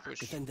one city push.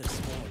 Defenders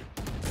fall.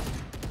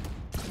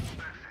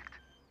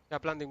 Yeah,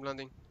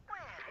 planting.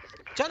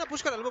 चल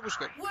पुश कर, अल्बो पुश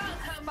कर.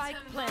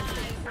 Spike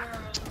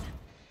planted.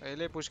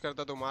 पहले पुश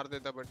करता तो मार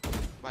देता, बट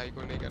भाई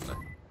को नहीं करना.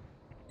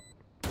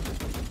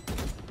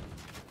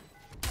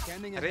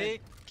 अरे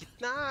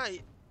कितना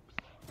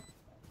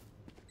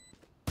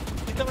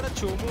बड़ा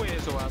चोमू है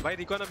सोवा भाई.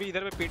 रिकॉन अभी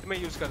इधर में पिट में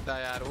यूज करता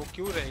है यार. वो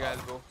क्यों रहेगा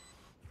इसको?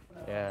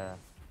 Yeah.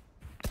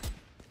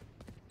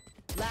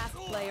 Last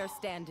player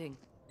standing.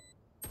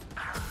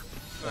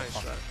 Nice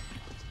try.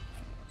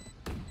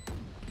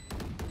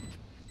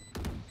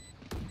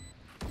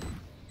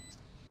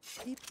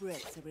 Deep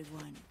breaths,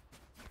 everyone.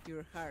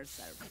 Your hearts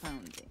are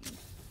pounding.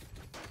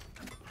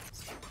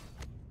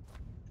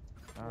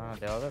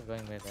 The other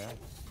going with that.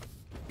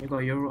 You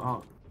got Euro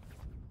out.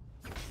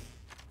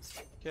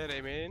 क्या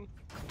रे मेन?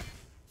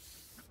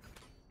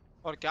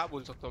 और क्या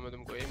बोल सकता हूँ मैं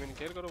तुमको? ए मेन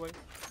केयर करो भाई.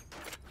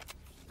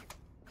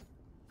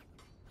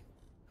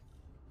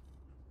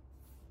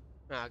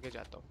 मैं आगे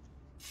जाता हूँ.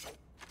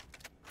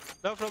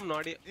 Love from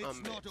Nodi.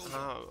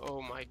 हाँ,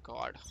 oh my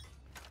god.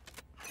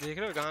 देख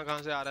रहे हो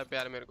कहाँ से आ रहा है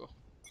प्यार मेरे को?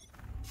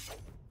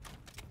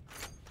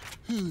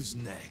 Who's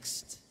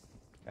next?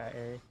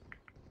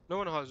 No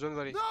one halls, don't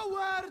worry.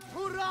 Nowhere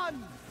to run.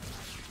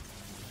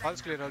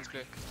 Halls clear.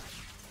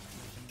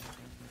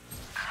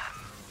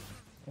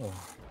 Oh.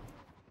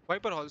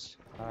 Viper halls.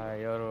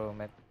 Euro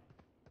mid.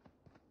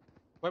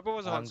 Viper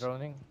was I'm halls.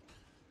 droning.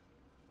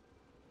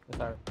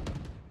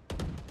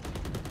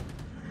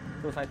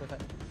 Two side.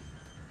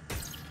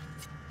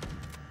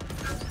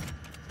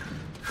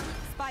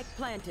 Spike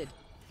planted.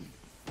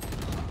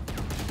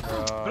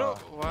 Bro,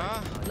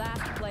 wow.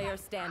 Last player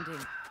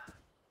standing.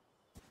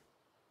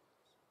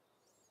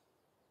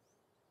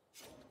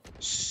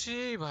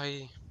 She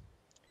भाई.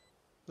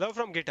 Love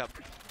from GitHub.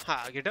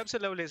 हाँ, GitHub से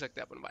love ले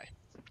सकते हैं अपन भाई.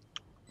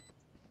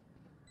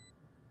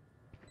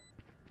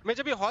 मैं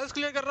जब ये हॉल्स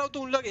क्लियर कर रहा हूँ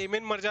तो उन लोग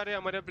एमएन मर जा रहे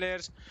हैं हमारे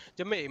प्लेयर्स।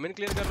 जब मैं एमएन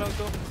क्लियर कर रहा हूँ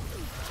तो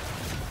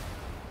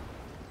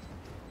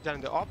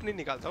जाने दो, ऑफ नहीं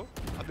निकालता हूँ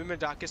अभी, मैं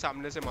जाके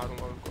सामने से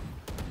मारूंगा उनको।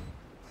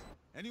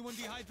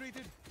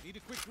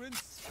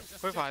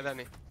 कोई फायदा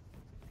नहीं।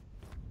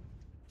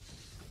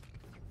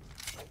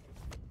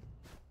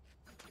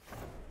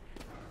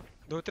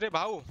 धोत्रे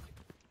भाऊ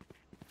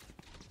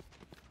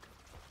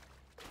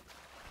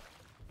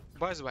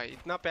बस भाई,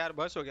 इतना प्यार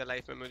बस हो गया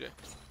लाइफ में मुझे,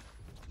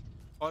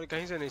 और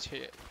कहीं से नहीं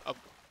चाहिए अब।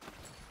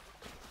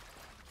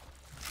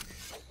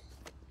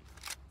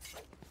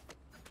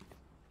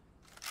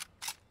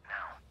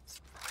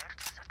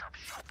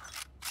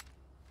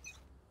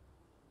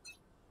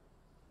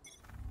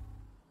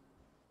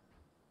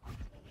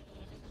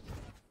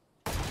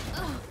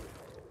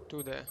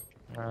 Two there.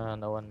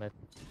 No one mid.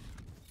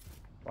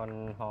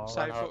 One hall.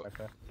 Cypher. One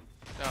hall.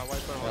 Yeah,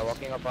 wiper. They're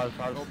walking up all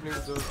hall. Opening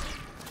the door.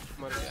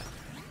 मर गया।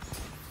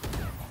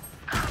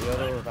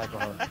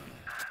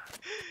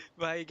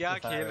 भाई क्या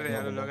खेल रहे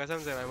हैं लोग, कसम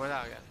से भाई मजा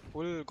आ गया।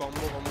 फुल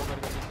कॉम्बो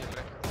करके खेल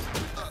रहे हैं।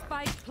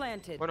 Spike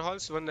planted. One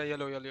halls, one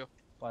yellow.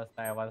 One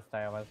style.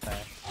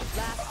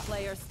 Last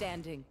player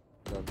standing.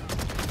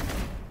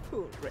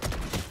 Cool.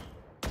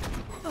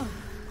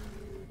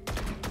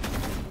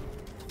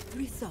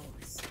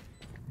 Results.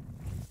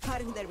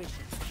 Cutting their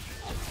vision.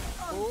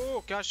 ओह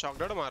क्या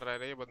शॉकडाउन मार रहा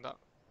है ये बंदा।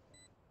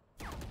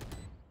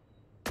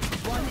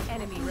 One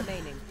enemy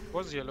remaining.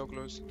 Was yellow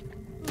close?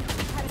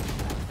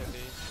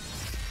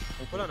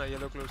 बोला ना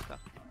yellow close था।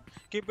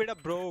 Keep it up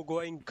bro,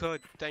 going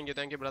good. Thank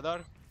you brother.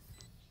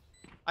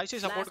 ऐसे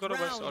सपोर्ट करो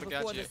बस, और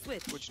क्या चाहिए,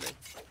 कुछ नहीं।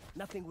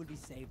 Nothing will be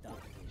saved up.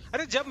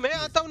 अरे जब मैं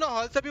आता हूँ ना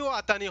हॉल, तभी वो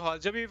आता नहीं हॉल,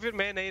 जब भी फिर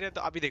मैं नहीं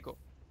रहता। अभी देखो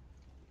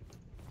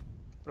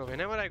bro,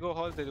 whenever I go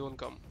hall they don't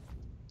come.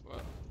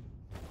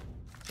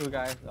 Two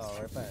guys. Oh,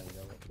 right back.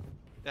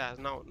 Yeah,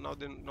 now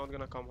they're not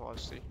gonna come hall.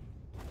 See,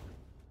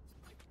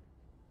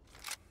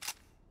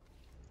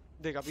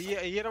 देख अभी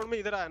ये राउंड में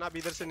इधर आया ना, अभी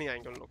इधर से नहीं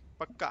आएंगे उन लोग,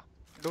 पक्का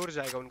डोर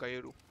जाएगा उनका ये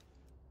रू।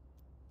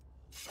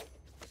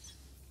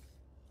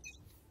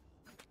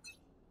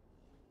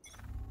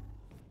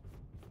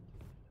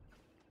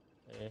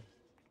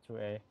 To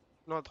A.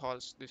 Not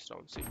halls this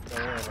round. See.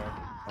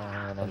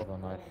 Let's go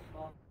nice.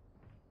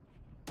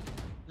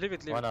 Leave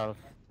it. One half.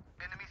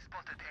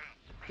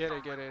 Get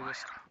it.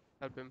 Just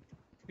help him.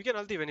 We can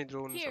ulti when he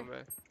drone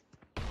somewhere.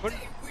 But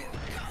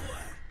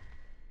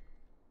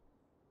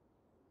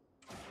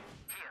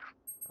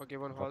okay,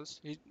 one halls.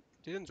 He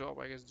didn't drop.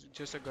 I guess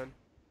just a gun.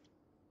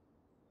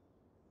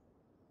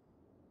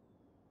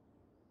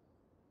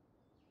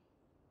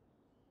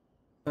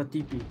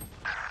 TP.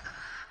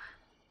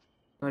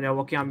 No, they're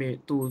walking on me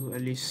two, at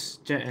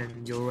least Jet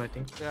and Yoru, I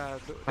think. Yeah,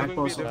 Back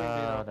post.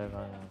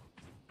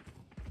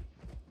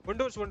 One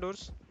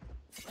doors.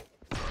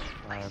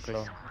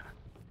 Clone.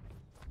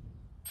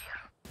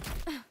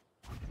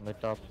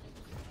 Mid top.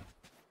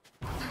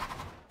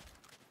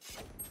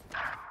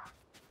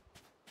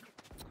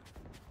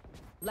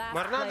 Last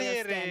मरना नहीं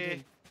है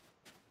रे।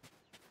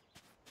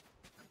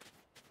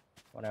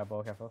 One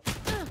elbow, careful.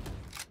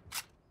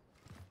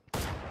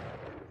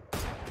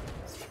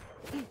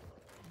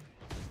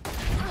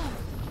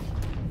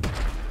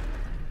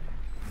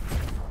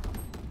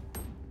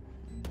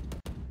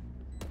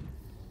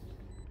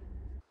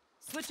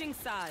 Switching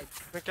sides.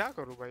 मैं क्या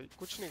करूं भाई,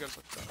 कुछ नहीं कर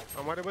सकता।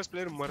 हमारे बस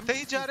प्लेयर मरते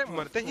ही जा रहे।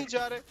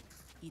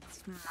 It's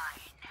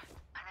mine,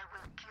 and I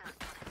will kill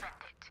to defend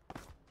it.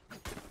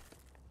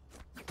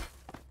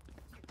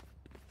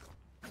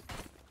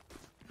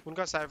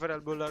 उनका साइफर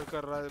एल्बो लर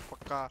कर रहा है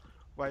पक्का,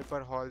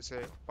 वाइपर हॉल से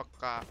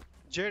पक्का,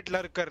 जेट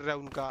लर कर रहा है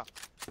उनका,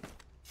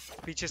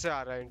 पीछे से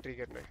आ रहा है एंट्री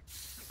करने।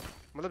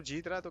 मतलब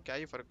जीत रहा है तो क्या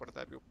ही फर्क पड़ता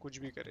है, अभी कुछ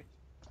भी करे।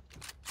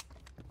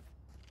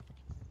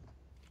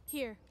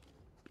 Here.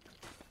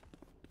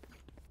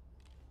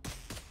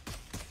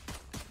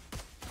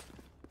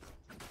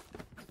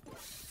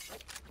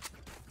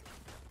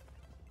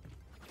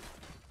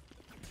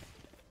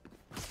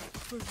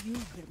 For you,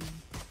 Herman.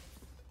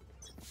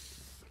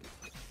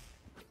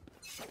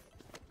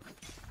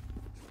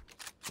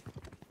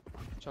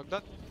 Chuck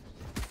that.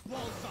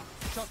 Walls up.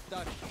 Chuck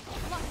that.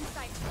 Lock in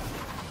sight.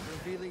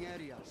 Revealing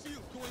area.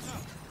 Shield going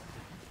out.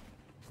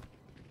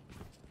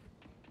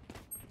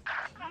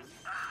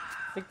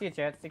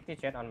 60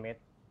 jet on mid.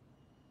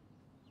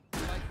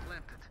 Light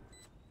planted.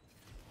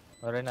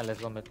 Arena, let's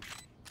go mid.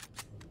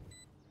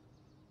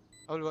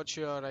 I will watch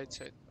your right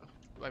side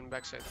and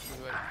back side as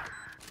well.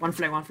 One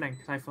flank,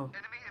 Cypher.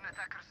 Enemy in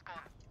attacker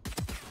spawn.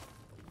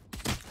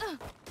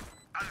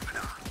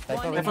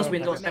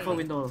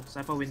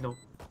 Cypher window.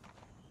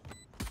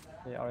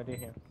 They're already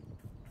here.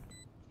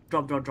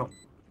 Drop.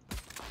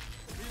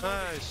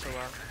 Nice,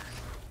 wow.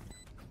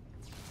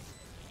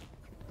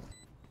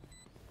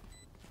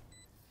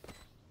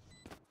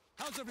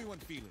 How's everyone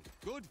feeling?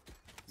 Good?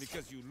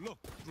 Because you look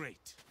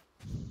great.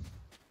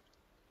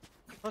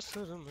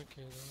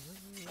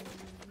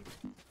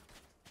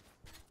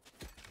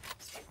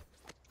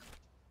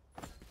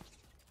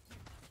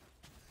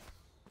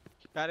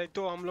 यार एक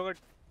तो हम लोग का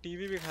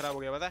TV भी खराब हो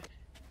गया, पता है?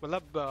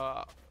 मतलब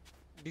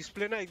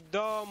डिस्प्ले ना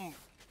एकदम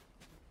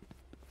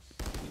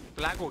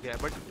लैग हो गया है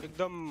बट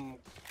एकदम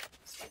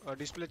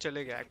डिस्प्ले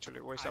चले गया एक्चुअली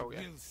वैसा हो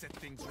गया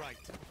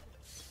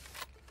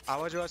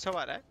आवाज वाज सब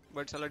आ रहा है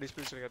बट साला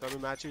डिस्प्ले चले गया तो अभी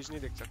मैच यूज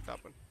नहीं देख सकता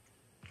अपन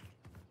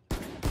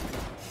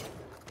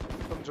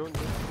तुम zone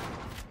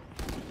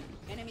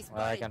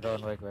I can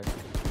run, wait.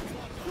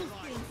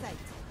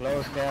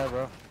 Close there,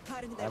 bro.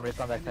 I'm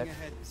recon back side.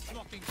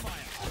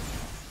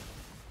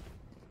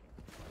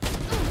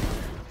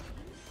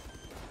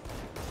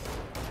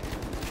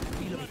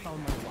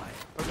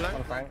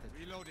 One flank.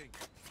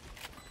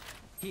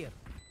 Here.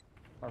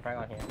 One flank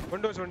on here.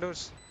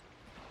 Windows.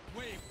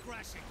 Wave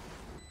crashing.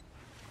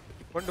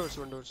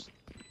 Windows.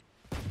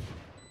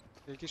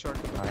 एक ही shot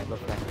Go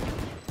flank.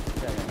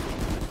 Yeah.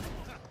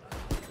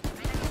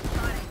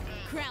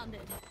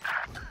 Grounded.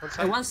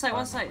 One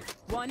side.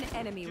 One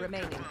enemy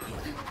remaining.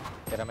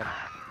 Get him in.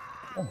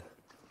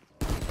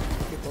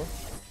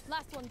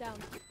 Last one down.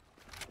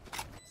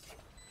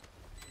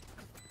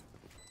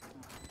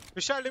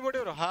 Vishal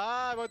डिमोटिव row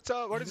hi what's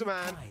up what is a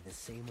man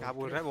क्या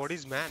बोल रहा है what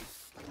is man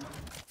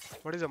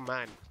what is a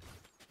man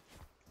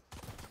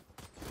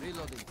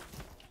Reloading.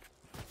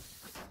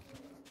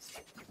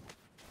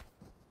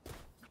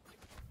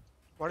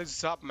 What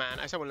is up man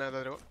ऐसा बोलना था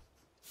तेरे को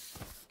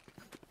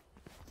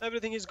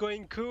everything is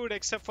going good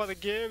except for the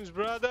games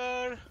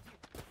brother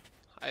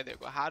आए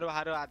देखो हारो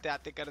आते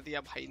आते कर दिया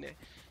भाई ने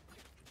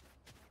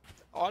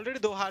ऑलरेडी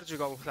 2 हार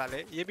चुका हूँ साले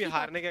ये भी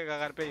हारने के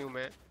कगार पे ही हूँ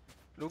मैं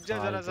रुक जा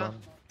जरा सा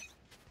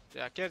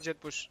Yeah, care jet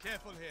push.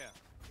 Careful here.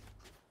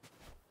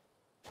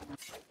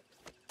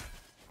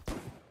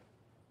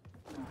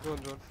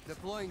 Drone.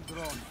 Deploying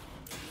drone.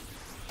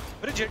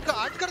 अरे जेट का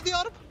 8 कर दिया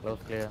और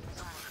Close clear.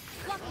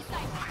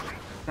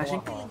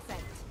 Flashing.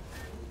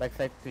 Back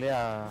side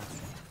clear.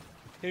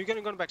 Here you can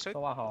recon back side.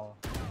 Wow.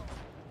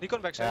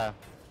 Recon back side. Yeah.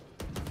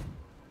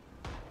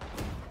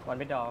 One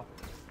mid door.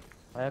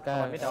 Okay.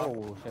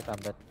 Oh shit,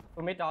 I'm dead.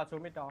 Two mid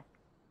door.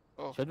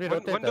 Oh. Should we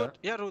one rotate? door.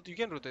 Yeah, you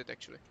can rotate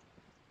actually.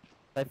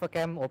 Cypher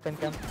cam, open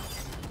cam.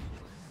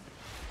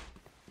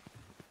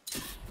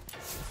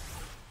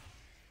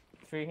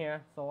 3 here,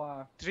 so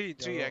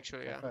 3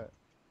 actually, yeah.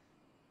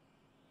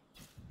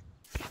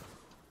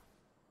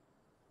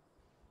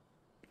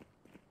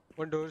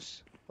 Windows.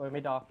 Going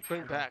mid off.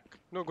 Going back.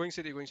 No, going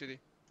city. Defeated.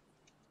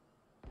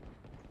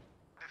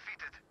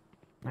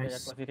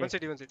 Nice. One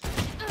city.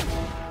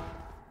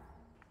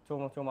 Two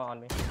more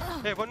on me.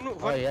 Hey, one.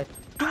 Oh, yes.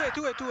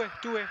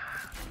 2A.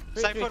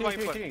 Cypher,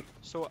 Viper.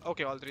 So,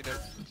 okay, all 3 there.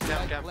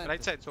 Cam.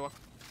 Right side, so.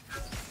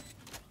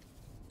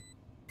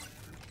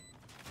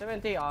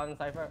 70 on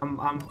Cypher. I'm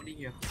holding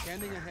here.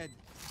 Scanning ahead.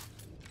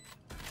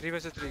 3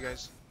 versus 3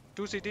 guys.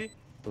 2 city.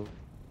 2.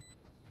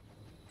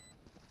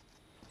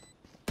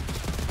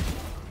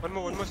 One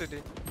more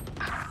city.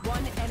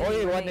 One enemy Oh,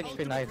 yeah, 1 remaining. HP,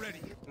 nice.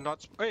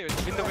 Not. Hey,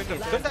 window.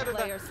 Don't that.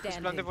 It's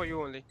planted for you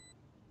only.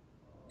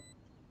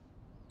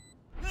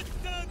 Let's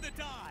turn the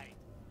tide.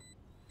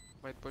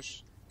 Might push.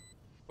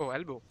 Oh,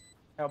 elbow.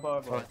 Elbow.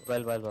 Oh,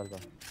 well.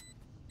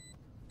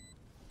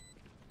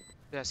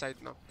 Yeah, side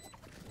now.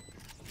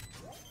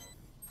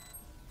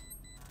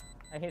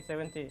 I hit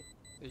 70.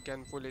 You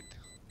can pull it.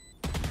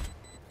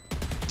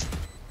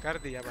 कर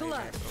दिया भाई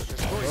ने.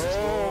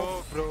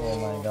 Oh, bro. Oh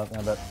my god,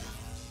 my bad.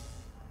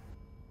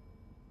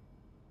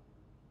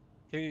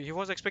 He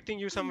was expecting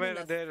you somewhere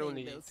there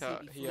only.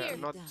 Here,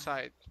 not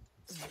side.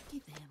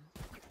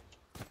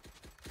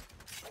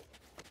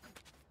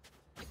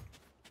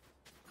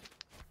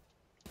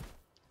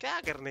 क्या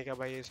करने का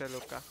भाई ऐसे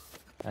लोग का?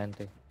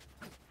 Anti.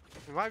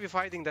 Why are we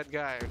fighting that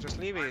guy? Just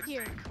leave it.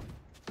 Here.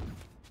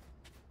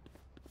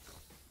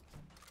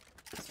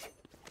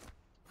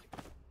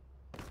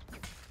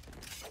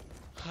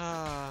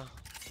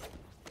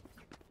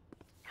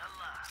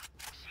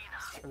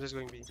 I'm just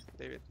going B,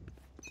 David.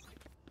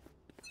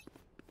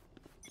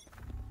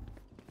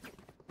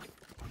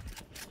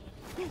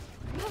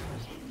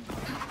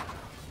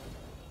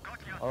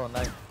 Oh,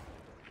 nice.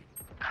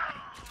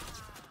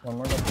 One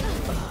more.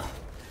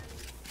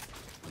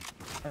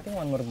 I think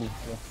one more B.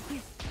 Yeah.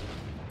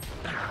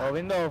 Oh,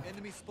 window.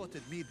 Enemy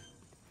spotted mid.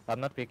 I'm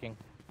not peeking.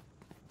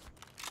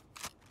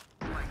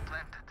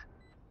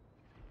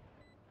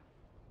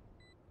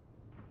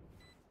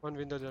 One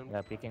window jump.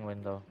 Yeah, peeking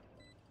window.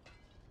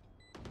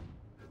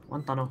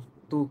 One tunnel.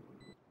 2.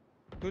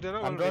 2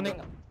 tunnel. I'm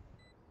running.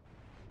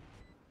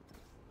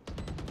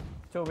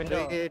 2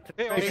 window.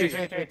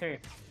 Three.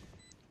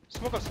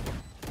 Smoke us.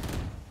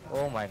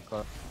 Oh my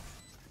god.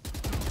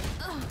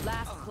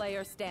 Last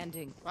player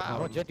standing. Wow.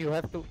 Oh, Jet, you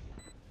have to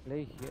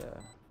play here.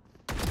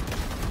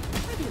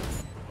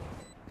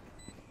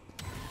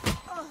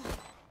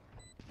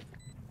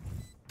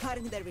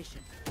 Cutting their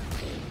vision.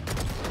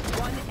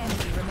 One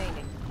enemy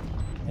remaining.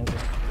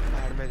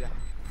 Bad में जा.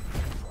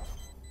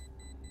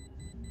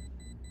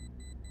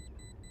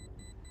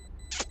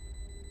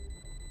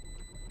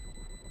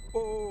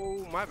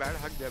 Oh, my bad.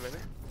 हक दिया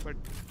मैंने. But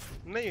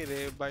नहीं रे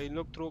भाई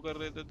लोग throw कर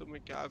रहे थे तो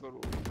मैं क्या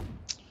करूँ?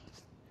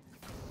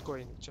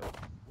 कोई नहीं चल.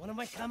 One of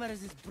my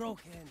cameras is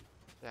broken.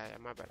 Yeah,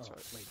 my bad.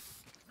 Sorry. Wait.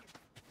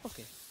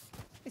 Okay,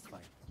 it's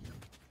fine.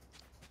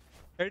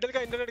 Airtel का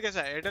इंटरनेट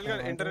कैसा है? एयरटेल का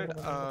इंटरनेट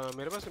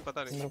मेरे पास नहीं,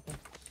 पता नहीं,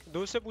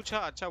 दोस्त से पूछा,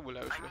 अच्छा बोला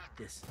है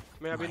उसने।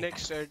 मैं अभी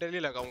नेक्स्ट एयरटेल ही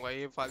लगाऊंगा,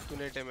 ये फालतू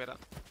नेट है मेरा,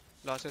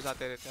 लॉसेस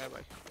आते रहते हैं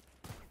भाई,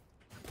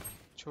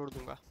 छोड़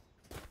दूंगा।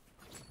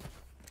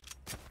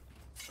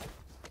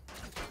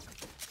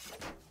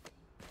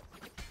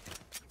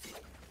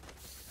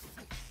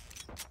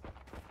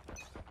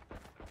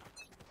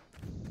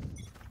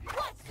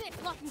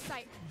 Blocking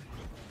sight.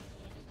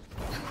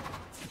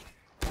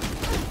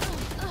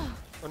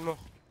 One more.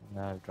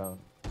 Nah, I'll drown.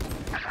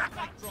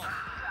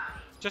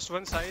 Just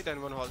one side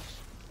and one halls.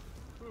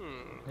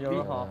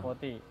 You're half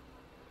 40.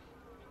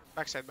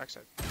 Backside,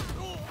 backside.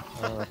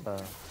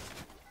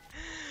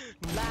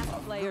 Last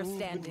player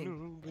standing.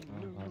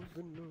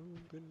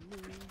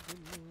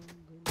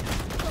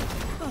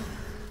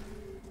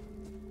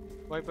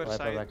 Viper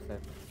side.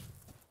 Backside.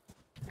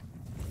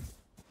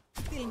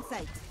 Feeling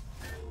sight.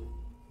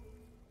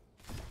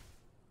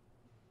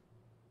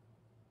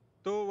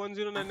 तो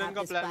 1099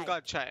 का प्लान का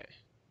अच्छा है।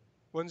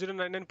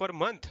 1099 पर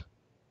मंथ?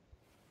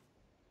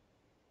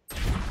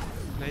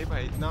 नहीं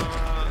भाई, इतना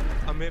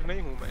अमीर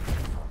नहीं हूँ मैं।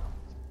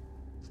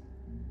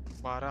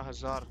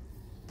 12,000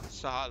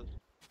 साल।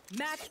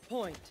 Match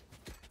point.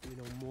 We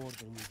know more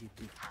than we did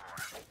before.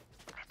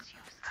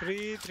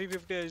 Free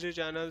 350 HD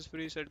channels,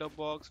 free setup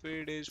box,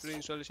 free days, free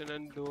installation,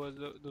 and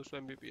those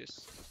Mbps.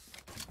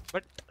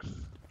 But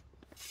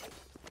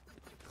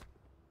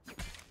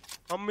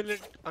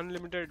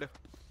unlimited.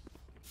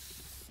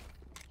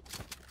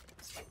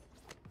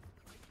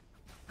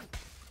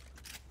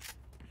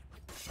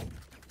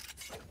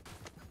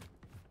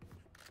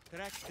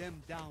 Track them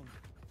down.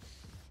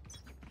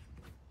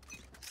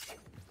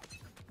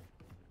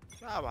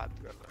 क्या बात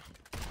कर रहा?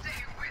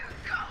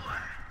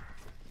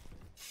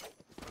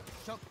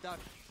 Shock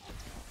dart.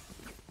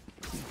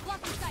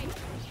 Blocking sight.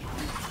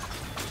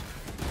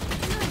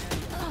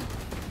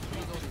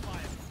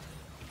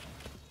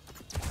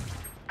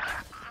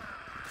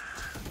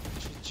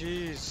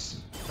 Jeez.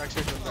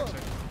 Backside,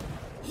 backside.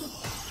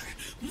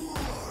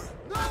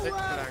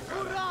 Nowhere to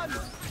run.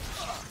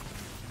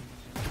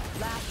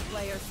 Last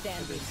player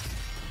standing.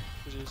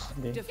 Jeez.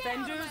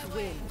 Defenders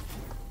win.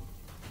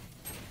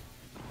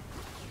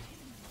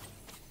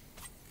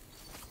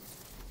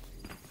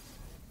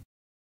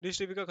 Dish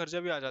TV का खर्चा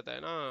भी आ जाता है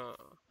ना।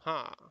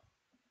 हाँ,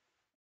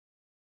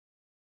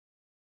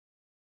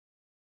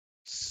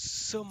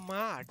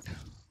 स्मार्ट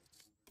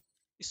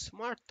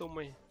स्मार्ट तो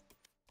मैं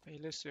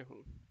पहले से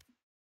हूँ।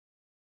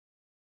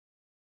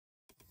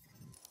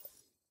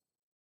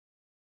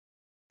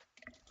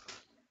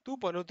 तू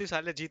पनौती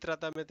साले जीत रहा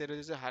था, मैं तेरे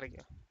जैसे हार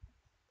गया।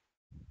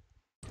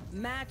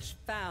 Match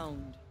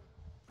found.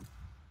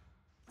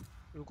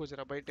 रुको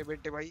जरा, बैठे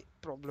बैठे भाई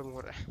प्रॉब्लम हो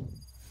रहा है।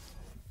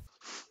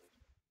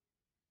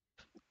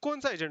 कौन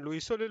सा एजेंट लूँ?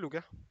 इसो ले लूँ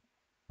क्या?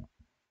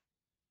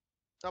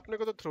 अपने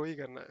को तो थ्रो ही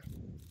करना है।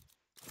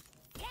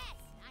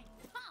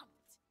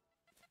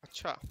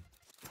 अच्छा,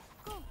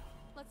 Cool.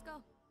 Let's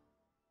go.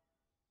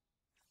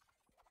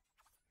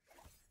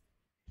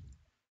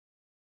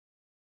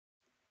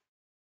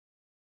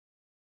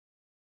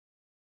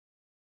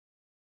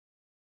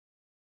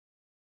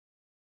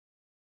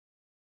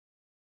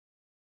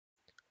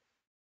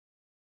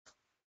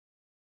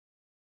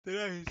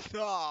 तेरा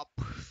हिसाब।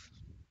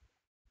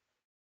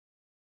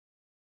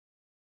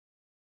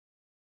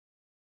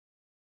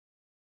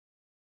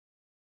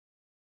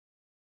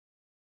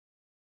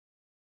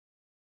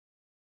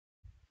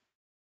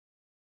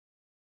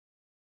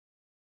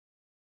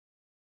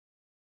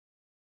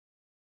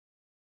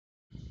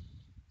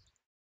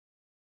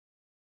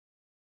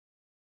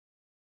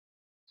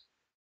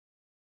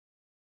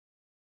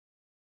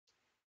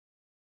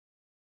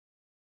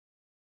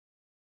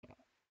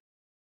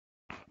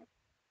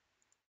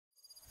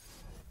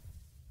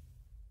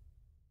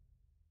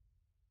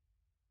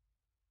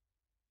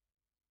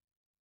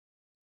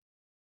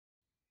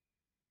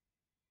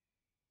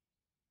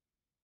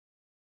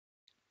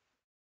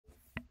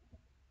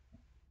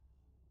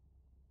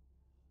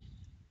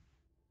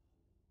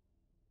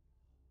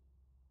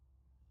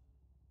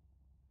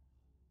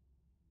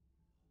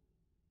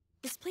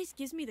 This place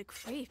gives me the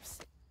creeps.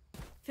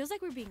 Feels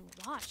like we're being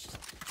watched.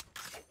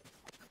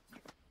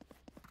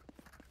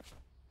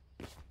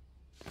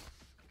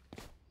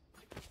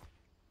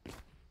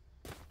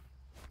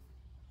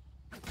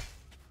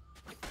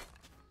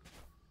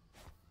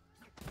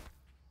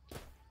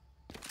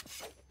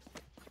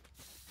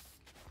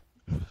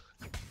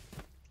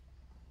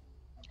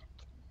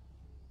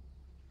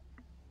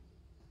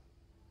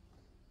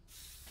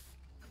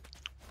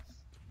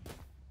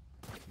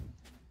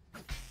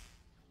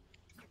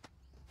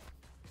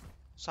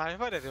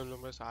 Cipher है उन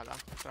लोगों में साला।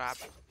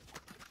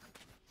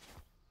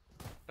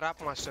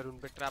 ट्रैप मास्टर, उन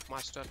पे ट्रैप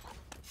मास्टर।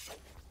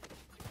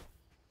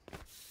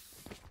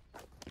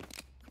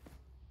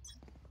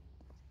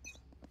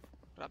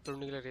 ट्रैप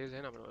तोड़ने के लिए रेज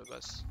है ना अपने पास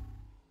बस।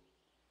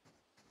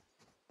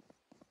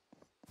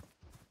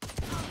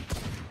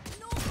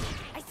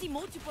 I see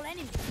multiple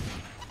enemies.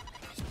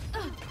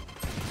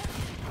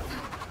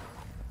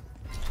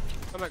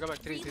 Come back,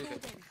 3.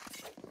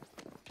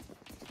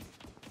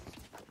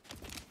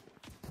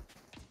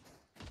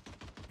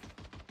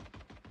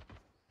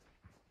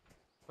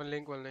 One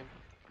link, one link.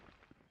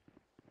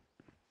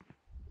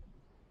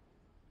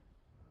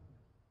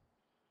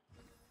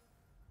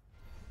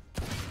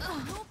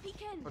 No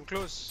peeking. One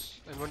close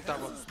and one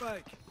tower.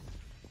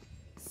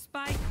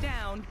 Spike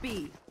down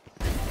B.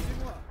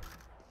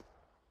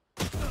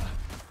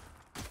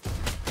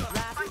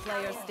 Last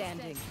player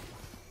standing.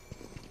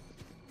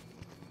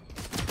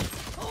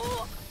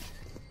 Oh.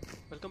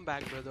 Welcome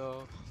back,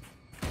 brother.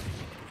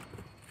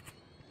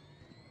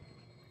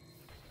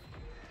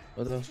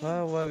 What the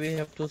fuck? Why we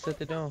have to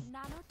set it down?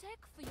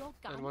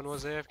 And one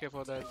was AFK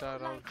for the entire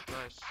round.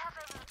 Nice.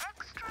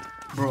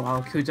 Bro,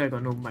 our Killjoy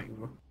got no mic,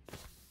 bro.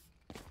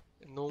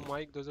 No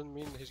mic doesn't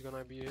mean he's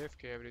gonna be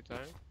AFK every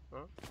time,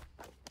 huh?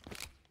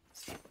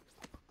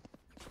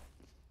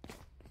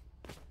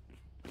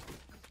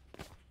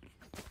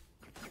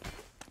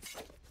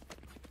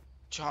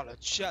 चलो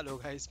चलो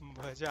guys,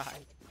 मजा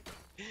आए.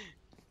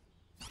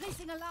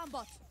 Placing alarm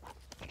bot.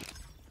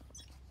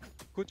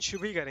 कुछ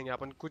भी करेंगे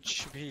अपन,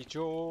 कुछ भी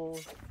जो.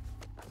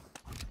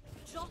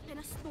 Drop in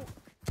a smoke.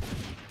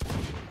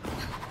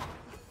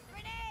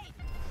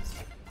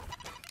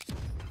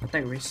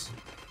 Attack race.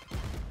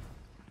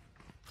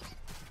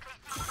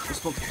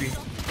 Smoke 3.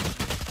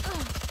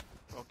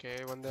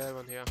 Okay, one there,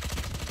 one here.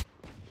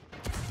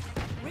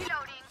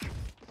 Reloading.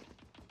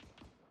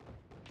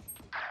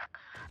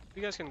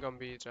 You guys can come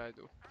B, try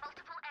to.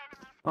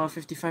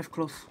 55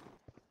 close.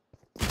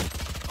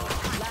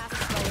 Last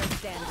player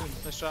standing.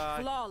 Let's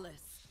try.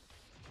 Flawless.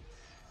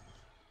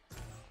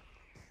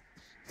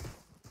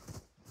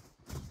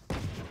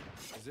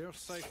 Their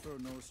cipher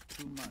knows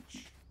too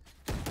much.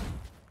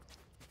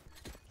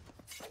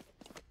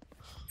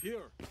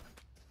 Here.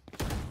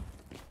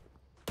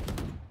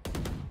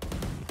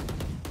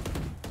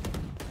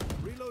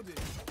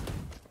 Reloading.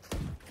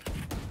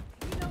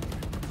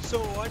 So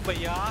what,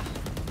 bhaiya?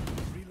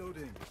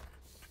 Reloading.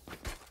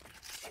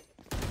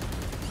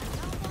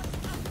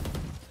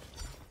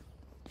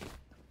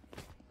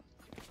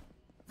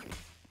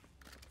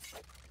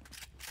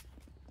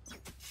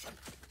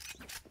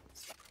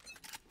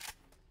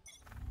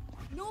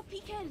 No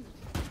peeking.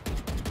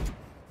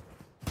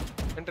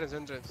 Entrance,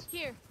 entrance.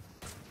 Here.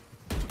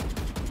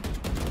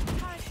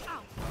 Turret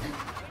out.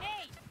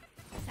 Grenade.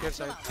 Here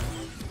side.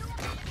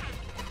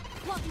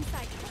 Blocking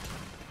sight.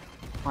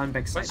 One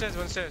back One side. stairs,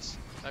 one stairs.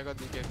 I got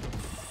the gate.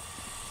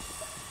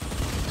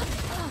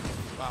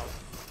 Wow.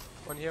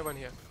 One here, one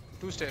here.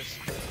 Two stairs.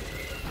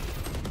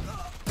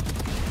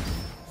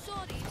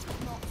 Sorry,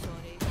 not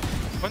sorry.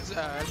 One's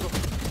elbow.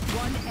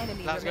 One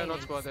enemy Last guy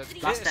remaining. not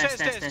spotted. Last Stairs,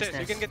 stairs, stairs, stairs.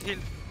 You can get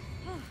healed.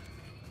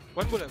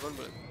 One bullet, one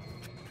bullet.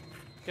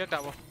 Get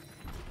tower.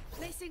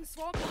 Placing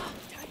swarm.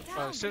 Turret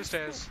down. Still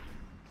stairs.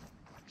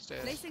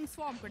 Stairs. Placing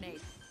swarm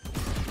grenade.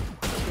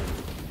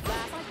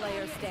 Last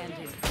player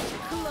standing.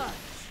 Clutch.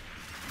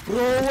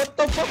 Bro, what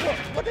the fuck?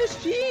 What is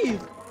she?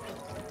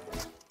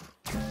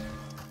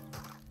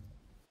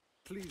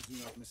 Please do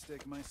not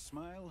mistake my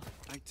smile.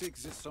 I take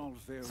this all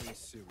very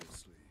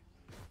seriously.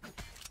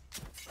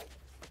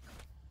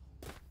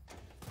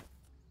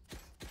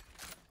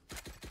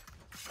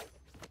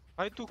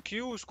 भाई तू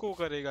क्यों उसको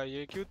करेगा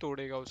ये, क्यों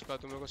तोड़ेगा उसका,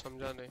 तुम्हें को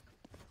समझा नहीं.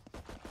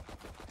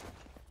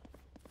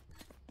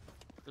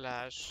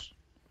 Flash.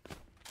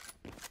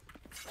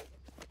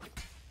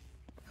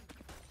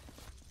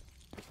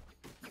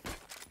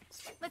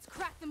 Let's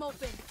crack them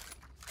open.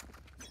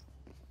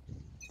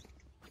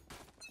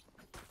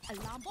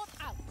 Alarm bot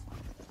out.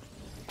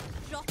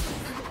 Drop in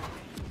smoke.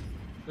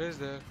 Where is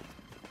there?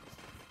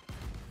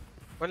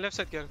 One left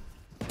side, girl.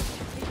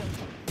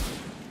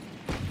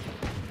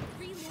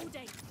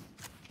 Reloading.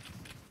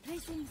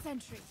 Placing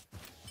sentry.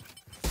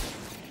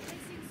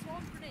 Placing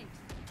swarm grenade.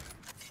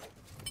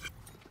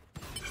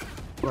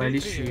 Well, at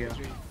least Three she. here,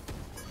 three.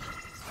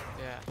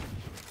 Yeah.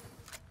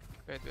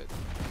 Wait, wait.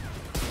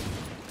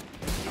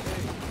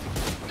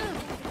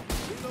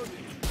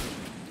 Reloading.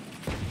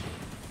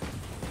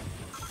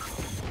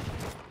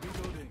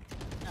 Reloading.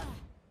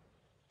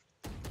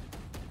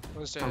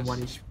 One stairs. I'm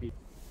 1 HP.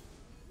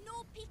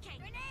 No peeking.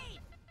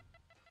 Grenade.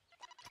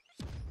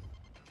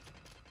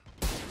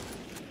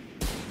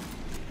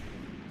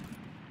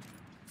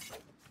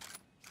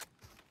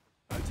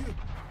 Adieu.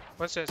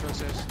 One stairs, one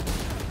stairs.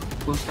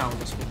 Goes down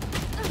this one.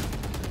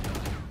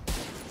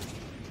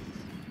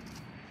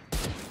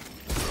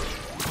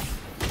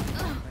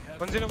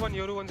 One 101,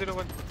 Yoru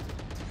 101.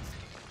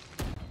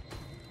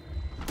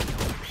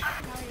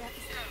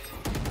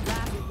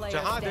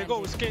 जहाँ देखो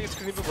उसके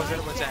screen पे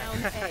buzzer मचा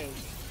है.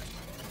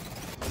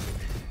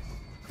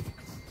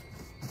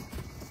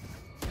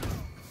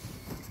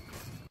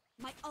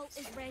 My ult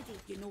is ready.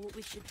 You know what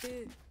we should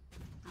do?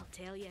 I'll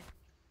tell you.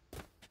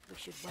 We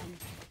should win.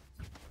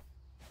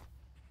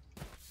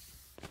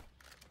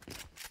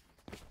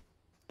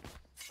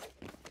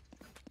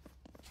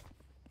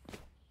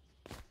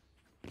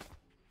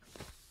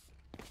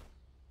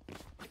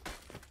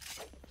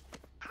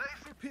 Play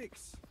for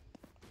picks.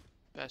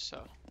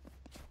 Better.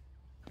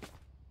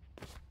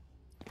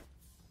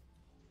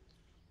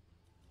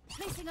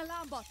 Placing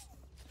alarm bot.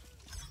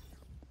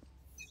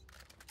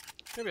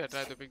 Maybe I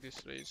try to pick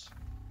this race.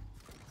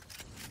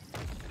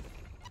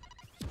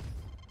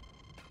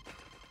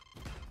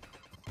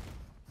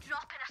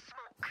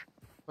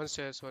 One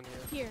stairs, one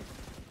here. Here.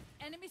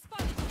 Enemy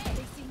spotted.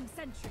 Facing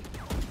sentry.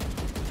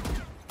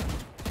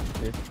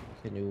 Wait,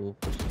 can you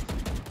push?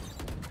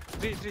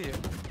 Three here.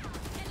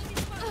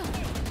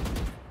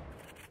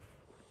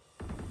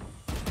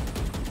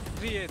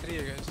 Three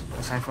here, guys.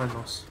 The Cypher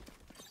knows.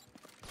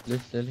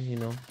 Let's tell you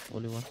know,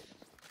 only one.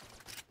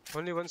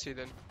 Only one C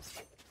then.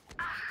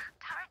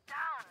 Turret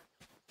down.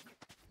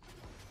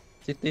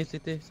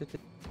 City.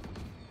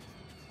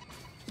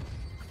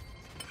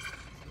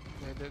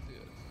 Yeah, that,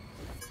 yeah.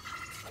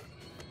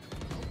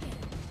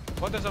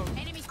 What is up?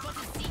 Enemy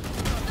spotted C.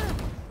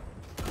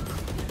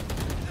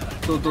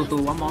 Two.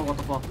 One more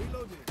waterfall.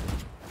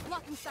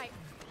 Blocking sight.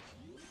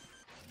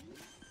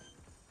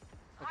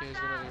 Okay, he's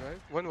gonna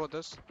revive. One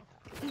waters.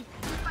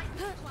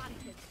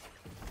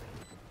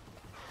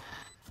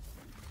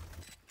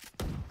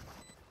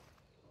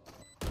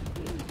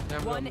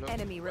 Yeah, One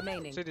enemy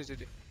remaining.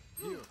 City.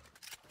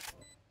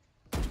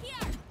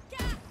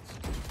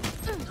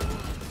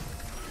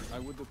 I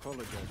would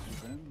apologize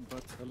to them,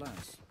 but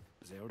alas,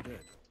 they are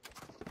dead.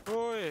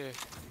 ओए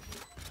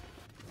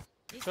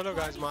चलो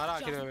guys मारा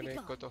आखिर में मैंने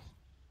एक को तो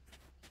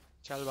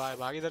चल भाई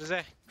भाग इधर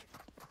से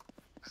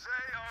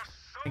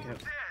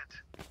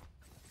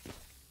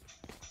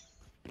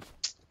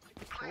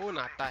कौन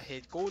आता है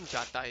कौन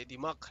जाता है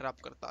दिमाग खराब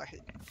करता है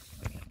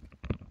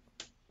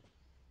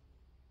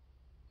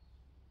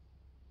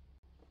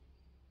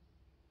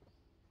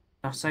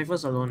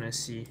Cypher's alone at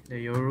C. The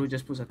Yoru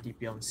just puts a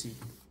TP on C.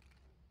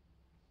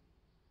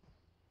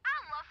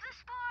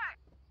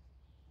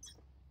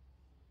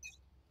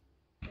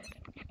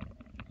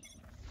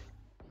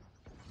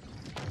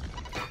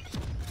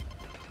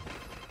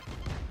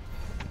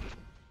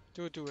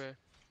 Two है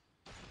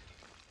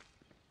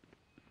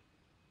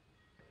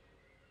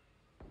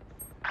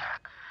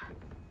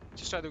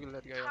just try to kill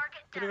that guy.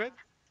 Can you wait?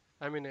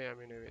 I mean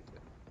wait.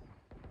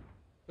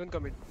 Don't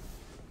commit.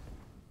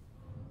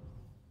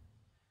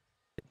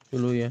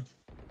 Dulu ya.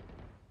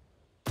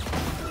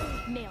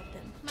 Nailed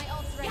them. My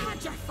ult's ready.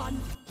 Had your fun.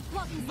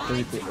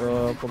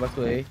 Go back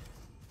to A.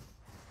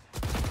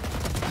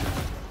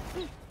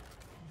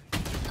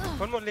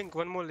 One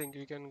more link.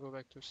 We can go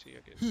back to C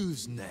again.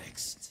 Who's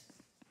next?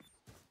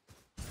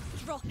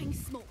 Dropping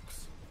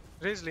smokes.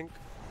 Raise link.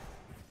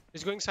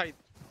 He's going side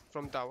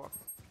from tower.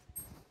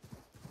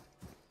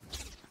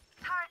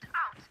 Turret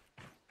out.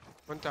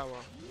 One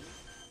tower.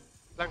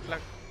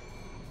 Flank.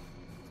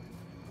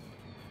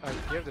 I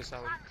hear the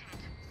sound.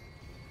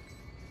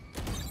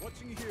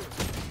 Watching here.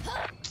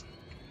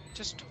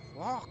 Just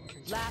walk.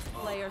 Last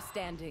player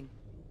standing.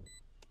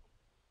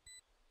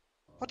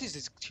 What is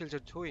this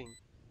children doing?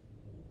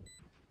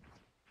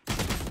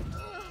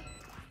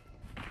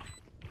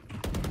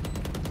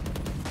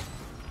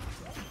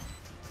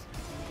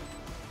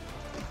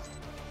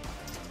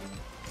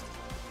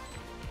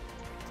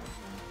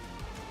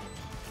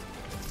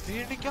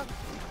 क्या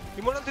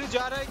immortal 3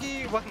 जा रहा है कि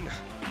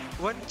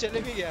one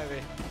चले भी गया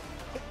वे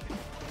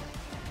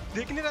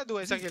देख नहीं रहा तू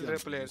ऐसा खेल रहे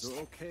players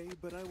Okay,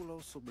 but I will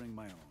also bring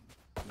my own.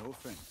 No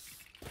offense.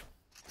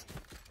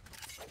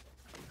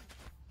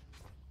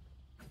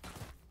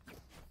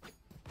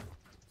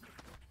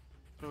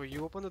 Bro,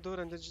 you open the door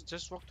and then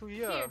just walk to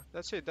here.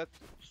 That's it. That's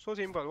so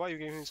simple. Why you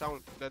giving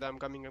sound that I'm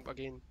coming up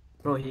again?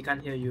 Bro, he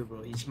can't hear you,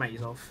 bro. His mic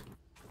is off.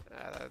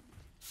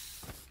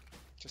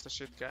 Just a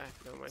shit guy.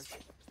 Never mind.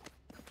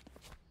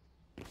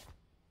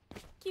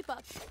 Keep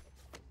up.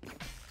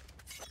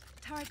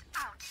 Turret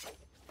out.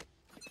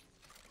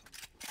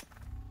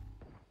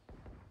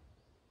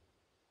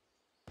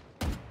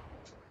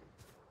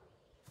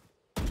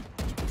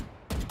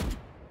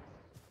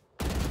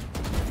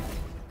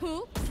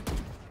 Hoops.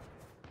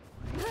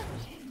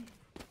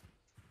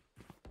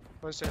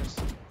 One stairs.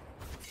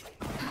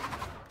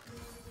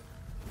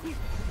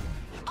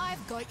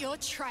 I've got your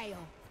trail.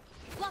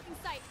 Blocking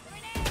sight.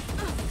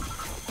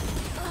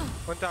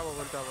 One tower.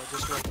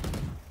 Just one.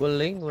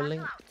 Willing.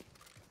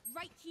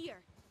 Right here.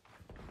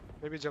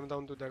 Maybe jump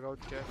down to dugout.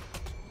 Yeah.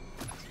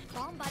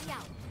 Bomb buddy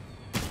out.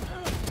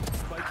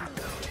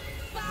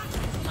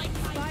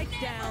 Spike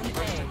down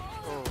A.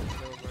 Oh,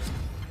 never mind.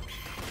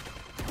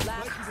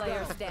 Last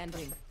player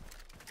standing.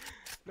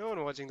 No one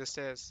watching the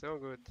stairs. So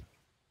good.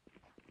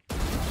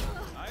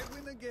 I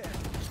win again.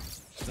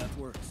 That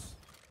works.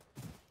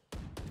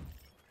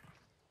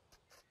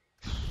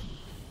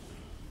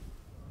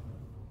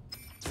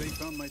 They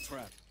found my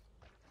trap.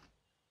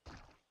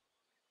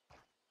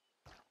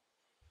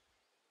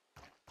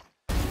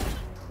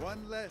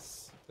 One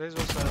less. This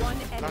was One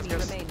last enemy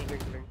guess. remaining.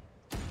 Blink.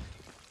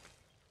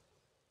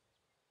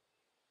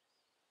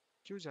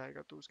 क्यों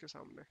जाएगा तू उसके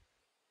सामने?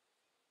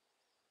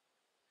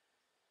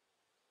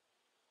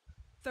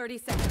 30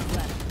 seconds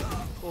left.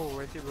 Oh,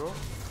 wait, bro.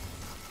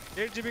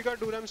 8 GB का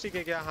DRAM stick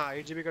है क्या? हाँ,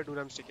 8 GB का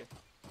DRAM stick है.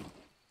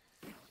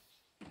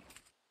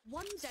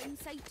 One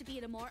downside to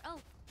being immortal.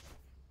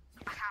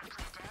 I can't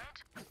play dead.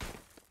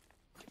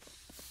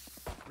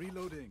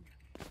 Reloading.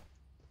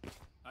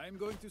 I'm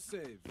going to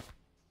save.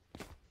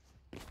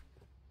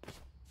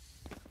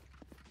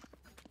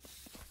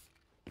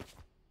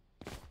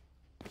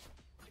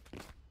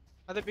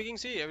 Are they picking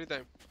C every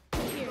time?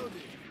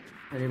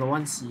 They got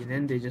one C and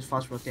then they just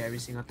fast rotate every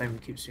single time we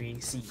keep swinging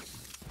C.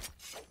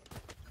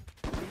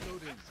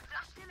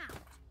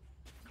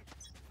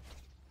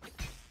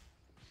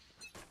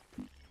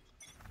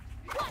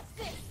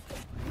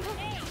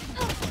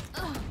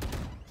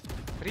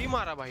 Pre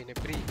mara bhai ne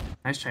pre.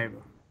 Nice try,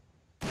 bro.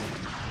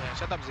 Yeah,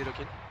 shut up, 0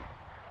 kill.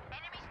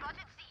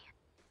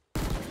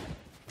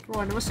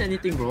 Bro, I never said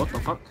anything, bro. What the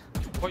fuck?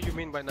 What you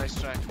mean by nice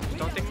try? You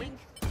taunting me?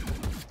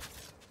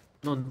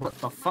 No, what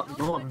the fuck?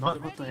 No, I'm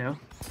not. What the hell?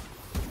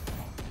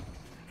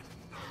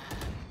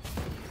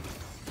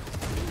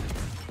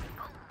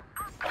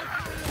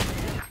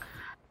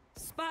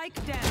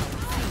 Spike down.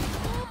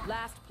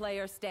 Last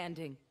player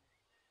standing.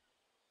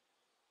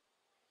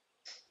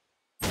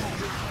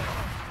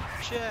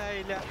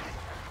 Shayla.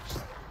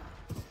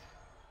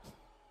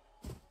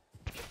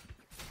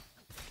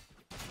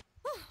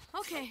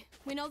 Okay,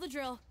 we know the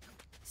drill.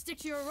 Stick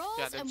to your roles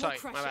Yeah, and that's we'll right.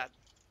 crush My bad. it.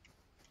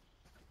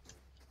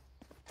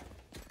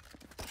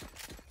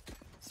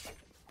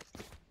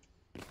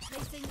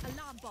 Placing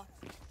alarm bot.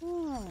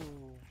 Ooh.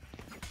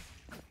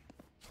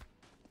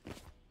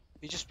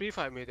 He just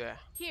pre-fired me there.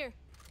 Here.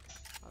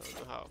 I don't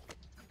know how.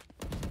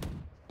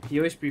 He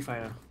always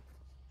pre-fire.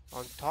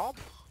 On top?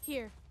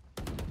 Here.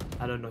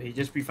 I don't know. He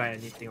just pre-fire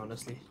anything,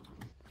 honestly.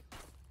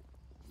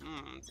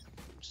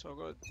 So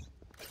good.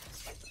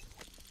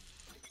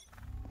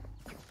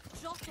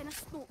 Drop in a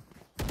smoke.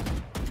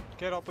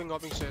 Get hopping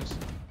stairs.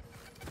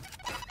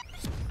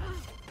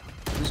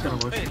 Just gonna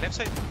watch. Hey, left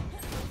side.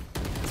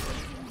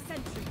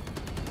 Sentry.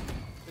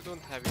 You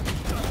don't have it.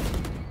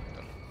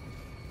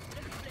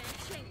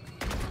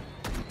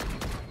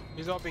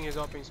 He's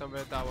hopping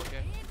somewhere down,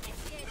 okay?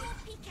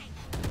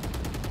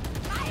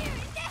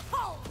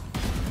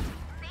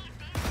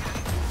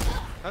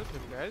 Help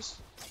him,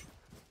 guys.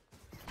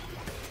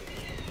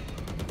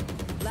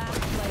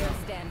 Last player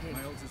standing.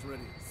 My ult is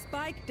ready.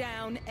 Spike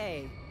down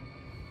A.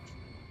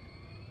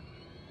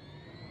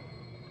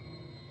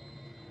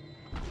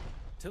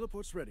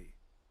 Teleport's ready.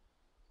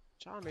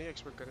 क्या नहीं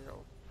expect करेगा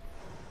वो?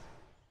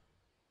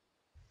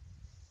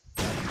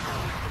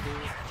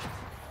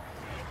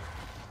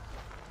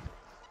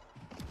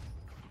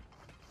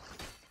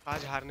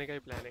 आज हारने का ही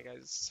plan है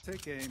guys.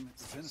 Take aim,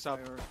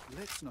 Zenfire.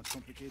 Let's not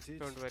complicate it.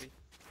 Don't worry.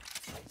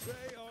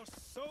 They are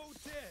so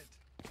dead.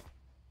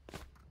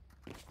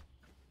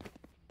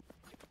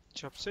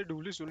 जब से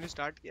डुएलिस्ट सुनने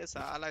स्टार्ट किया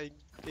साला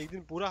एक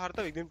दिन पूरा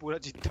हारता हूँ एक दिन पूरा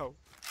जीतता हूँ.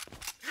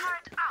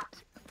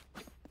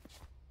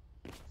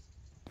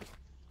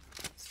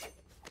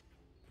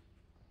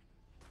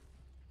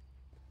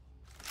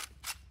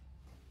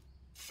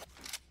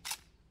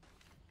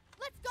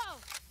 Let's go.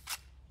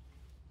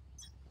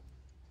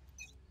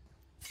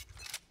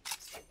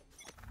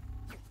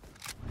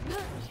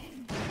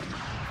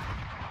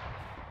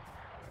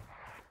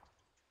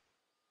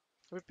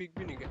 अबे पिक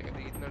भी नहीं करेगा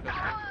देख इतना डर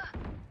है.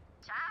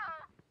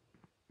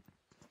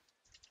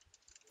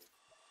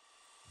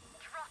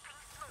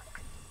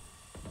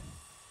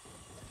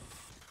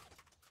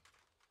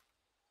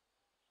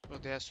 Oh,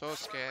 they are so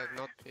scared,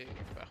 not big.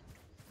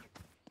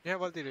 Yeah,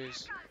 what it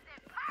is.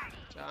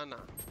 Jana.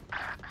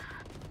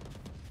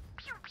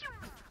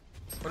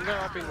 One guy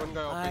hopping, one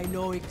guy hopping. I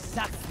know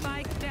exactly.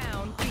 Spike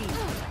down B.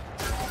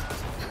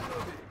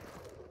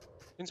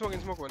 In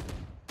smoke one.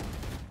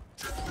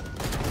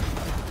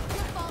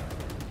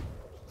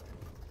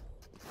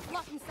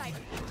 Blocking sight.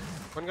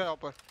 One guy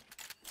hopper.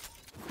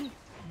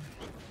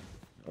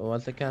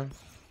 One second.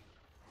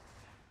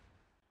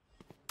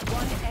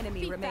 One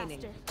enemy Be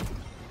remaining. faster.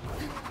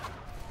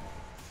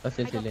 That's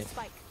I it, got the delay.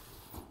 spike.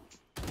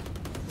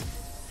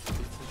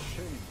 It's a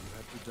shame you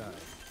had to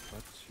die,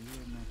 but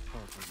you're not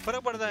part of it.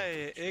 फर्क पड़ता है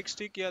एक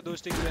stick या दो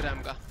stick में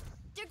RAM का.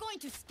 They're going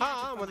to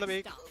हाँ मतलब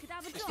एक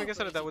इसमें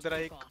कैसा रहता है वो तेरा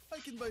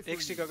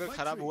एक स्टिक अगर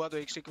खराब हुआ तो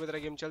एक स्टिक में तेरा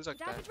गेम चल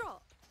सकता है.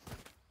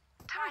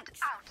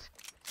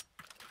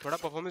 थोड़ा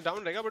परफॉर्मेंस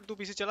डाउन रहेगा बट तू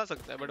पीसी चला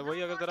सकता है. बट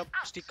वही अगर तेरा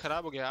स्टिक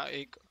खराब हो गया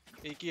एक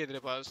ही है तेरे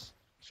पास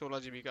 16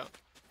 GB का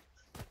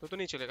तो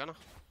नहीं चलेगा ना.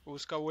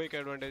 उसका वो एक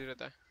एडवांटेज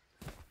रहता है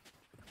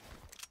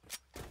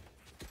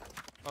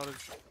और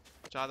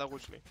ज़्यादा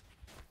कुछ नहीं.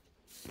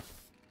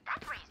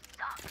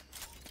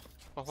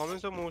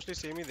 परफॉर्मेंस तो मोस्टली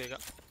सेम ही देगा.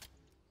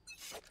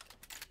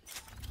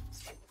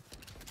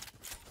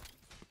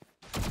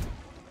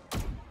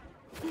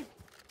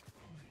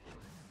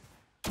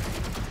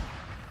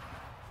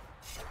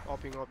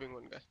 Hopping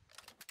one guy.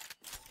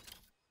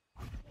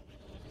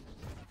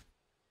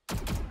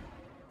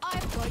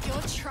 I've got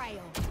your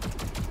trail.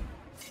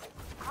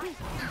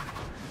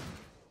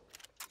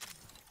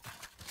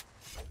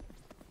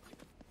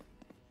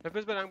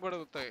 FPS पे रैंक बढ़ा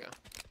होता है क्या?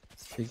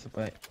 Six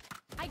spike.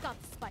 I got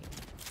the spike.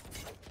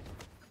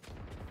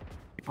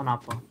 On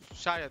upper.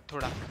 शायद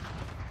थोड़ा.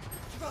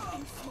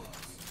 Dropping smokes.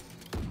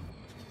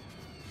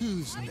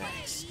 Who's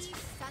next?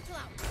 Satchel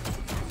out.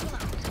 Satchel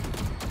out.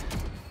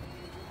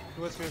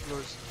 Towards me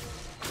close.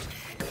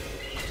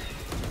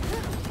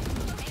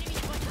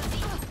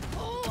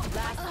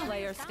 Last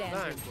player standing.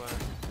 Right, one.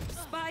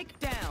 Spike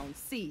down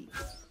C.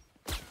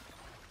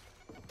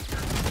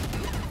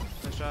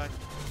 Nice try.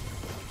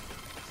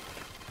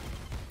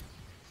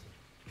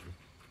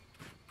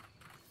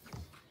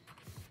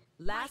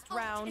 Last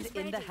round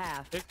in the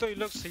half. एक तो ये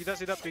लोग सीधा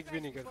सीधा pick भी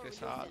नहीं करते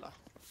साला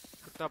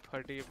कितना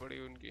फटी पड़ी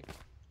उनकी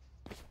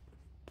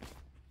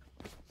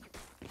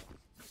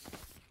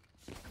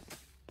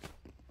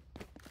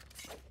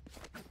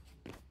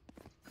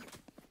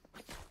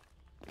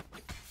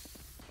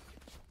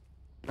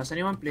Does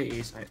anyone play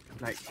A side,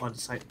 like on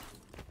side?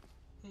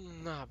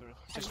 Nah, bro.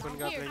 Just one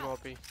guy playing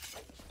OP.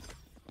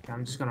 Okay,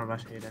 I'm just gonna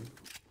rush A then.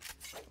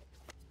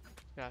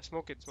 Yeah,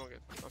 smoke it, smoke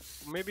it.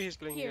 Maybe he's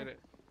playing here.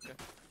 Yeah.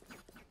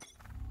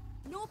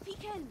 No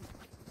peeking.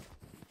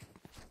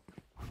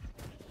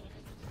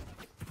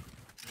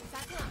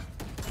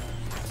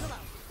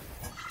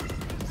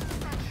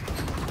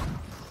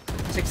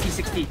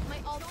 60.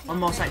 One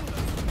more side.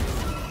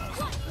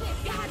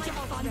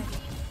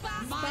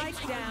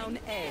 Spike down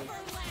A.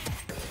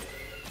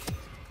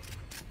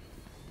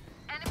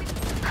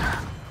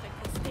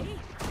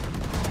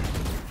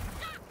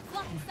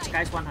 This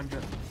guy's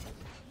 100.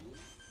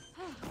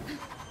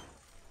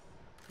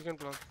 You can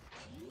plant.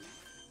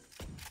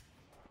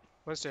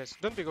 One stairs.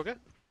 Don't pick, okay?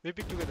 We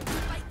pick together.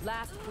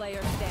 Last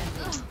player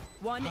standing.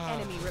 One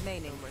enemy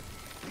remaining.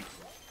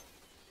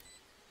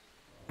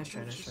 Let's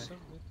try.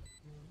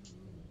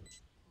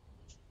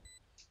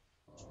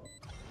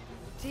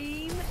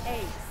 Team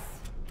Ace.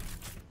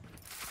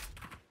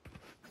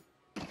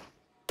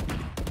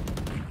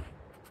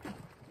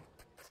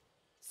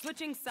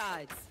 Switching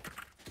sides.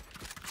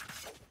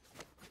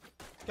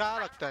 क्या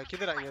लगता है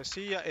किधर आएंगे C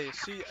या A?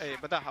 C या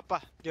A बता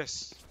हप्पा guess.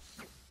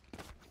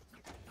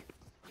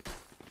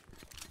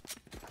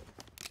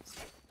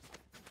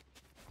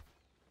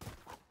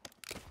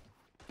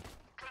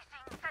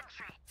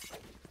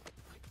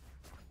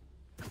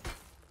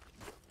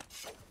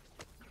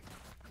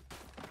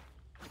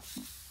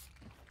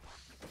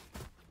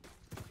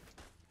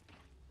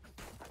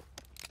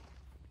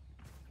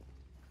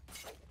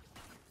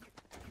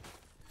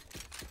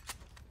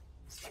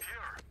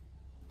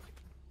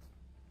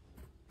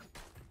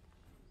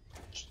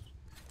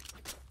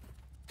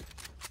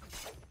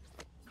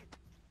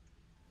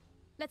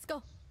 Let's go.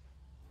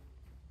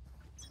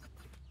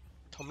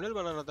 Thumbnail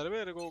बनाना था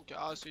मेरे को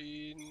क्या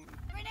सीन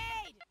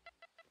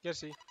क्या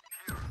सी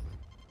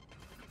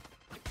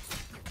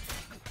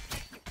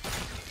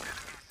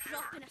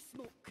Drop in a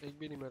smoke. एक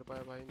भी नहीं मर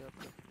पाया भाई ने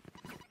अपने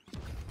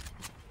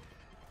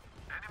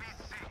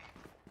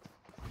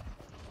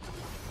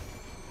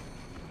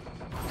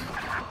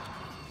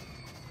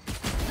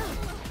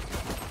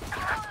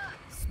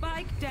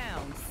Spike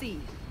down C.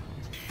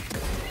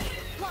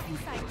 Blocking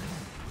sight.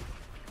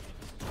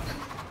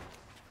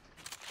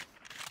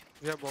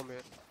 We have bomb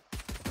here.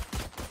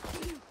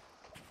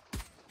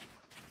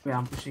 Wait,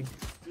 I'm pushing.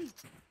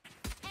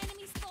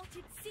 Enemy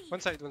spotted C.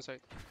 One side.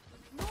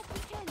 No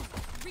peeking.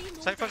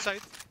 Reload. Cypher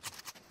side.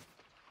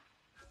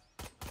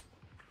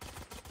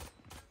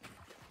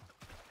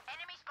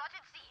 Enemy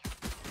spotted C.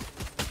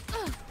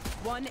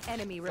 One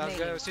enemy Last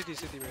remaining. guy city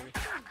maybe.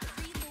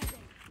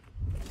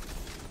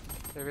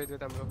 Hey,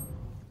 wait, I'm low.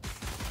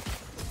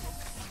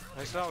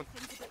 Nice round.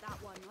 Think about that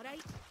one,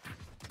 alright?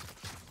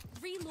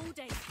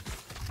 Reloading.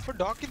 वो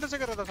dog किधर से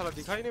कर रहा था साला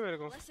दिखाई नहीं मेरे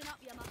को Listen up,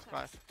 you muckers.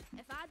 Bye.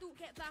 If I don't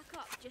get back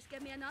up, just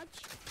give me a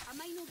nudge. I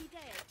might not be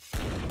dead.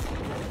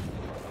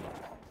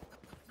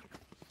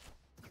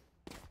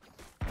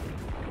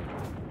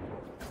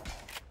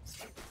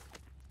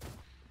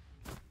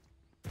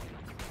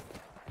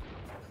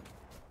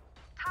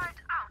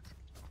 Turret out.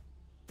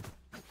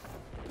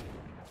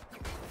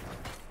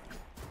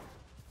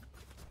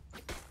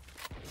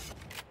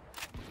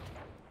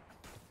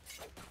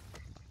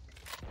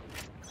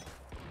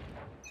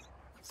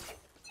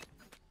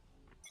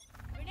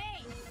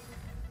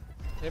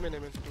 Amen,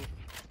 two.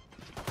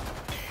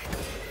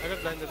 I got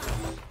blinded.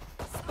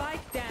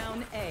 Spike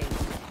down A.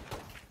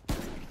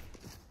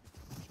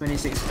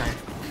 26 time.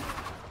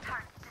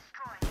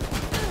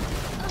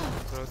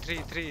 Bro, 3.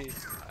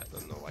 I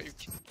don't know why you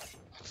keep.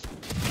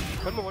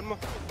 One more. I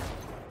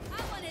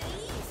want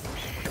these.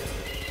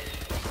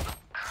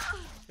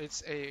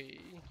 It's a.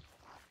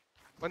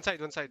 One side,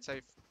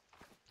 safe.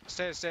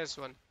 Stairs,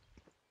 one.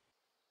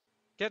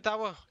 Get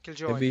tower, kill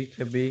Joy.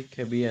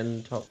 KB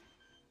and top.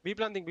 B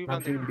planting. B.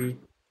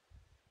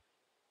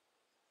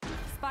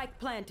 Spike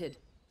planted.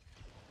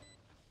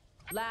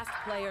 Last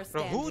player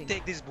Bro, standing. who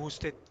take this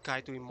boosted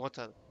guy to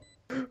immortal?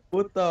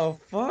 What the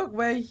fuck,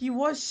 man? He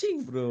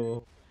washing,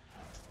 bro.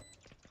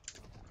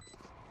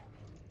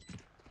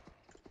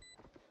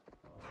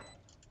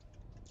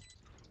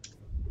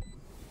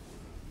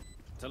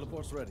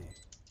 Teleport's ready.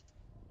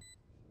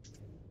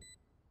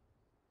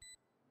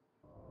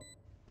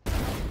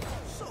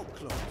 So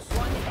close.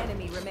 One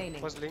enemy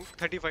remaining. Was link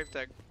 35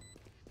 tag.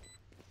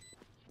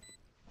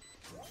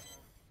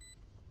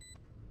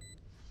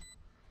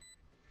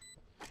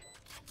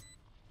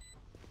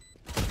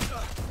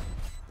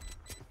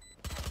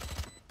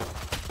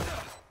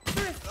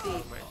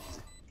 Thrifty.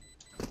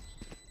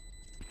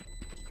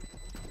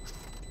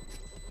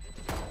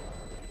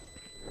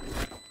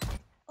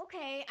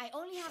 Okay, I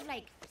only have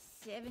like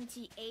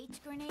 78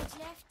 grenades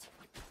left.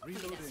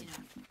 Reloading. That's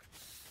enough.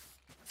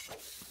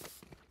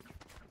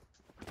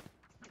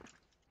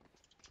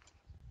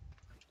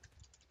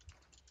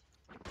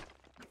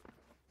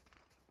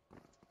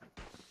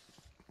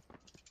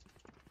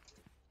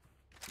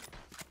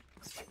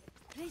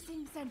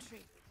 Placing sentry.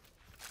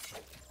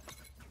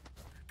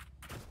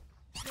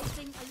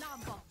 Placing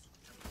alarm bot.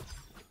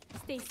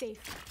 Stay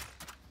safe.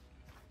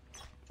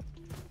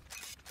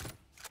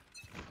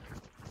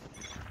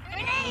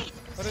 Grenade!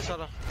 अरे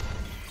साला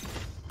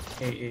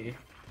A.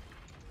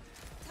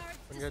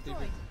 बन गया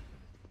TP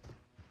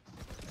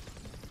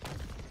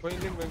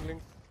going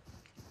link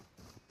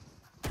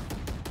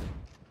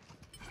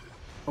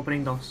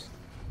Opening doors.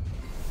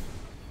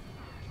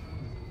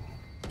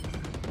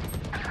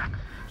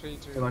 three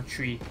They got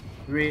 3.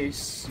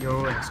 Raise,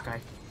 Euro, and Sky.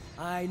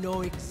 I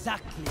know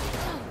exactly.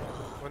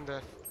 one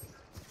there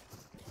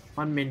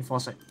 1 main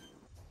foresight.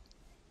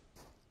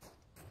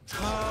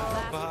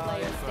 Last player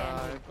bye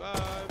standing.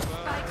 bye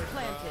Spike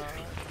planted.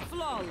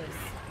 Flawless.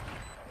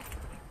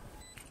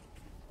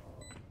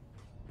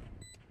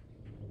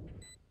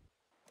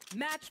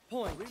 Match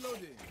point.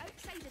 Reloading.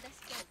 Outside of this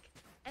gig,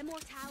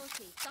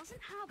 immortality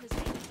doesn't have as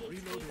many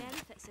day-to-day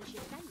benefits as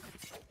you think.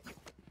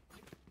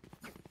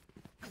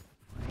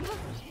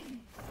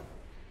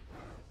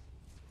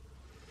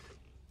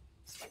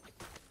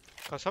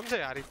 कसम से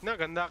यार इतना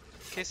गंदा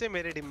कैसे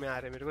मेरे team में आ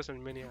रहे हैं मेरे को समझ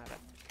में नहीं आ रहा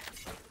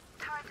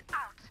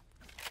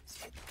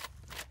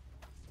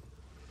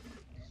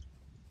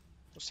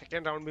तो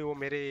सेकंड राउंड भी वो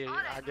मेरे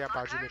आ गया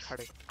बाजू में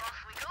खड़े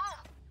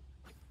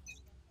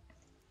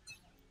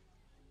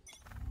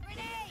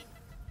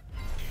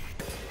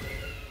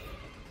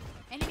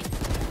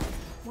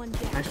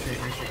Nice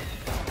trade.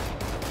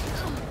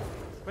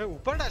 मैं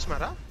ऊपर डैश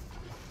मारा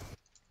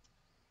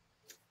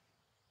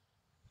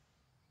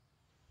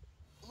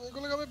मेरे को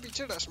लगा मैं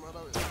पीछे डैश मारा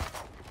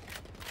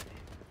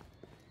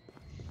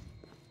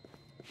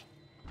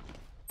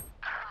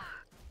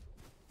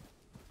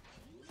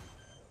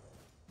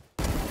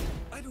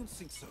I don't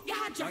think so. You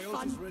had your My ult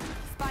fun. is ready.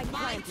 Spike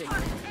planted.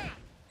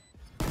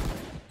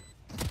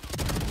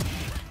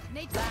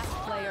 Last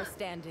player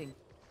standing.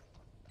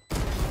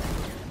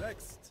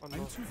 Next.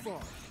 I'm too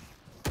far.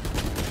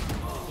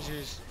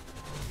 Jeez.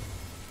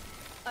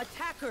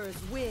 Attackers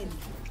win.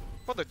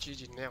 What a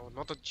GG now,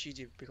 not a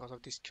GG because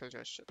of this kill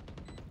gesture.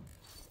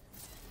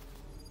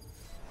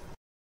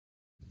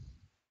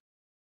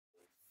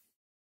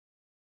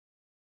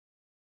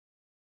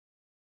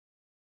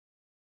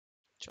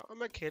 चलो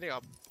मैं खेलेगा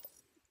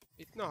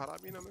इतना हरा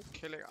भी ना मैं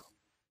खेलेगा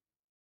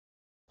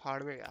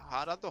फाड़ में गया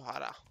हारा तो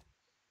हारा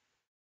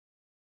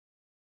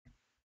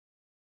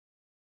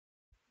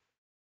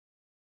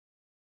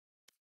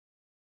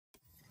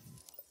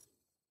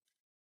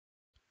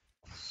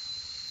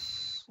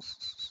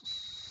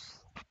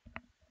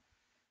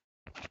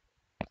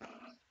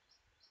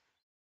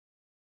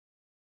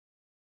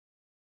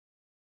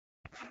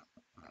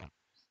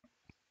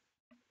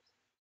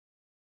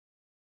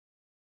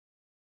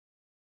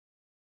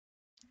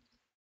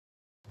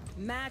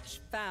Match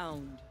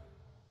found.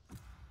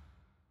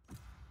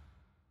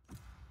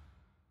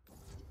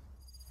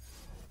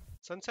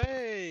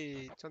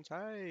 Sunset.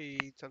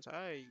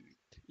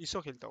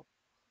 इसो खेलता हूँ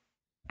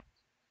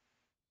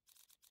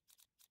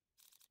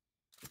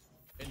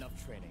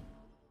Enough training.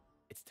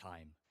 It's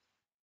time.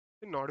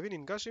 नॉर्डविन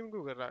इनका स्ट्रीम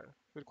क्यों कर रहा है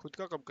फिर खुद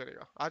का कब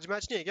करेगा आज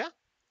मैच नहीं है क्या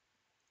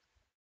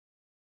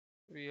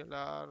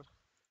VLR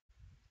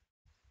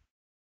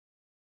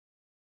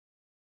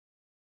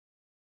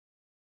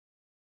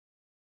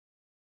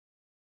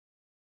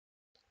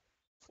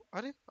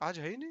अरे आज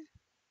है ही नहीं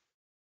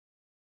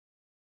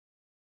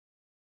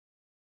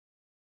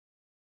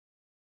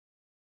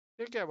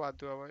ये क्या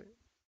बात हुआ भाई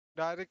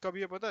डायरेक्ट कभी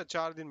ये पता है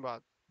 4 दिन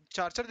बाद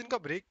 4 दिन का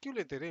ब्रेक क्यों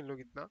लेते रहे इन लोग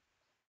इतना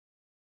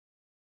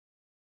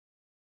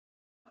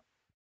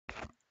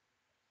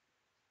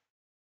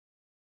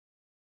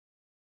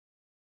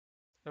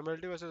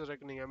MLT versus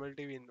Reckoning,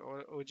 MLT win. Or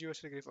OG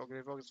versus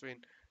Greyfox win.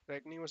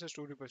 Reckoning versus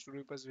 2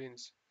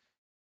 wins.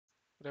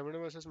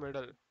 Revenant versus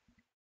Medal,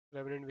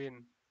 Revenant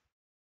win.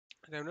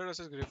 Revenant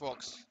versus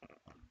Greyfox,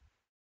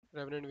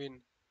 Revenant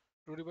win.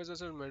 2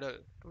 versus Medal,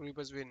 2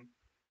 win.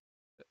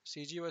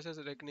 CG versus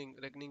Reckoning,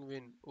 Reckoning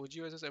win.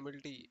 OG versus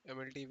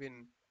MLT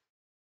win.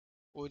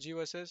 OG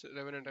versus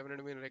Revenant,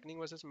 Revenant win. Reckoning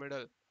versus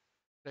Medal,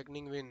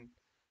 Reckoning win.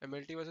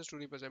 MLT versus 2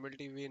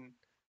 MLT win.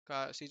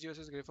 CG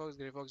versus Greyfox,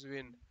 Greyfox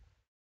win.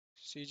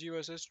 CG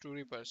versus 2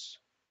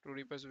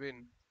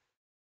 win.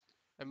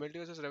 MLT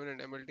versus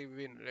Revenant, MLT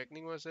win.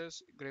 Reckoning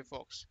versus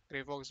Greyfox,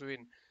 Greyfox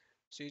win.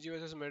 CG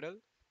versus Medal,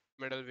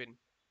 Medal win.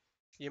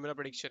 ये मेरा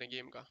prediction है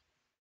game का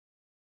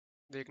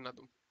देखना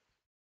तुम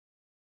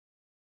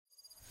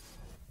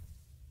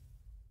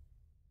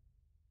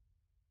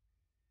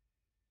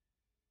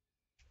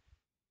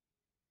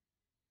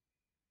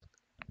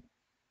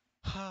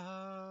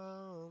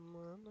हाँ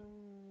मैंने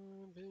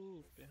भी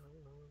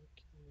प्यार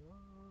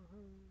किया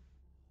है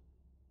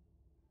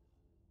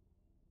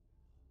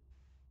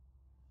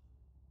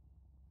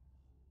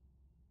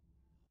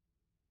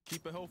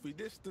Keep a healthy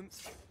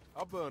distance.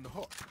 I burn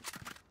hot.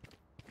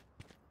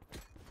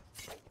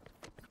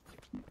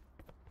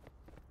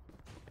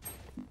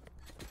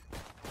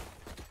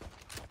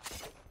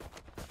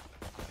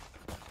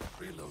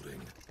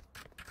 Reloading.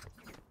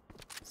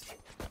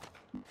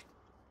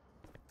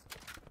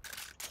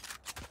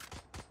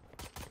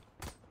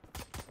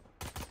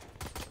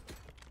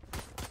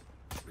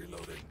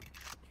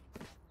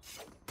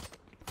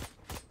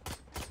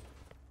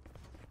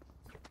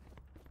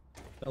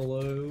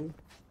 Hello.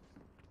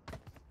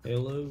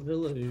 Hello,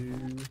 hello.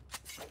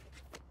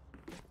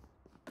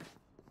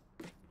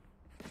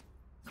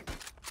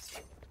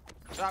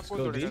 Trap को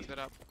Go तोड़ेगा B.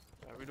 तेरा.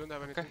 We don't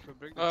have anything to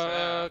break the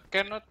trap.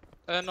 Cannot.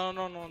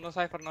 No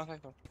cypher, no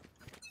cypher.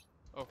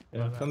 Oh.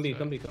 Yeah, come B,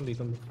 come B, come B,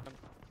 come B.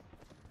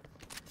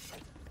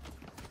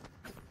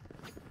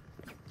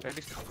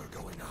 Ready? Cover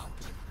going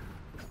out.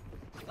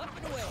 Up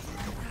and away.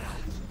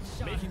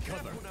 Making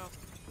cover.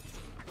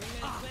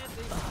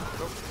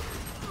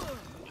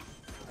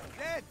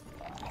 Dead.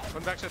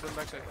 One backside, one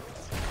backside.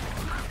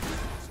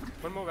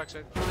 One more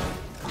backside.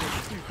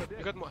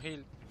 You got more heal.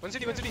 One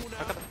city, one city.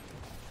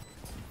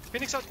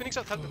 Phoenix out, Phoenix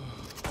out. Help him.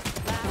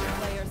 Last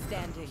player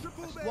standing.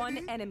 One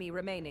enemy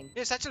remaining.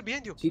 Hey, Satchel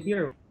behind you. CT.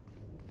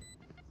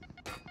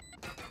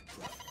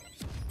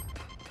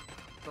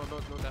 No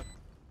tap.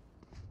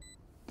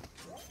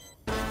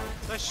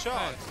 Nice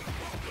shot.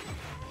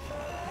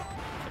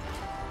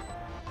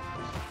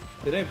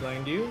 Did I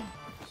blind you?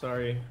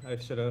 Sorry, I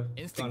should have.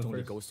 Instinct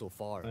only goes so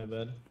far. My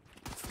bad.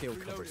 Skill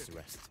covers the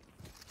rest.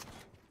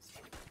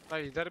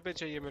 भाई इधर पे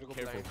चाहिए मेरे को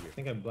blind. I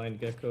think I blind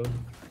Gecko.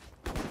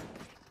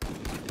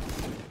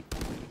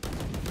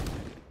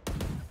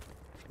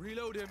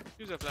 Reload him.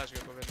 Use a flash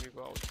gecko when we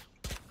go out.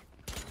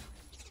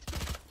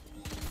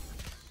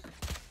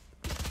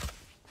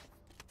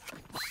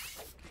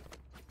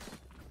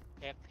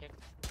 Head.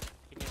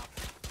 Give me up.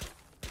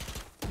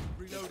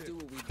 Reload. Do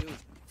what we do.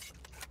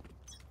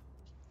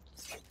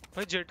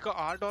 भाई jet का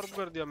 8 ऑर्ब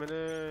कर दिया मैंने.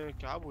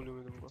 क्या बोलूं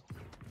मैं तुमको.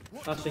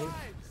 Nothing.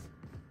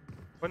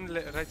 One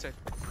right side.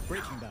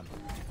 Breaking them.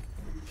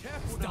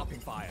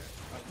 Stopping fire.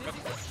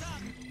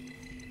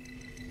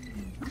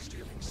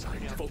 Stealing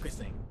sight.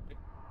 Focusing.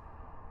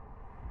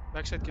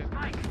 Backside क्या?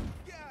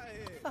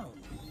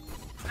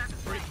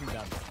 Breaking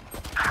them.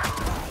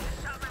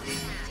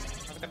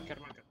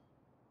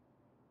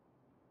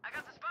 I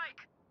got the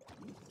spike.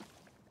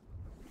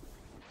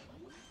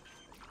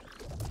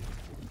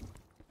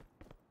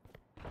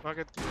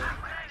 Market.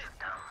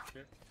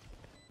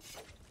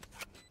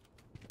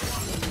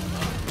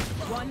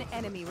 One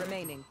enemy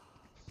remaining.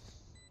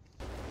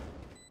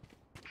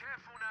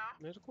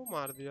 मेरे को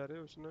मार दिया रे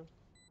उसने.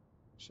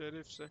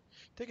 शेरिफ से.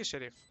 ठीक है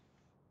sheriff.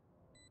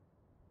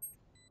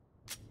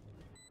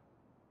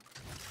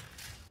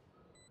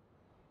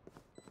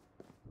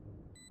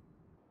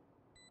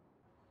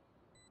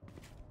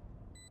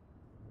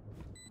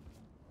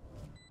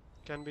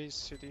 Can be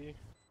city.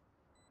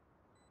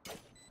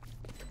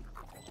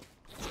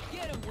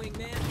 Get him,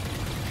 wingman.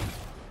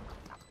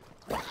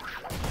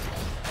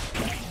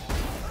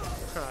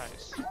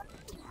 Nice.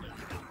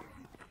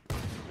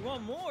 You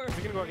want more?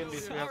 We can go again. We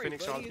have Sorry,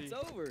 Phoenix buddy, ulti. it's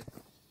over.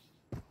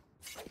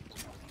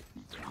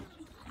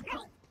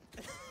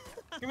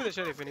 Give me the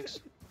sheriff, Phoenix.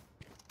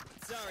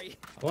 Sorry.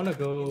 I wanna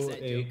go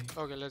A.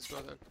 Okay, let's go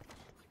then.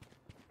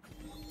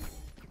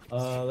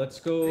 Let's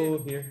go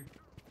here.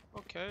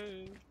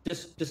 Okay.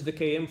 Just the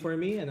KM for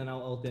me, and then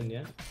I'll ult in,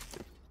 yeah?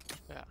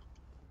 Yeah.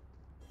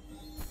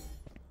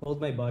 Hold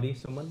my body,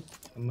 someone.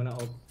 I'm gonna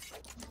ult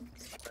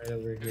right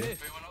over here.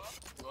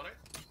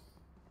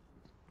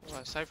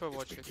 Cypher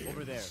watch it.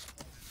 Over there.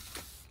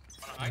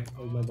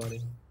 Hold my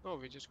body. No,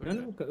 we just go.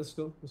 No, let's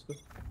go. Let's go.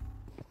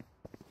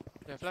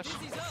 Yeah, flash.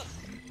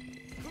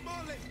 Come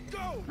on, let's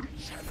go.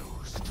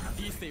 Shadows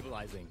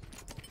Destabilizing.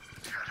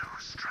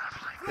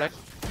 Black.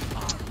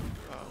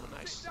 Oh,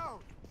 nice.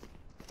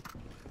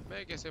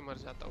 मैं कैसे मर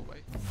जाता हूँ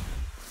भाई.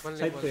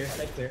 Side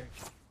clear.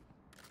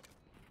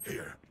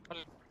 here.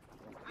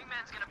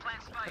 Wingman's gonna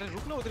plant spike. अरे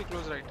रुक ना उधर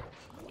close right.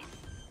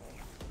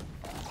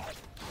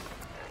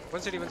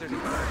 One city.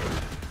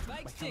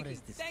 Spike sticky.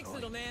 Thanks,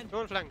 little man.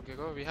 Don't flank,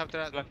 go. We have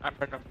that. I'm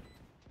back up.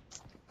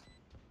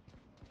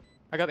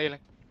 I got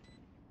A-line.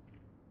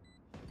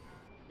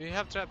 We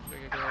have trap.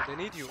 They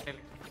need you.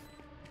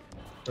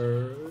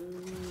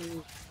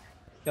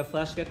 Got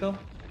flash, Gecko?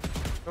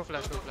 No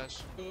flash.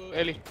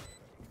 Ellie.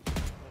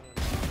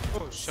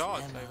 Oh,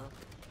 shot.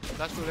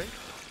 That's too late.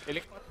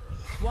 Ellie.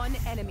 One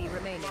enemy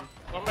remaining.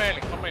 One more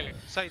Ellie.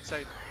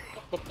 Side.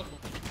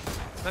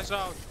 Nice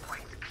round.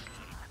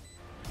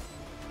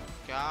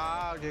 क्या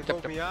Gecko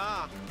Mia?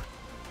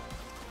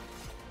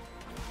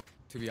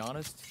 To be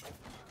honest,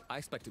 I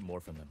expected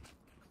more from them.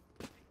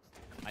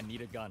 I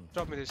need a gun.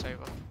 Drop me this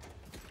cypher.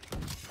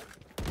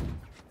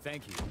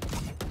 Thank you.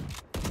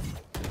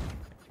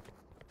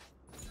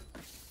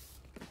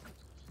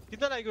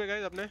 कितना like हुए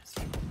guys अपने?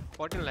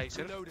 14 likes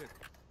है.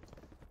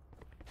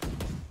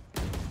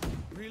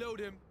 Reload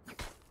him.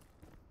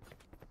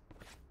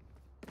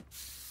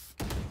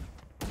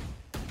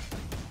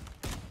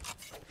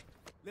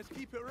 Let's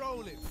keep it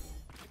rolling.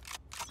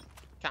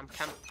 Camp.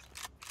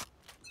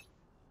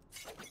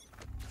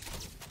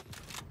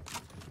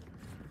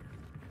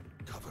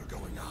 Cover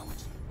going out.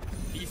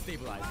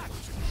 Destabilizing.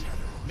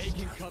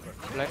 Making cover.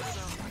 Black.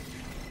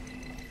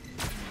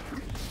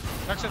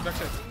 Backside.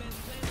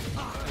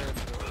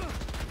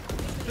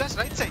 Plus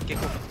right side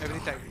Gecko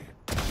every time.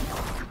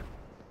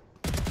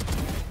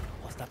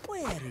 What's that?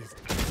 Where is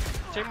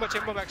Chamber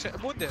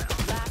backside. Both there.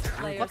 Last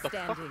player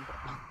standing.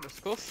 Let's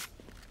go.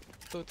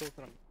 Two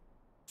from.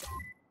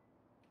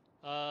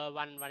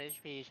 1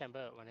 HP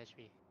chamber, 1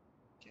 HP.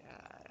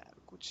 यार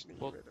कुछ नहीं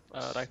Both मेरे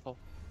पास. rifle.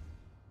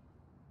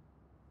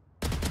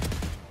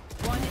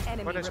 One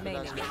enemy What is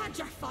remaining. last You had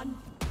your fun.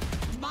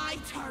 My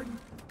turn.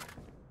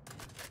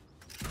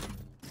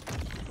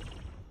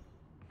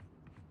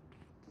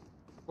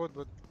 Both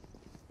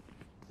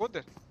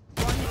there.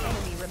 One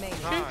enemy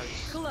remaining.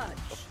 Nice. Clutch.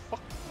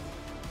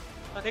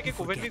 Okay,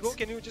 when we go,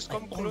 can you just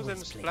come close and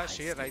splash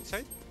here, right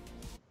side?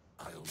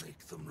 I'll make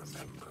them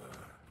remember.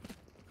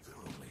 They're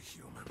only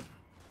human.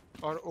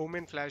 Or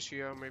Omen flash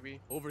here, maybe.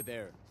 Over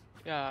there.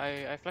 Yeah,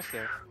 I flash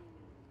there.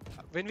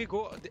 When we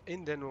go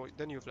in,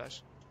 then you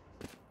flash.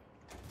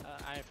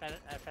 I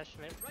flash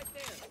left. Right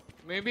there.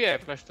 Maybe I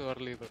flashed too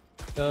early though.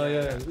 Oh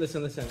yeah,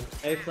 listen.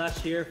 I flash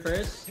here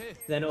first,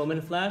 then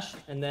Omen flash,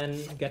 and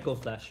then Gecko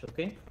flash,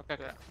 okay?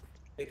 Okay.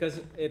 Because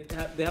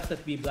they have to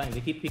be blind,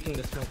 they keep peeking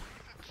the smoke.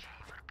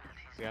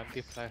 The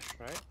anti-flash,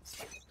 right?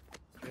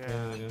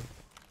 Yeah.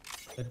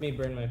 Let me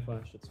burn my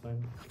flash, it's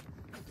fine.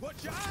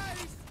 Watch your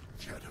eyes!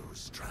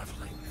 Shadows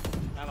traveling.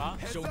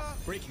 Show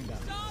breaking down.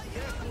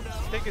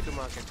 Take it to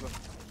market, go.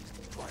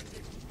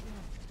 Blinding.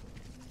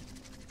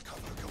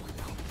 Cover going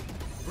out.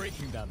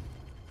 Breaking them.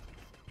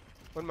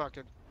 One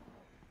market.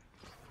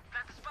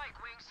 That's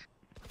spike wings.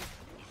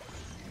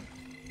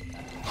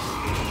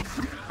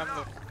 I'm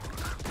low.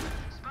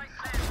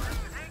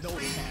 No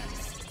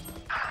hands.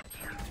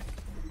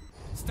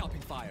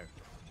 Stopping fire.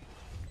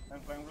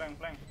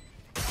 Flank.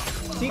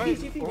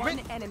 CT. One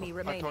enemy I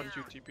remaining. thought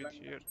you TP'd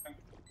here.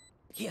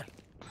 Here.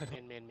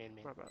 Main.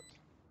 My bad.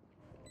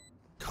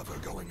 Cover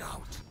going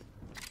out.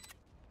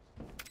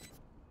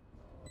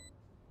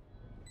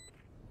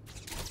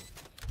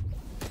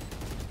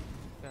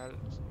 Yeah.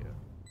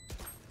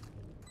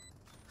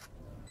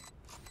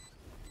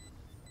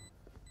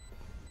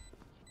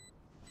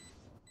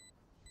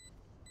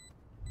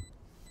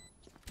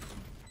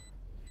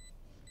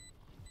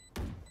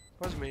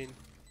 What's main?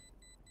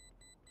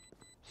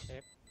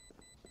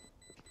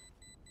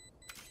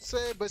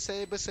 Saber.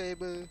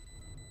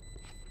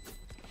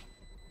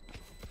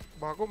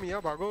 भागो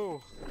मियाँ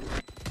भागो.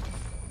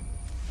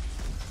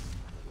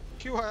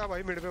 क्यों आया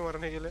भाई mid पे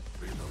मरने के लिए?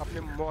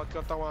 अपने मौत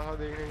का तमाशा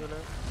देखने के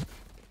लिए.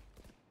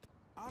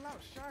 I'll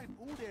outshine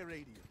all their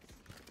radiance.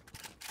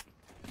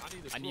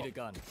 I need a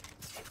gun.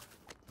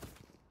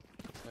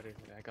 Sorry,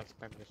 I got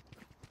spam this.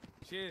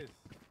 Cheers.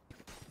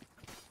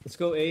 Let's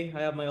go A,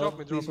 I have my ult,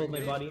 me, please drop hold me.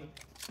 my body.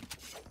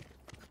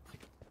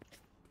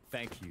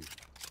 Thank you.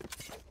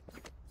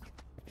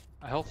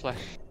 I help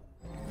flash.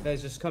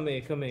 Guys, just come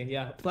A,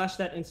 yeah. Flash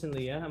that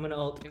instantly, yeah? I'm gonna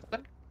ult.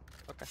 Instant?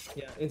 Okay.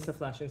 Yeah, insta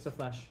flash.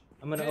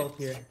 I'm gonna ult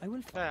here.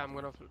 Yeah, I'm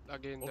gonna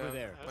again Over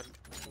there.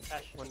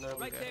 One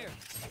Right there.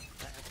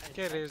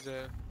 Okay, raise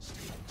the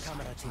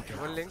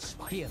one link.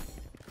 Here.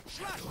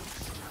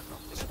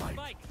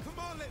 Spike. Come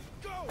on, let's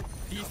go!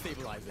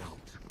 Destabilizing.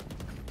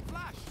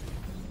 Flash!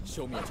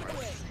 Show me a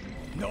target.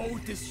 No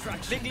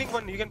distraction. Link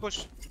one, you can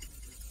push.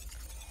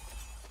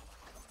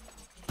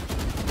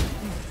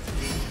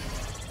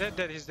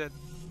 Dead, he's dead.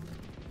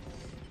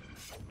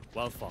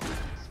 Well fought.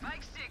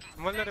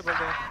 Vulnerable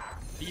there.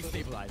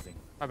 Destabilizing.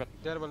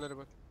 They're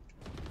vulnerable.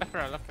 Left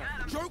round.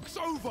 Joke's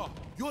over!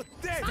 You're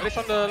dead! Race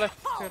on the left.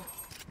 Here.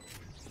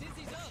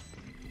 Dizzy's up.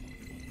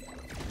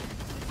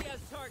 Dizzy has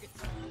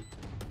targets.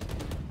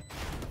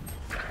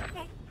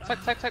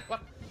 Side. One.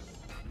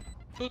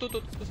 Two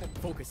side.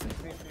 Focusing.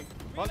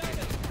 All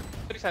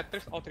three side.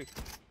 All three.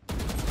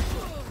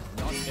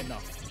 Not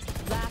enough.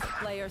 Last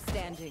player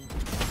standing.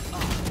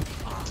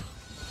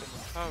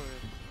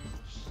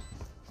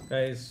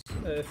 Guys,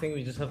 I think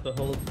we just have to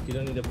hold. You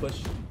don't need to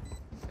push.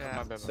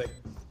 Yeah. It's like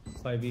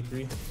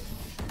 5v3.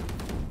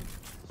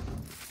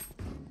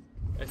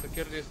 I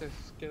secure this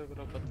skill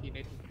group of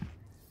teenage.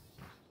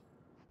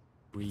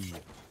 Breathe.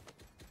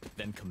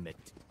 Then commit.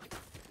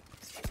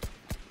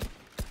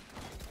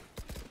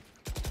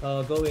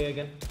 Go away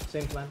again.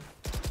 Same plan.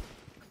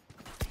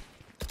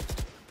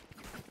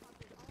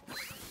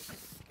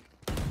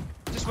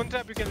 Just one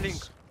trap you can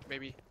link,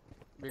 maybe.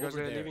 Because Over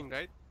they're there. leaving,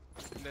 right?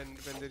 And then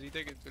when they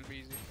retake it will be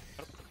easy.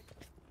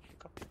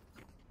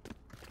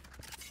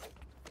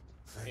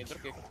 You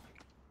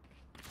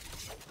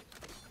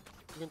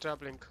can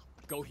trap link.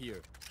 Go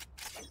here.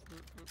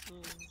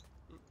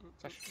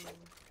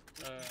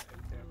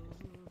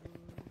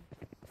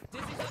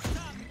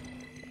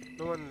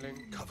 No one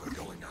link. Cover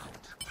going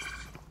out.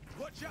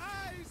 Watch your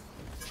eyes!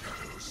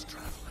 Shadows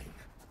traveling.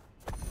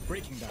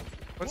 Breaking down.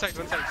 One side.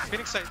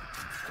 Phoenix side.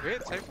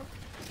 Wait, Cypher.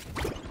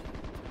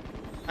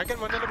 I can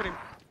one him.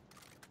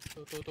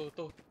 Two.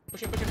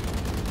 Push him.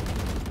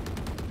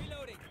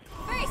 Reloading.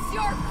 Face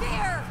your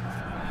fear!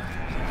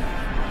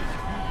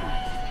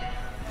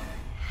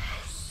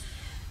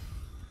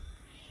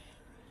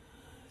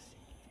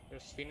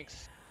 There's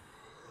Phoenix.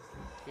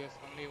 He has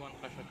only one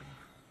flash.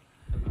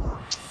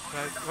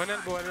 Right, one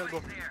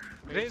elbow.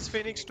 Raise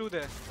Phoenix 2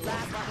 there.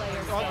 Last player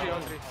All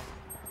standing. three.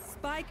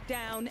 Spike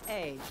down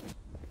A.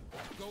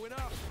 Going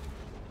up.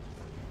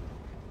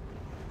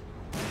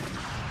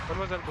 One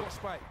was elbow.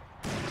 Spike.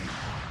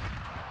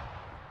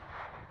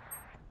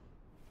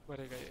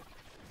 मरेगा ये.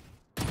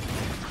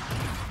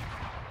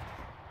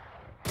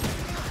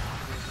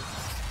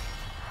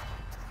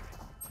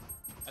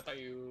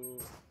 you.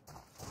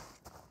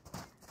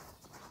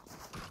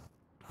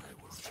 I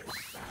will take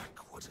back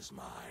what is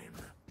mine.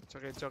 It's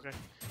okay, it's okay.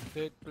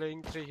 They're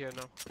playing 3 here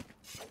now.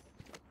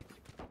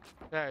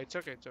 Yeah, it's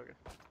okay, it's okay.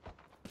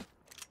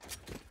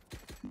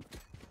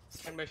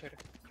 Stand by, Sherry.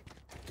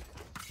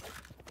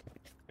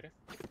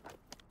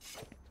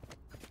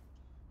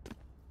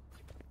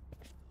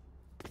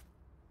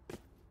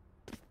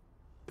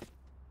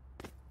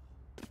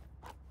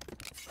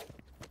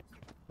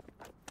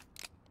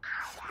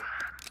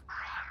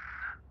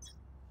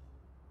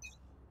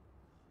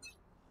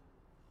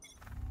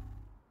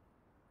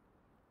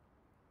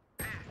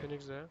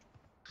 Phoenix there.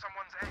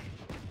 Someone's A.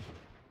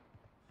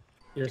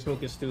 Your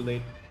smoke is too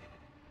late.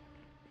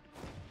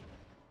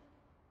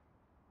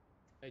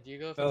 Hey,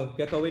 Jigo. Oh,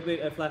 Gecko, wait,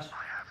 I flash.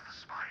 I have the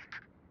spike.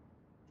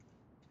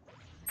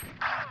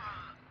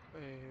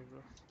 Hey,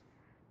 bro.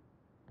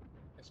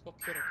 I spoke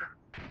here,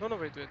 okay? No,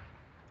 wait.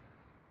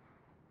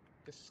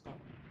 This is gone.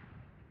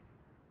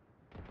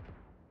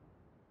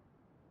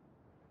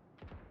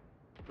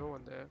 No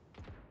one there.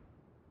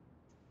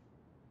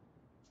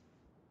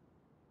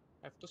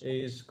 I have to smoke. A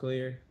is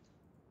clear.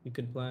 You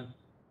could plant.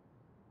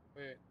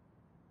 Wait.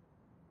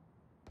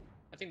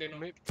 I think they know.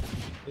 Maybe.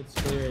 It's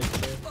clear, it's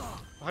clear.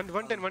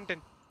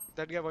 110.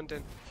 That guy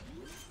 110.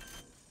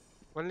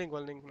 One link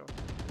now.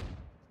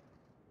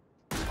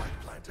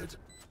 Spike planted.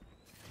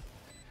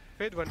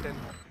 Fade 110.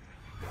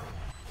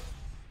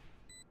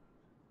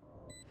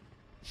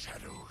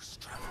 Shadows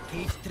travel.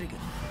 Cage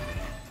trigger.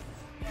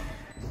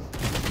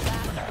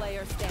 Last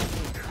player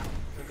standing.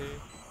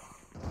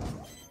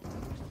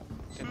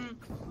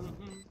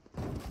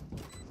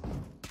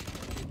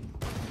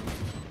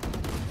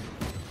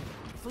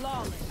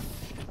 Flawless.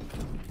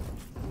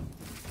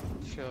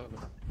 Sure.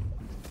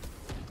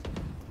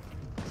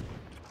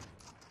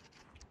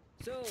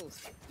 So,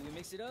 do we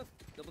mix it up?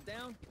 Double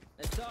down?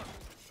 Let's talk.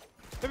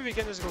 Maybe we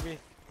can just go B.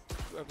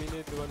 We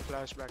need the one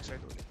flash backside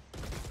only.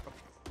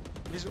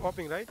 He's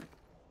hopping, right?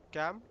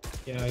 Cam?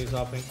 Yeah, he's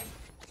hopping.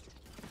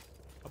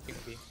 Hopping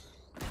B.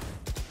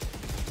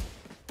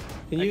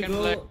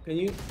 Can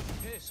you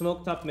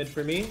smoke top mid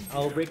for me?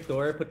 I'll break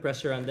door, put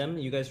pressure on them.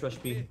 You guys rush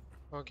B.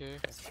 Okay.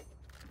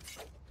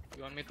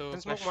 You want me to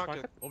smoke flash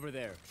market? Over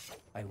there.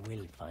 I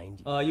will find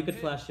you. You could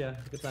flash, yeah.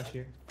 You could flash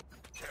here.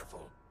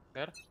 Careful.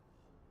 There?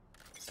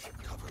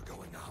 Cover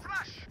going out.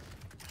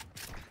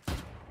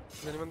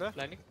 Is anyone there?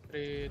 Landing.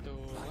 3, 2,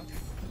 1.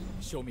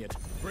 Show me it.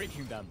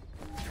 Breaking them.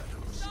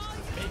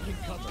 Making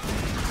cover.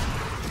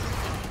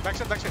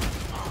 Backside.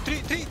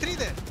 3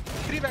 there.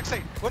 3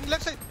 backside. 1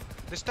 left side.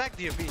 They stack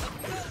the B.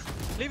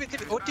 Leave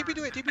it. Oh, TP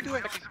to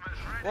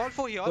A. All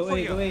 4 here. Go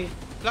away.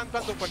 Plant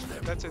open.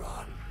 That's it.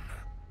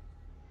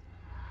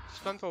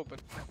 Plant for open.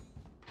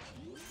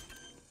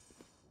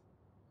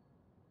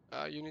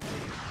 You need to.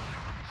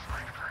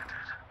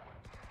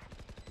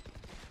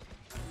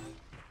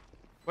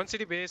 One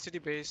city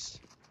base.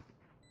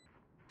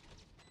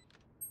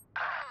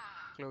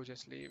 Close,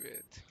 just leave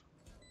it.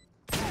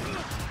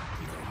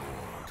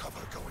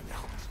 Cover going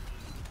out.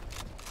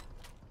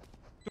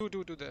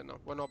 2 there now.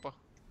 1 upper.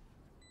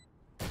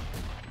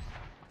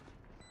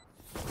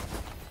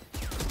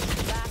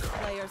 Last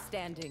player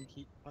standing.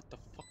 What the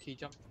fuck? He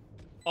jumped.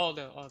 All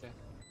there.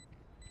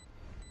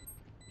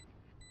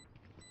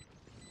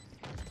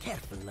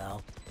 Careful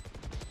now.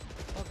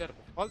 All there.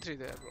 All 3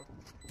 there, bro.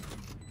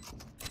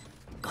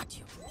 Got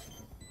you.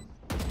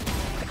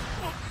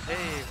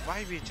 Hey,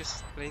 why we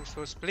just playing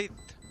so split?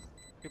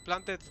 We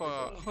planted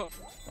for.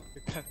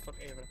 We can't fuck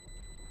ever.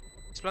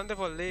 It's planted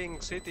for laying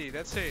city.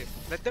 That's it.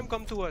 Let them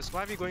come to us.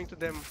 Why are we going to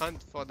them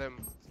hunt for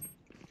them?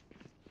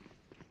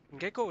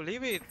 Gecko,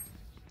 leave it.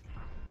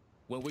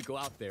 When we go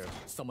out there,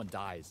 someone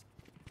dies.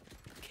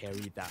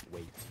 Carry that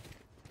weight.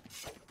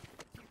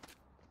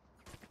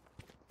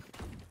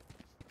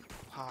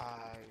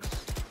 Hi.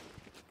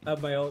 I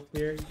have my ult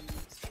here.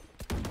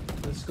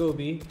 Let's go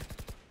B.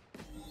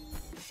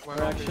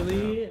 Or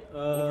actually,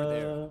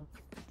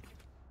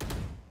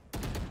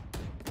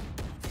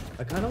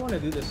 I kind of want to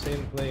do the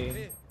same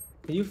play.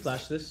 Can you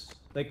flash this?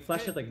 Like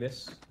flash it like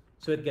this,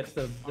 so it gets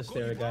the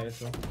stair guy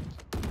as well.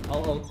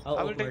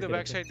 I will take the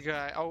backside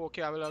guy. Oh,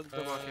 okay. I will out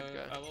the market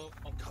guy. I will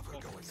cover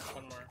going out.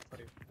 One more for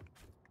you.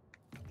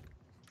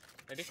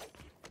 Ready?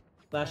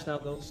 Flash now,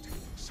 go.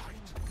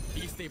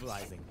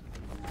 Destabilizing.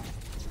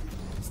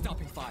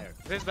 Stopping fire.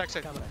 Raise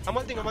backside. I'm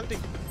ulting.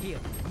 Here.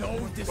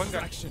 No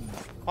distraction.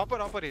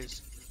 Hopper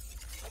is.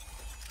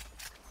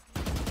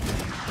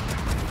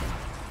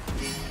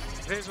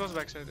 Raise was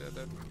backside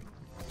there.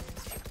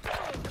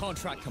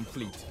 Contract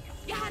complete.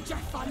 You had your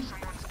fun.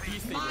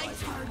 My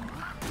turn.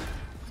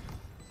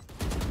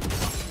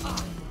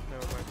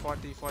 Never mind.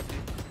 40.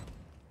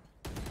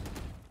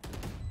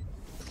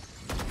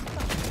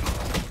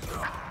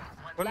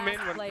 One main,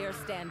 one player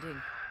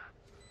standing.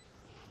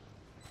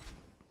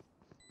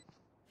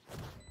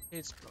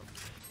 It's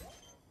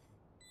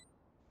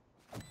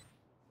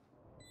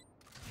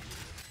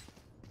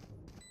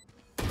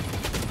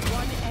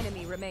One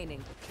enemy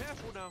remaining.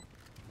 Careful now.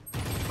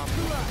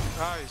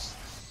 Nice.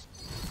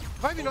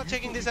 Why are we not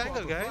taking this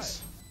angle,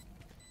 guys?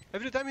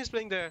 Every time he's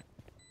playing there.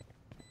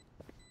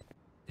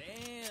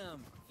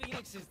 Damn.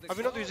 Phoenix is the Are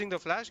we not using the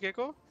flash,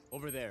 Gecko?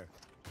 Over there.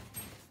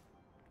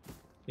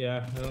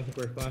 Yeah, I don't think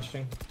we're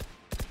flashing.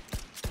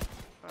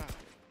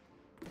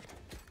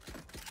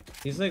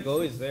 He's like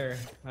always there.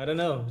 I don't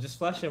know. Just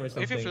flash him or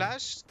something. If you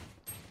flash,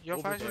 your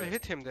flash will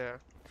hit him there,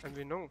 and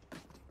we know.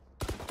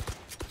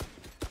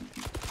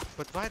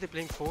 But why are they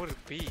playing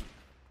 4B?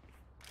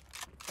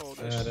 Oh,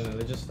 I don't know.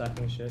 They're just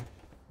stacking shit.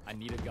 I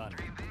need a gun.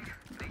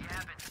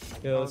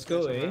 Yo, let's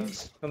go A.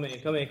 Come A,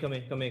 come A, come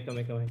A, come A, come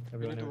A, come A.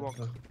 Everyone, to walk.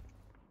 come.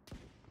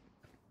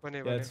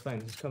 Yeah, it's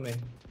fine. Just come A.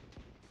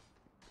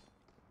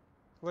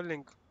 One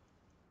link.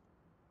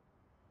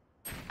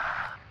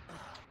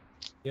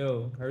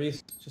 Yo,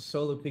 Hari's just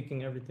solo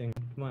peeking everything.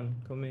 Come on,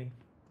 come A.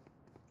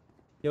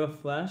 You have a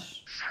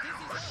flash?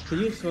 Can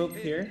you smoke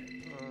here?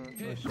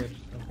 Oh shit. Okay.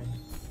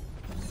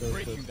 Go,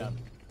 Breaking them.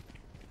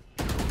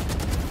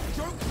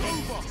 Joke's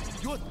over!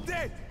 You're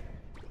dead!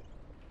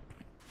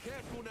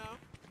 Careful now.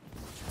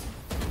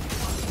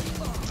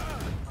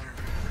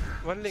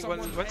 One link,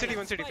 one city,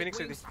 Phoenix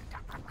City.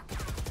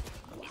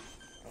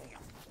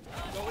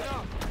 Going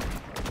up.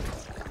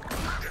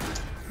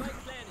 Spike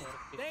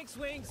planted. Thanks,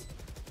 Wings.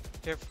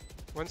 Yep.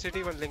 One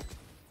city, one link.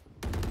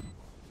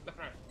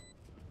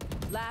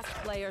 Last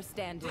player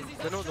standing.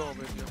 They know the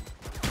obvious.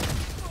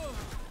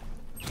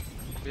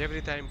 We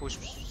every time push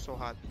so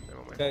hard.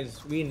 Never mind.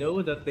 Guys, we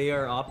know that they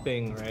are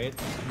opping, right?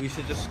 We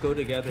should just go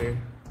together.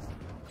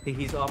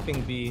 He's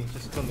opping B,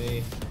 just come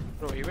A.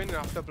 Bro, even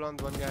after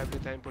blonde, one guy every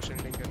time pushing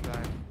link and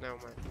die. Never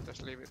mind,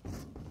 just leave it.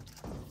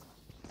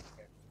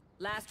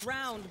 Last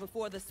round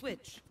before the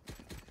switch.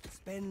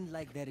 Spend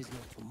like there is no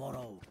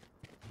tomorrow.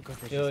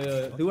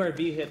 Yo, do our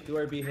B hit, do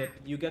our B hit.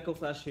 You Gecko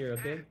flash here,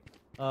 okay?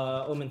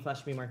 Omen,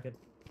 flash me market.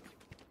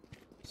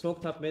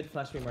 Smoke top mid,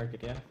 flash me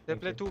market, yeah? They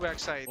play two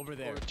backside. Over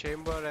there.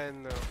 Chamber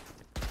and...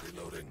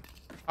 Reloading.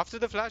 After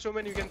the flash,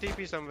 Omen, you can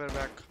TP somewhere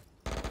back.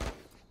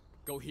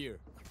 Go here.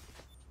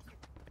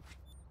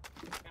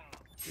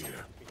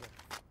 Here.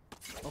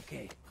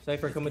 Okay.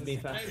 Cypher, come with me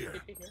fast.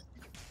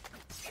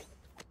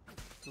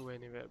 Do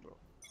anywhere, bro.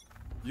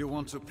 You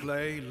want to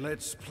play?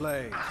 Let's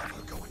play.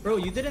 Bro,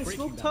 you didn't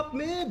smoke top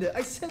mid!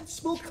 I said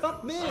smoke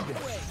top mid!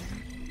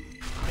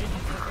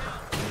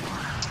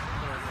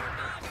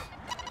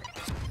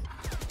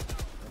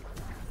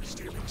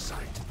 Stealing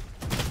sight.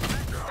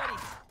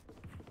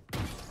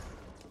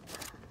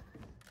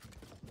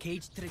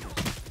 Cage trigger.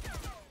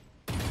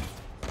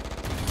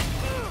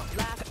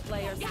 Last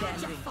player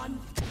standing.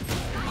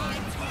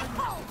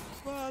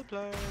 Well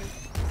played.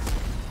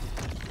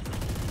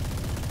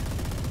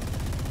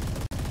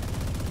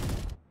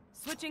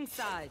 Switching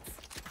sides.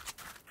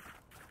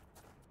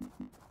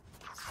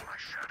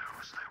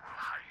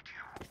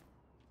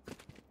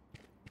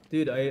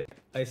 Dude, I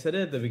said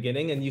it at the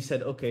beginning and you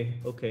said okay,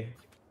 okay.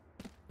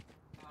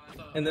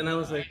 And then I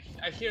was like...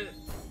 I hear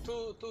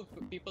two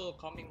people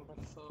coming, but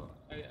so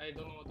I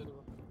don't know what to do.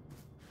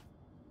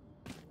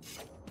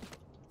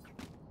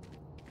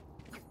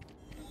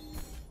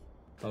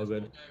 Oh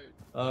good.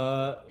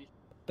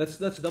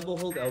 Let's double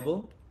hold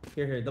elbow.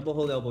 Here, double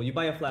hold elbow. You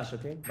buy a flash,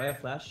 okay? Buy a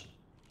flash.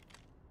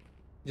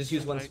 Just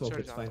use one smoke,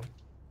 it's fine.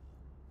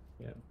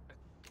 Yeah.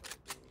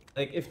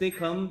 Like if they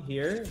come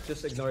here,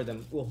 just ignore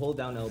them. We'll hold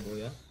down elbow,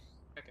 yeah?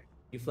 Okay.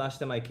 You flash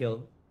them, I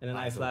kill. And then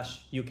I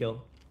flash, you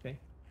kill. Okay?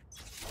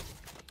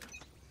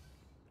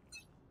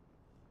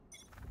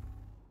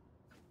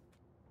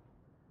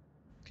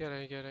 Get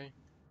A.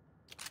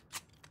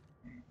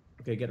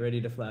 Okay, get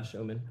ready to flash,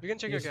 Omen. You can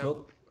check your gap.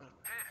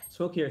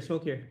 Smoke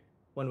here.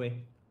 One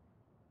way.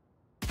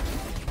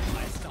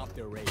 I stopped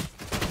their raid.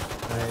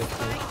 Nice.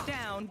 Spike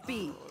down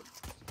B.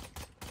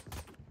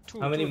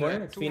 How many more?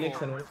 It's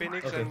Phoenix more. and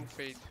Phoenix okay. and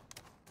Fade.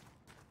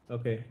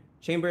 Okay.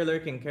 Chamber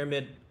lurking, care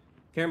mid.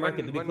 Care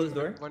market, did we close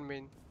door? One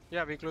main.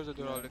 Yeah, we closed the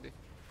door already.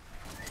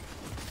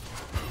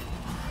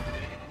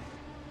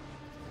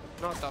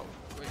 Not out.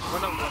 Wait,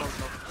 one out now.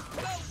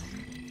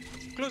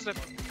 Close that.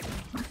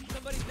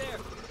 Somebody's there.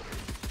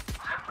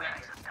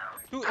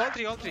 Two,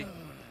 all three.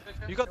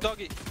 You got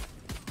doggy.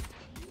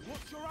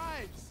 Watch your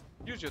eyes.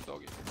 Use your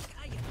doggy.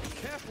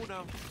 Careful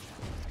now.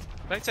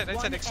 Right side,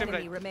 extreme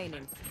enemy right.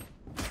 remaining.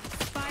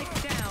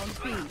 Spike down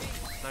B.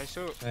 Nice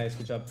shoot. Nice,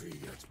 good job. Be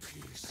at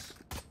peace.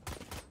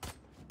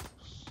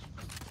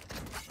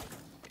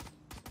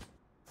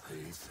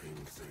 They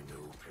think they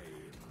know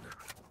pain.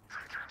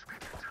 They can't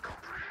begin to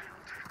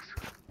comprehend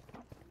it.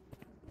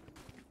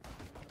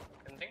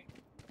 Anything?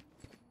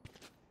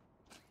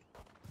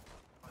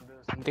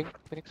 Something?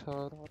 Phoenix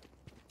or what?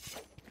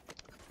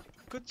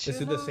 Good Let's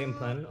do the same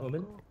plan,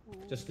 Omen.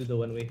 Just do the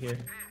one way here.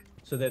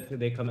 So that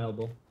they come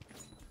elbow.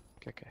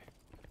 Okay.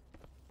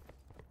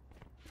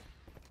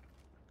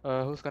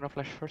 Who's gonna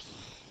flash first?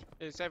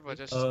 Hey, Cypher,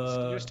 just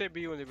you stay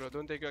B only, bro.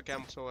 Don't take your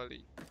camp so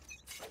early.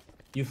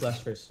 You flash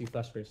first.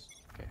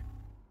 Okay.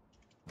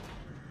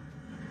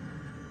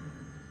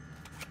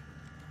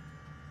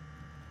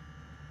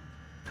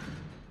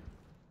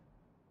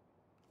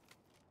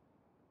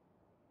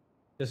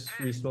 Just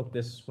re-smoke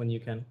this when you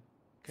can.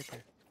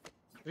 Okay.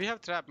 We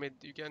have trap mid.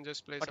 You can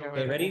just play somewhere.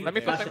 Okay, ready? Let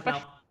me flash flash it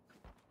now.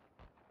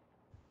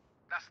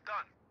 That's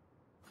done.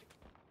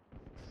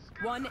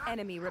 One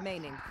enemy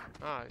remaining.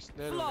 Nice.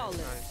 There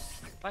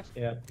Flawless. Nice.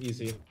 Yeah,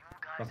 easy.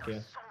 Fuck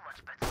yeah.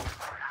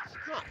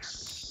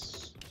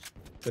 Nice.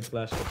 Good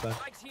flash, good flash.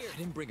 I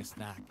didn't bring a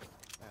snack.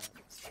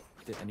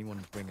 Did anyone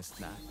bring a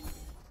snack?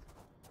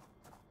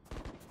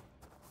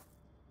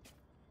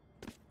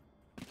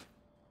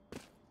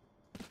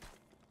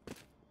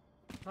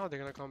 How they're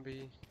gonna come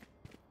B?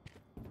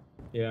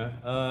 Yeah.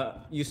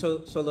 You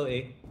solo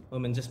A.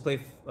 Omen, just play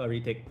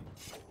retake.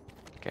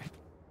 Okay.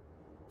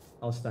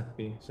 I'll stack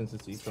B since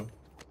it's eco.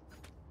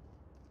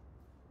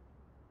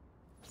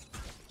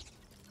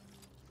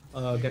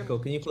 Gecko,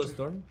 can you close the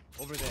door?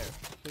 Over there.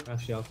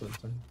 Actually, I'll close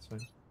the door. It's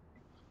fine.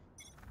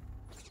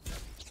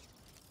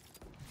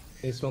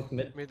 They smoked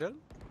mid. Middle?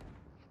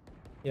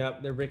 Yeah,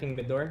 they're breaking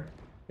mid door.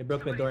 They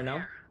broke mid door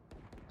now.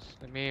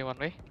 Let me one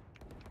way.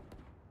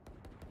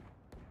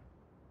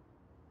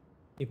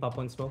 You pop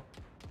one smoke.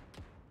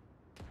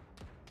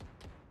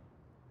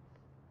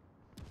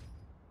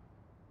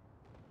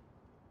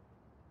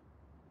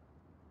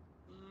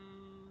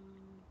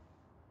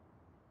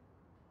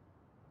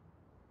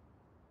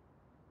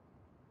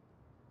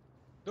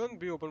 Don't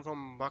be open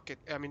from market.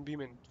 I mean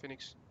B-man,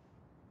 Phoenix.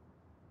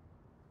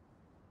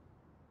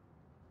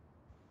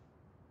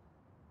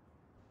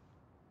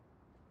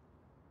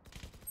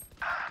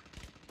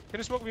 Can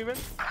you smoke B-man?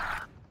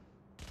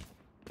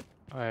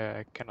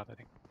 I cannot, I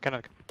think.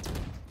 Cannot.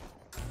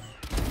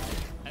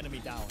 Enemy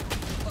down.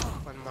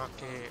 One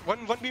market.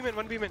 One B-man,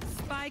 one B-man.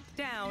 Spike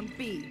down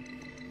B.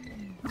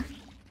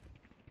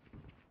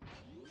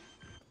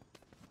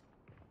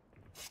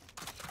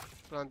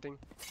 Planting.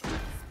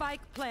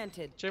 Spike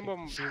planted. Chamber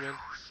B-man.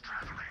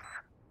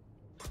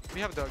 We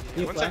have doggy.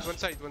 You One flash? side, one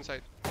side, one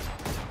side.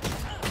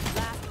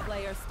 Last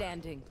player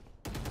standing.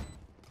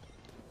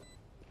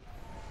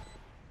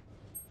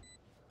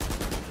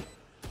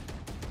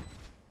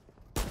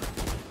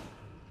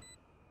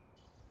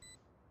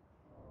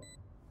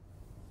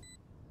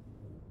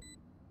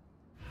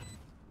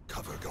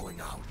 Cover going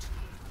out.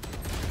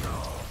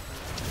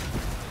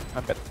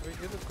 I'm dead. We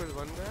didn't kill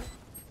one there.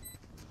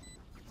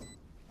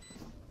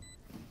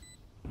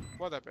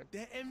 What happened?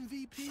 The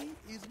MVP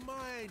is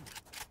mine.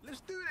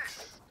 Let's do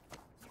this.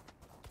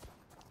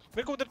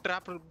 मेरे को उधर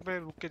trap में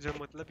रुक के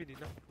जब मतलब ही नहीं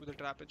ना उधर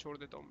ट्रैप पे छोड़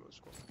देता हूँ मैं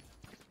उसको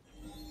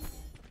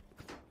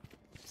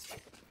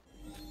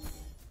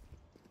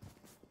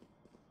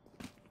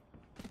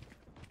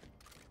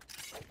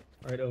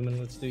Alright, Omen,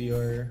 let's do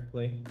your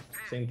play.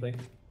 Same play.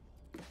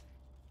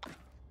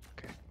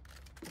 Okay.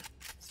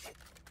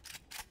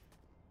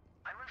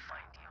 I will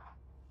find you.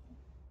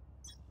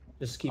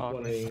 Just keep Oh,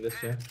 one-waying this,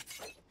 yeah?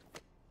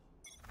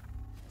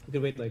 You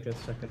can wait like a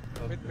second.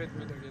 Oh. Mid again.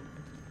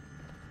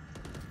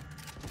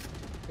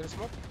 Can you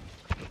smoke?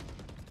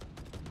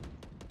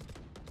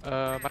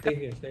 Market. Stay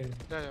here, stay here.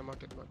 Yeah,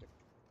 market.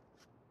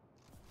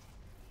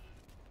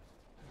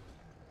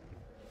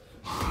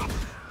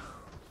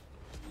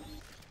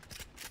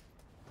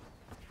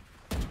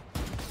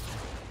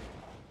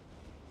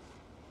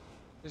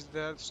 Is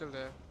there still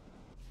there?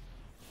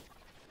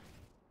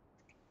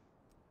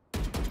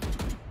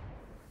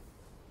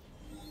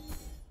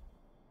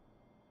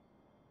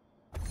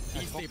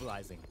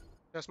 Destabilizing.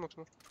 Yeah, smoke.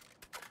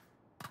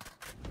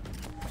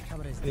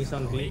 He's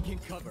on B. Making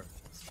cover.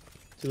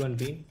 2 on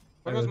B.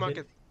 One was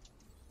market.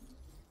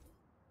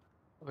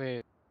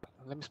 Wait,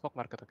 let me smoke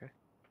market, okay?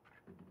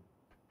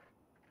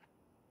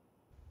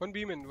 One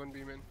B-man. One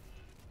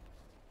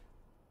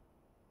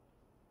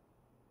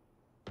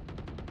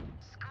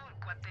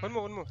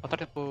more. I thought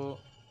to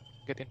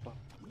get info.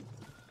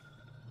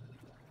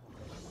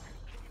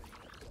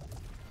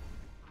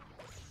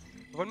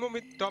 One more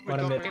mid, top mid,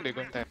 Bottom top mid. mid. They're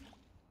going there.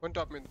 One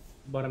top mid.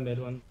 Bottom mid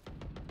one.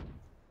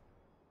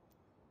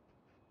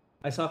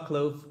 I saw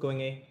Clove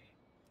going A.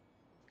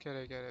 Get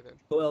it then.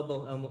 Go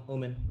elbow,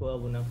 Omen. Go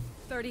elbow now.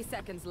 30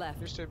 seconds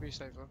left. You stay B,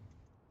 Cypher.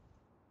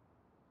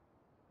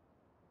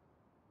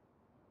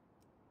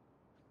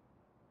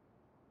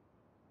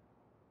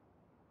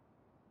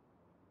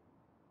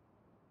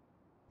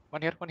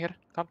 One here.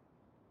 Come.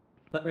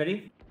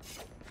 Ready?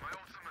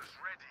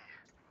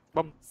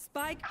 Bomb.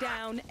 Spike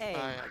down A.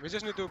 Yeah. We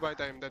just need to buy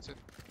time, that's it.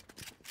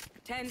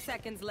 10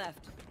 seconds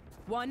left.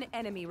 One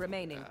enemy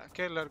remaining.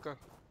 Care ladka.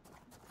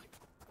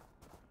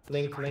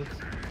 Link.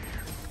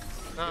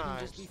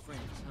 Nice.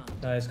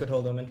 Nice, good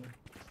hold, Omen.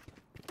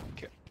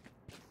 Okay.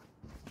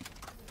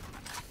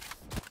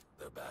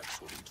 Their backs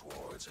will be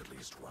towards at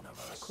least one of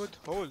us. Good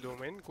hold,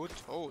 man. Good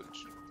hold.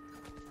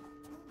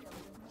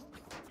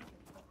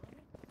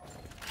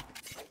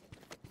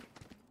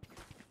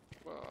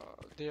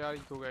 They are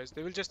eco guys.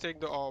 They will just take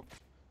the orb,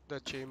 the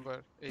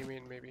chamber,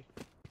 main maybe.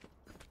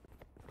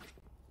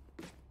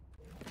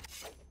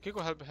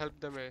 Kiko, help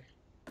them, eh?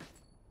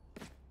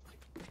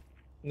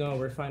 No,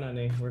 we're fine on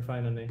A.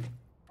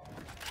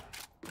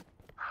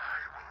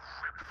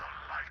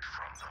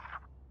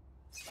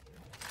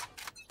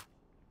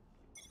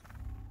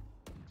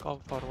 Call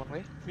for one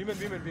way. Beeman.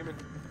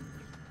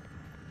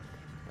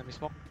 Let me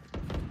smoke.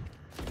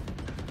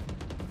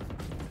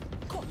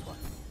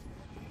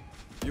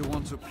 You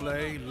want to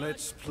play?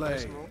 Let's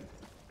play.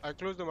 I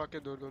close the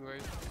market door, don't worry.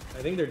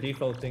 I think they're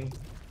defaulting.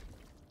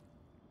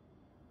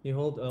 You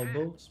hold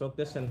elbow, smoke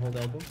this and hold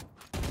elbow.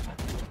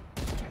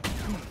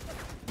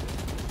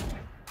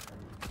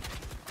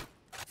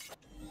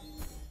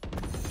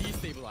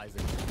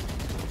 Destabilizing.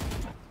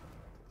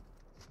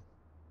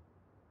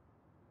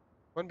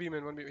 One B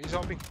man, one B. He's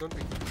hopping, don't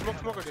be.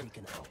 Smoke again.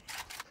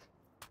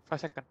 5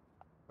 seconds.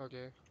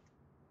 Okay.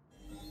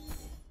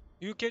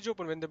 You cage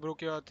open when they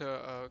broke your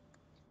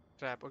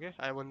trap, okay?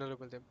 I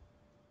vulnerable them.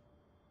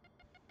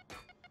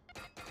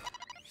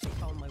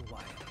 Found my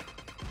wire.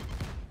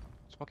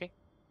 Smoking?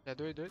 Yeah,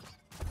 do it.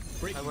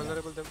 I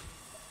vulnerable them.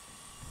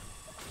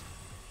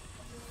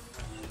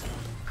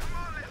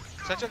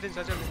 Satchel in.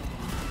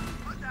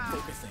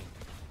 Focusing.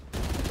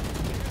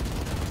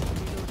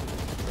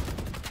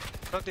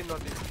 Not in.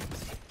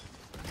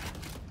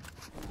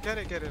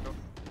 Carry, no.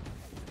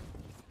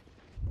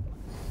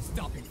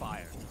 Stopping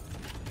fire.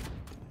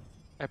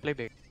 I play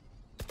big.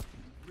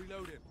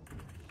 Reloaded.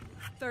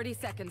 30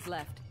 seconds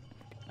left.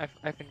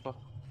 I've info.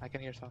 I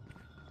can hear sound.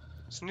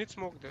 Snit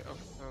smoke there. Oh,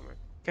 no man.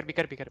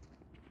 Carry.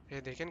 Hey,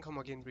 they can come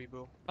again,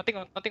 bro.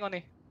 Nothing on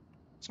A.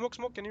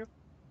 Smoke, can you?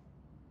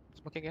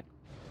 Smoking again.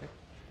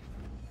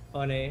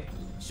 On A.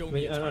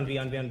 On B.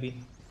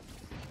 10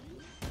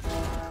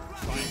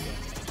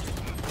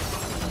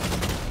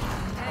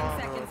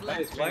 seconds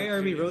left. Why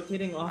are we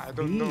rotating off I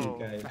don't B, know.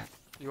 guys?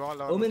 You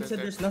all are. Omen said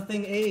there's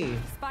nothing A.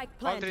 Spike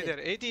All three planted. there.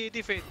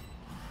 80 fade.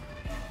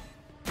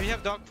 We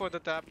have dog for the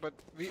tap, but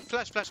we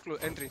flash clue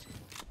entry.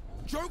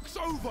 Joke's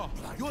over.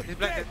 You're He's dead.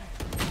 black.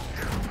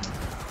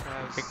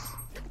 Nice.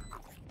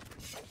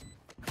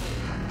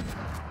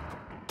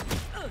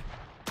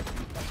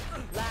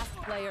 Last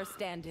player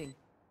standing.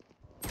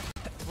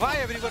 Why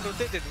everyone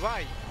rotated?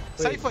 Why?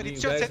 Cypher,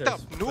 it's your setup.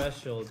 No.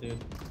 Special,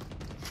 dude.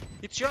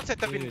 It's your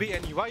setup in B,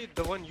 and why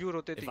the one you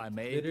rotating? If I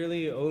may,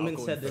 Literally, Omen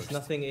said there's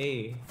nothing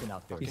A.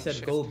 He said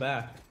shit. go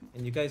back,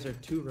 and you guys are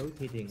two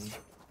rotating.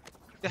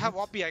 They have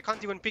OP. I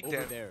can't even pick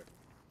there.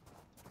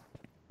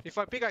 If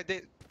I pick, I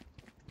did.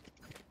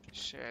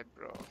 Shit,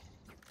 bro.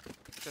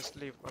 Just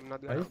leave. I'm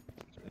not there.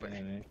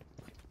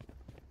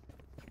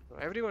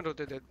 Everyone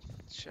rotated.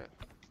 Shit.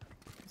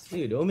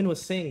 Dude, Omen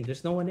was saying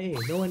there's no one A.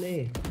 No one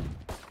A.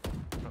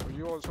 No,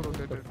 you also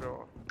rotated,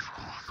 bro.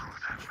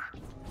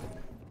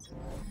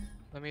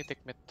 Let me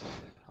take mid.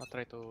 I'll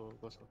try to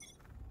go slow.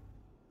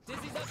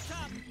 Dizzy's up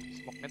top.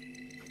 Smoke mid.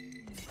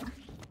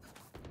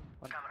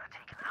 One.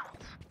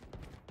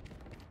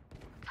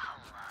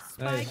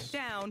 Spike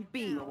down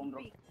B.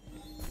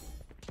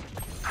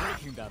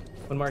 Breaking them.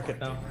 One market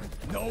now.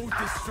 No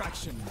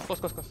distraction. Close.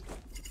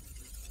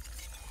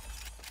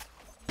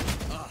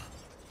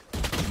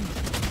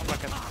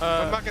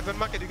 One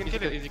market, you can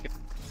kill it. Easy kill.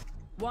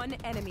 One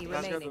enemy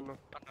Last guy remaining. don't know.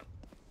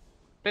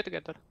 Play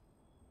together.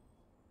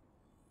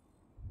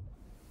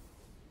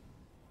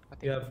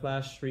 You have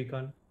flash,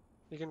 recon.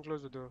 You can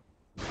close the door.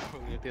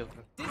 We deal.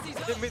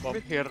 Mid.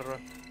 Bomb here.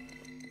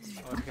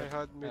 I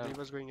heard mid. He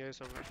was going A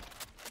somewhere.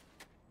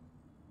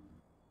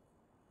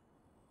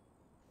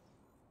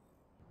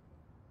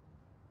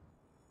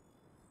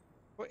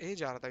 वो A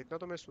जा रहा था इतना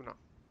तो मैं सुना.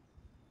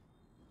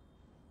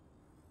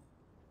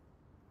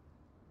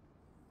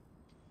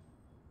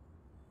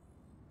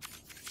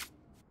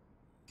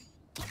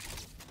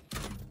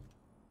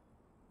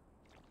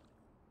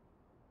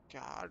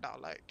 क्या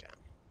डाला है क्या?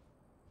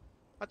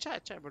 अच्छा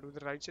है बट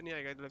उधर राइट से नहीं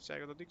आएगा इधर लेफ्ट से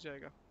आएगा तो दिख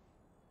जाएगा.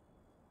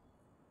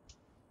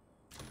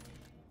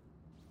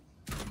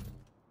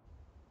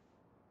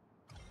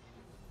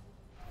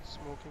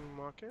 Smoking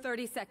market.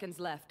 30 seconds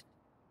left.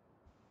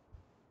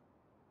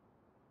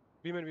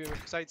 B-man.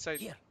 Side.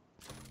 Here.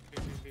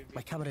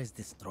 My camera is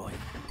destroyed.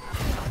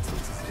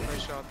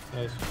 Nice shot.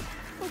 Nice.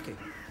 Okay,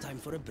 time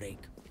for a break.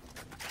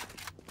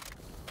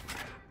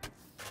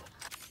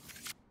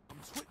 I'm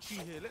twitchy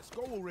here. Let's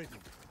go already.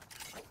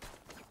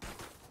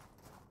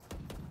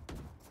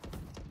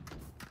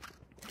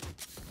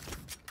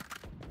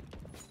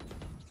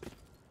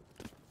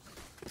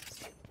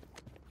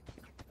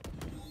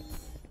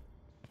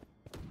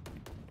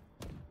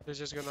 They're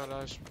just gonna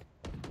rush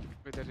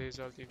with a raise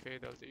ulti,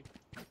 fade ulti.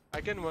 I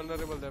can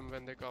vulnerable them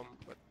when they come,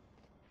 but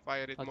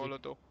fire it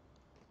molotov.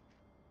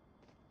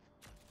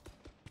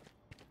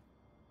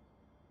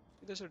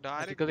 There's a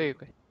direct.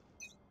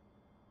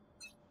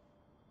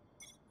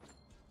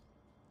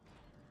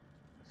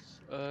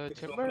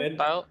 Chamber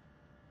tile.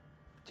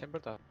 Chamber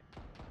tile.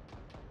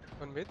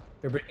 One mid.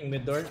 You're breaking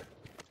mid door.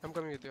 I'm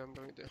coming with you.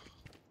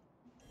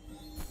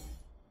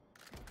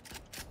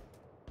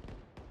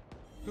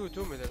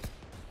 Two middle.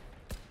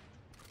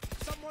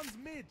 Someone's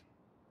mid.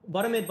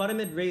 Bottom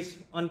mid, raise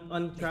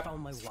on trap. On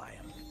my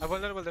wire. I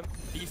vulnerable them.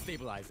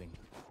 Destabilizing.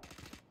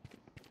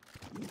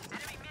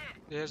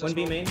 There's One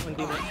B main.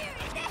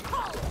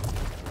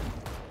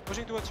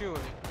 Pushing towards you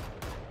only.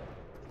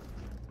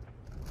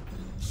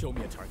 Show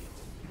me a target.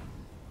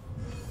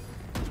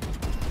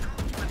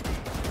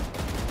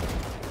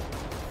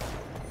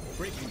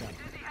 Breaking them.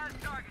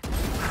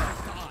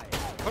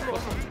 One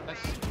more.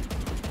 Nice.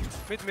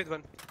 Mid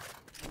one.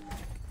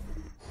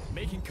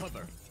 Making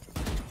cover.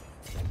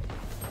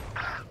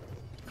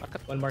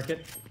 Market. One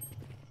market.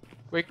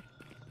 Wait.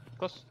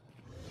 Close.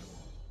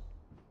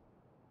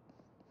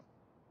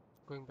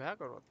 Going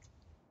back or what?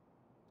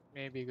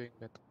 Maybe going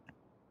back.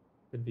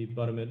 Could be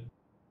bottom mid.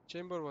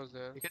 Chamber was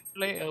there. You can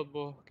play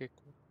elbow. Okay,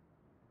 cool.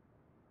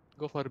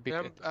 Go for big.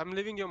 Yeah, I'm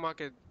leaving your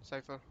market,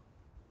 Cypher.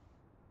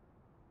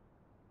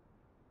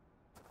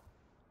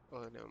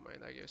 Oh, never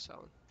mind. I guess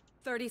sound.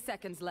 30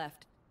 seconds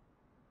left.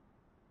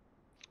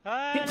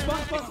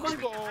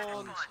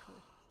 Spawn.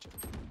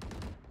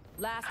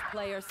 Last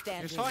player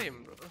standing. You saw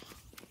him, bro.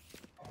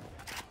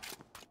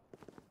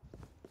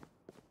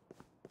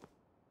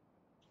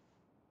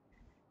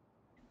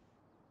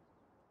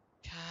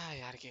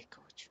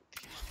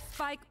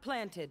 Spike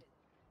planted.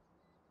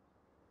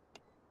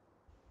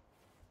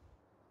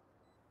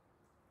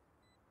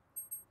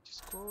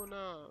 Just go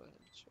now.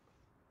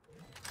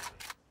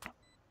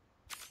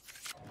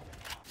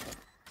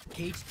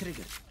 Cage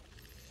triggered.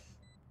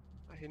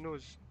 He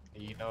knows.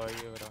 You know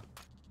you, bro.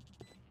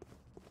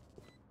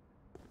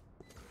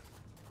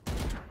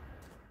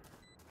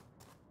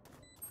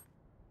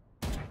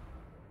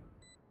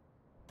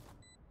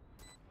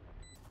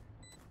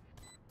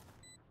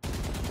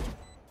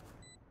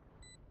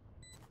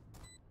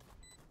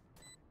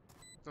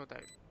 No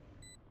time.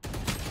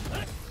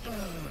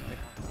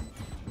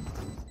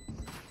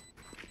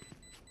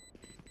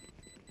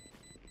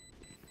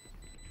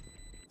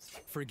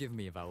 Forgive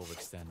me if I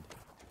overextend.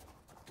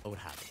 I would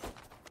have it.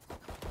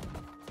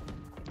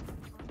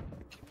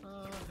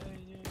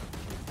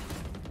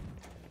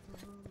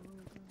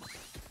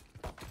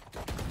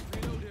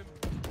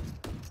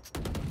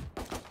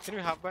 Can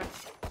we half back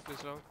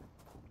this round?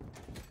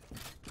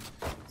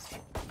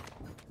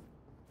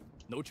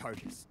 No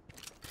charges.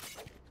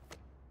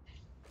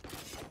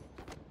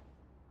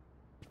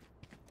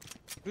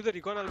 Do the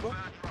recon elbow?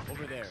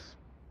 Over there.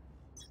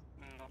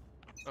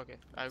 Okay,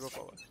 I'll go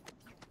forward.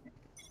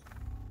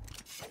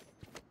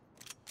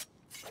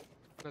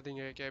 Nothing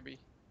here, KB.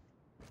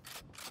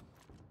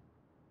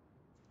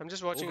 I'm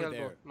just watching Over elbow,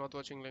 there. not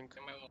watching link.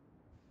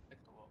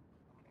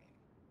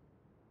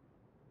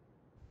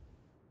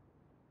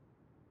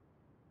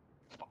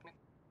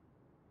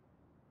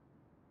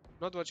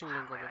 Not watching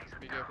link over.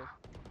 Be careful.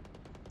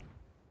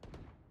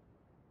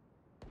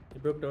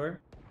 You broke door.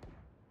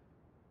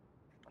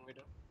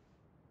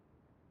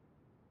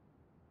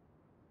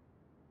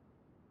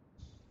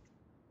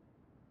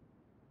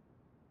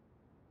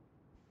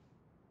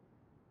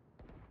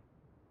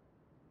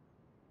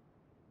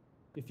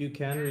 If you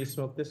can,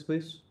 re-smoke this,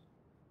 please.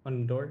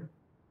 On the door.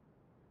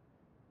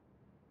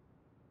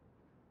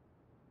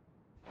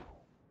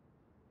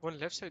 One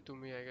left side to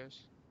me, I guess.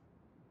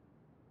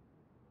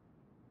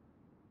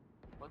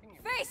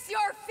 Face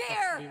your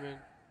fear! B-main.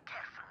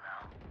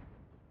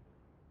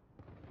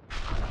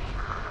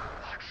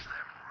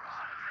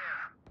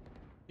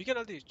 You can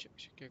ulti.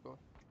 Okay, go.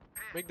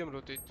 Make them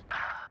rotate.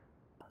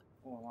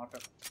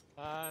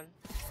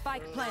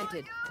 Spike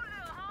planted.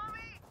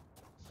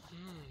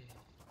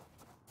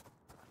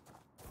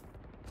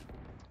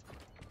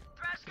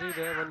 Three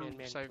there,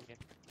 one side.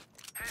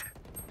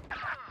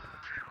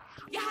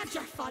 You had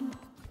your fun.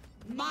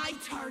 My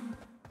turn.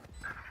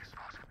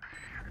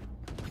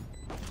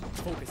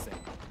 Focusing.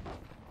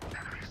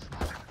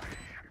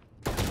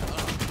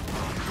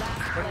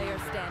 Last player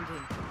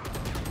standing.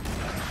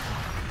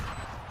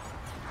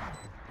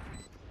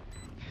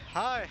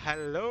 Hi,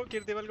 hello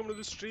Kirti, welcome to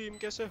the stream.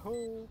 कैसे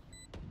हो?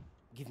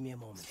 Give me a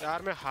moment.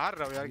 यार मैं हार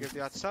रहा हूँ यार Kirti,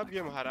 आज सब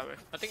गेम हारा मैं.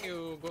 I think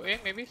you go A,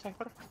 maybe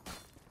Cypher.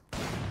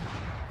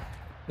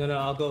 No,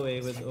 I'll go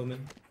A with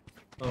Omen.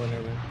 Oh,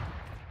 never mind.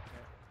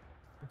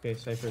 Okay,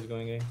 Cypher's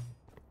going A.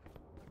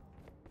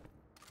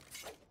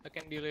 I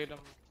can delay them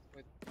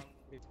with one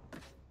bit.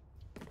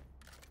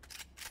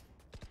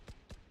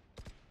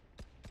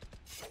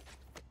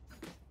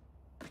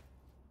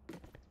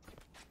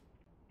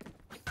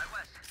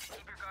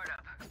 Keep your guard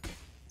up.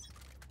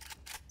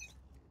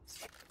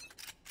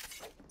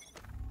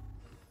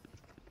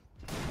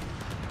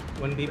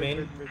 One B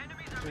main.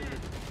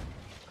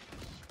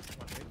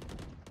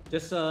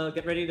 Just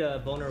get ready to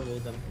vulnerable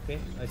them, okay?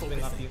 I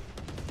swing off you.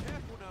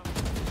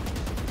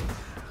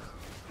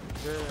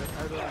 Yeah,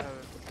 I don't have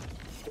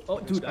it. Oh,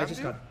 dude, I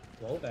just got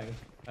wall banged.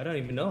 I don't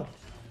even know.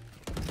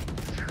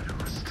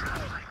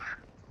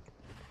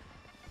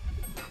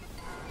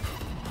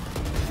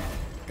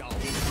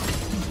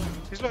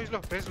 He's low,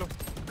 very low.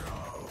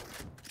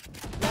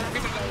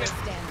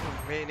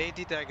 Main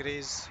 80 tag,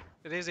 raise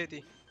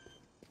 80.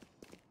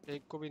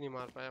 एक को भी नहीं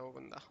मार पाया वो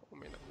बंदा, वो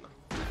मैंने अपना.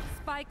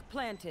 Spike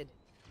planted.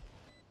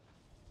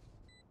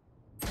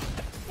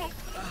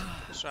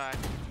 That's right.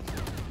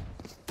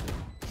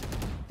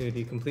 Dude,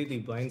 he completely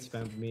blind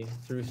spammed me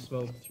through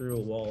smoke, through a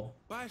wall.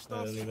 I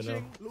don't even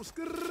know.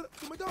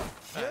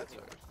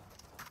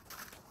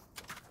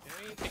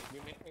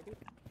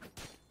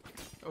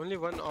 Only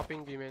one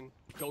opping B main.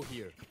 Go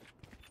here.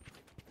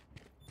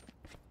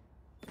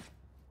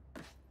 I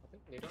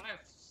think they don't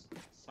have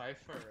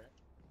Cypher,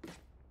 right?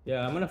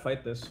 Yeah, I'm gonna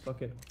fight this.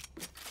 Fuck it.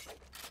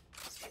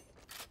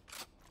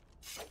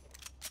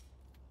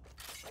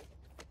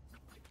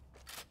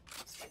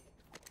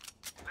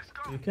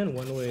 You can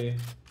one way.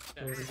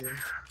 Over here.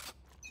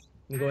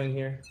 I'm going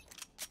here.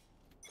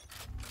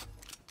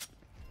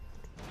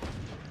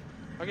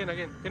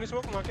 Again. Can you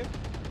smoke market?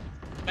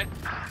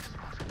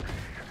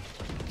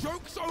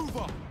 Joke's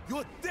over!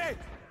 You're dead!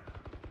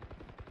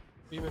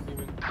 Beam.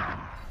 3.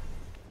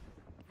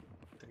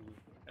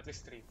 At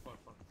least 3. 4.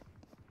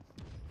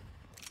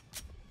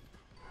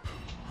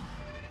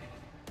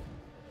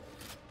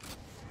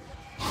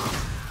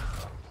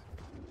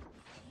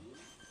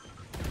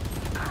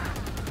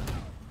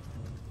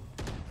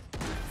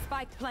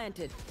 Spike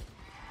planted.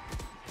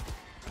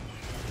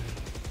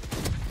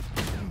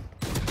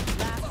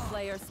 Last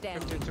player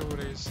standing. 52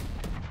 raise.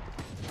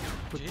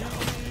 Easy.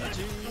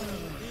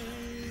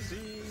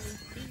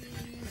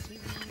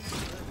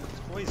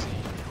 Poison.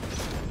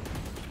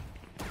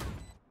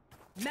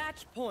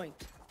 Match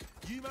point.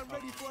 You man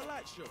ready for a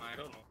light show? I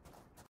don't know.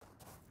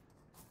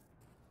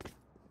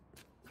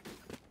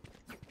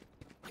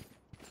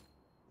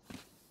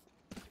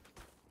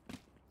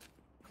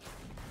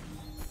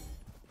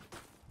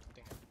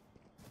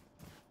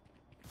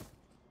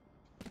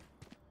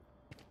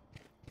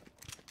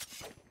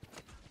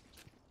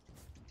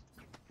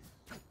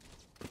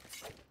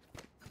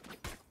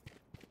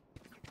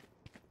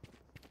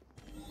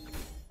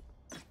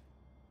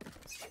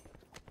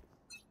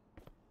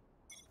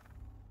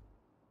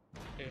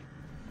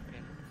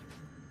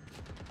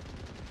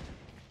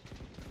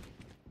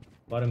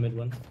 Bottom mid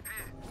 1.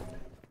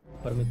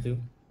 Bottom mid 2.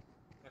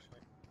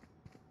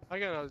 I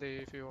can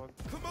ulti if you want.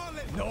 Come on,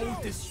 let's No go.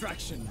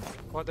 distraction.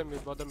 Bottom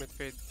mid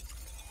fade.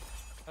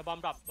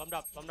 Bomb drop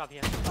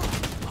here.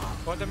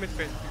 Bottom mid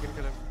fade. You can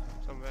kill him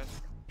somewhere.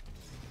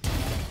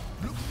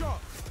 Look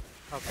sharp.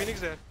 Phoenix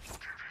there.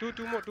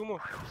 Two more.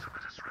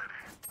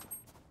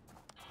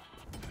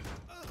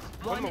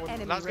 One more.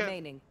 enemy Last guy.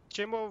 remaining.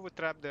 Chamber with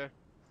trap there.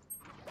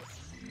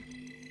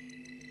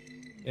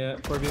 Yeah,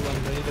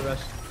 4v1. I need the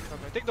rush.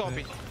 Okay, take the OP.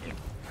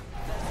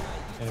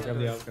 Yeah, grab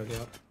the out.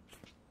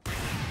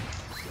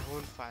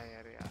 Don't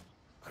fire, yeah.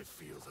 I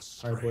feel the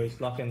Alright, boys.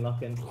 Lock in.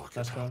 Last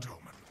round.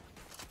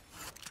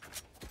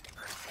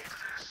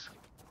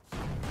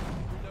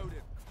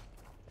 Reloaded.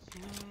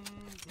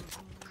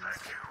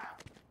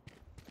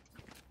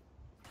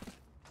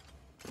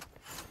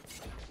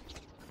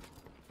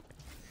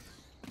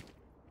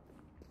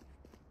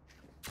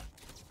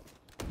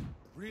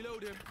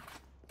 Reload him.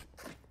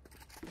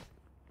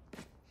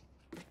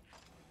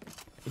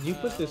 Did you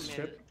put this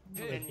strip?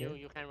 When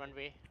you can one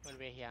way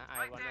here.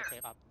 I wanna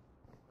take up.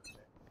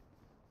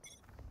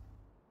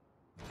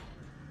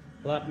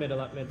 A lot mid.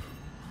 Open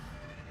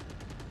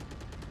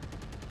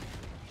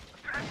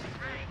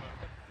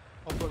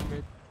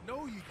mid.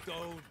 No, you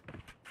don't.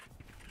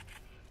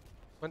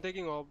 One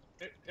taking orb.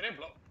 Can I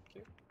block?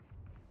 Okay.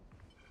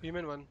 Beam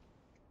in one.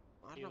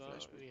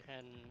 We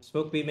can.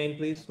 Smoke B main,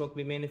 please. Smoke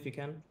B main if you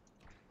can.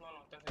 No.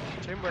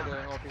 Chamber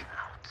there, OP.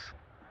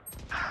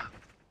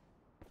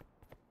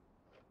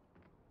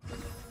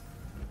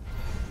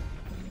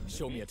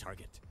 Show me a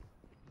target.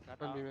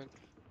 One beam in.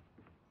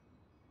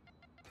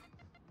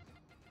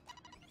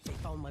 They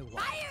found my wall.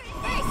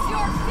 Face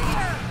your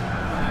fear!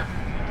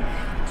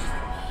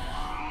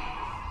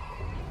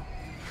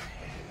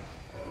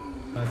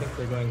 I think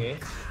they're going A.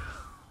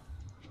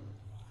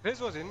 Raze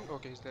was in.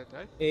 Okay, he's dead,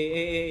 right?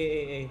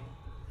 A.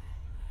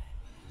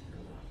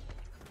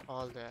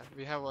 All there.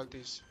 We have all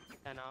these.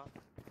 And now.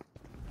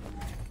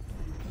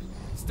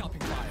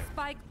 Stopping fire.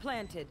 Spike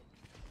planted.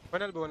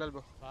 One elbow. 1,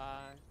 2.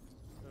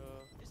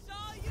 It's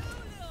all you,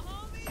 little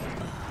homie.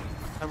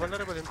 I'm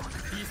vulnerable him.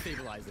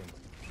 Destabilizing.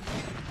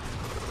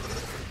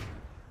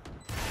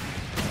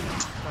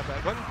 Not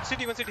bad. One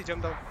city,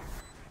 jump down.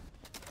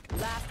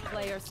 Last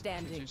player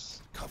standing.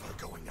 Cover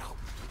going out.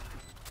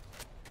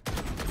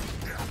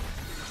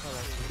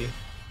 Okay.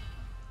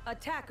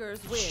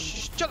 Attackers win.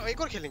 चलो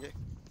एक और खेलेंगे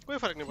कोई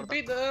फर्क नहीं पड़ता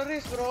Beat the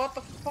race, bro. What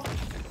the fuck?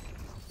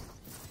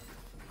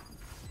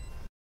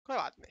 कोई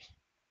बात नहीं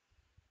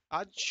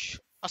आज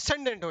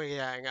ascendant हो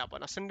गया आएंगे अपन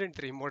ascendant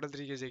 3 मॉडल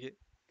 3 की जगह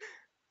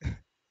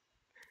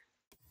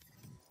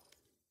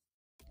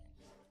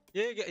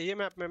ये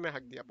मैप में मैं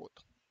हक दिया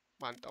बहुत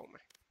मानता हूँ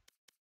मैं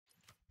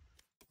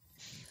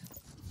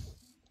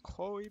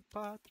कोई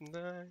बात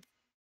नहीं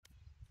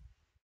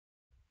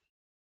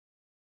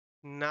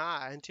ना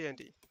एंटी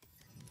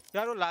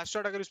यार वो लास्ट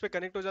शॉट अगर उस पे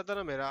कनेक्ट हो जाता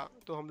ना मेरा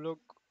तो हम लोग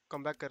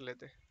कम बैक कर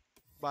लेते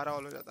 12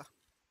 ऑल हो जाता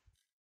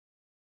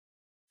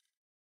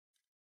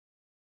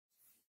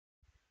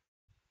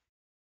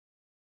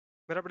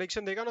मेरा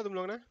प्रेडिक्शन देखा ना तुम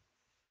लोग ने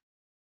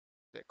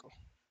देखो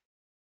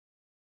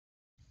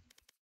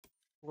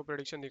वो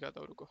प्रेडिक्शन दिखाता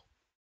हूँ रुको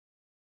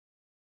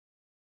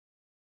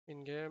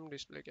इन game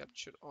display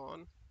capture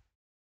on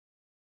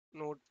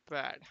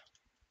notepad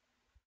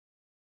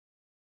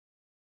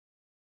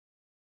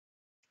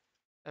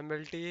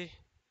MLT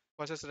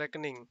versus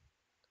Reckoning.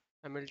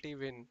 MLT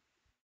win.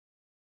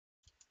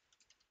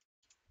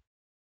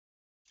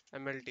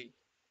 MLT.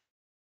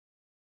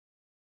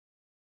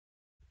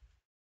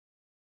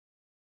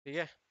 ठीक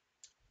है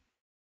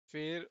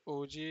फिर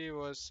OG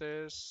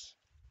versus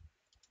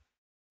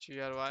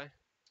GRY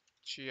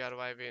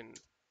GRY win.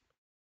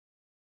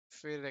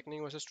 फिर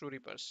reckoning versus true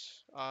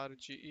reapers,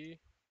 RGE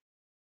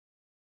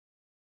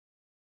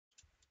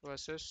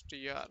versus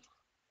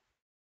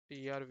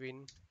TR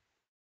win.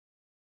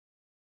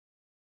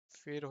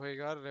 फिर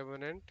होएगा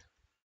revenant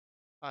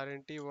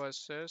RNT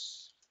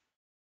versus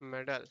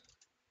medal,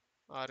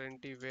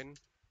 RNT win.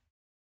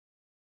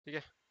 ठीक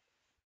है.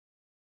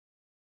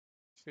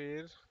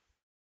 फिर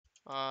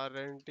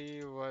RNT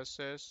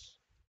वर्सेस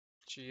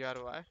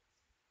GRY.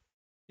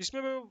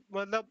 इसमें मैं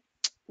मतलब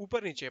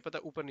ऊपर नीचे है, पता,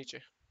 ऊपर नीचे.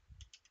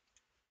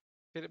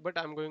 फिर बट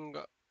आई एम गोइंग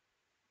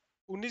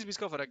 19-20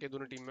 का फर्क है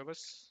दोनों टीम में,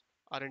 बस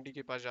RNT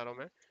के पास जा रहा हूँ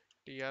मैं.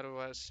 TR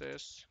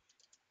वर्सेस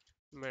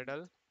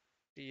मेडल,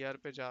 TR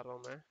पे जा रहा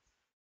हूँ मैं.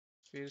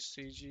 फिर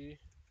CG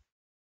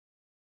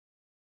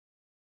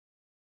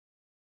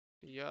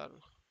TR.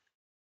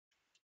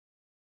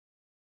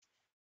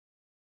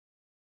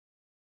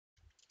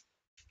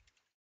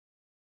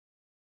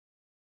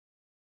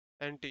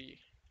 NT.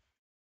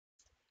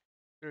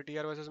 फिर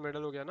TR वर्सेस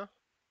मेडल हो गया ना.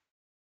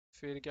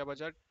 फिर क्या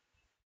बचा,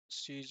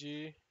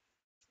 CG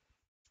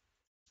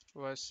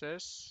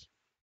versus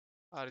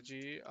RG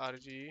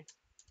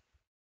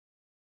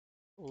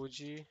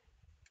OG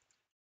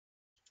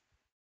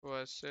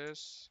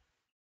versus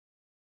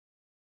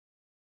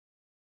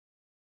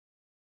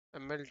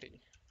MLT.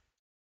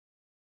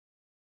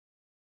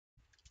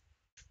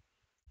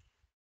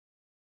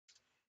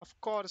 Of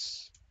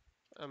course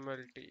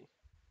MLT.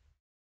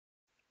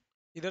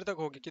 इधर तक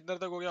हो गया, किधर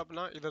तक हो गया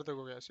अपना, इधर तक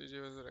हो गया. CG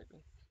versus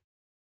ranking.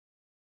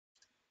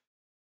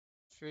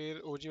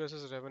 फिर OG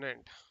versus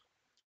revenant.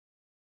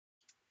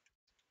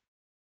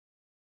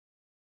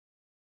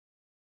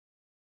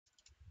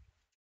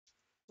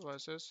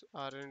 Versus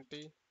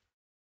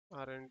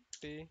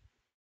RNT.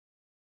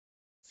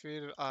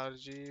 फिर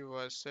RG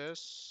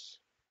वर्सेस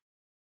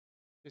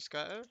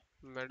इसका है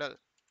medal.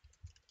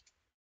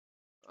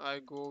 I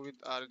go with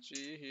RG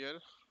here.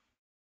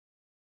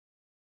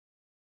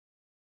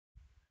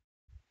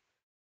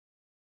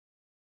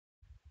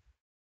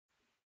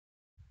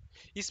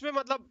 इसमें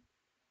मतलब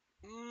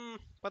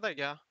पता है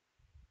क्या,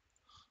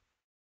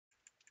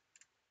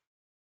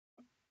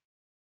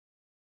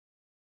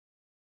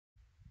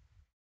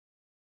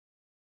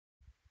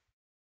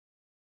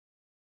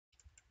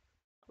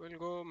 will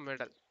go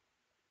medal.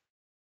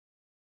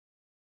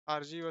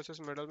 RG versus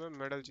medal में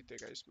मेडल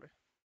जीतेगा इसमें.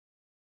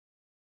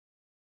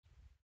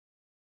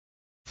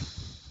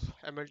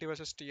 MLT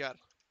वर्सेस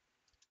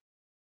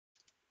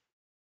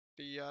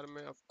TR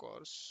में ऑफ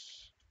कोर्स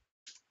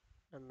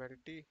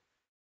MLT.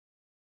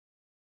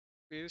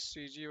 फिर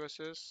CG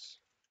वर्सेस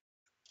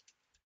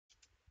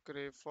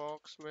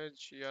ग्रेफॉक्स में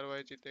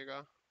GRY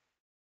जीतेगा.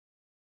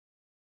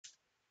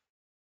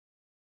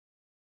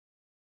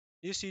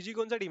 ये CG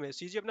कौन सा टीम है?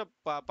 CG अपना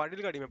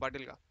पाटिल का टीम है,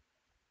 पाटिल का.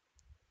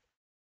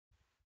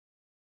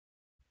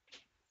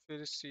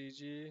 फिर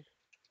CG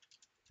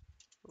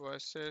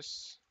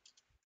वर्सेस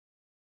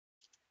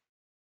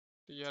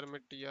TR में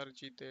TR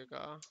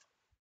जीतेगा.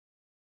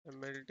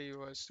 MLT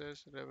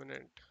versus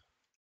revenant,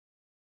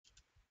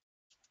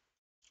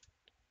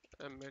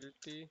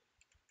 MLT.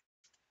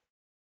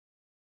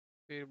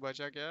 फिर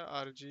बचा क्या,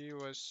 RG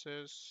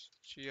वर्सेस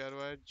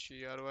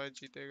GRY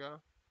जीतेगा.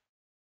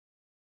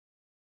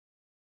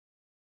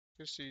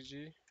 फिर CG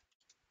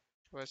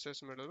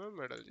वर्सेस मेडल में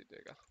मेडल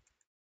जीतेगा.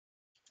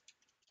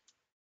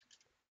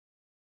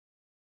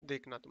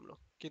 देखना तुम लोग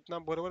कितना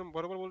बरोबर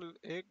बरोबर बोल.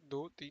 1 2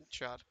 3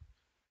 4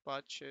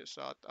 5 6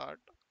 7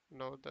 8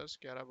 9 10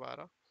 11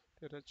 12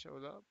 13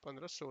 14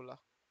 15 16.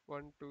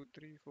 1 2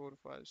 3 4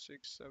 5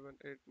 6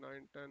 7 8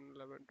 9 10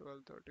 11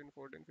 12 13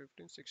 14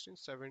 15 16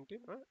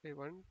 17.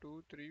 1 2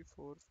 3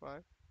 4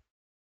 5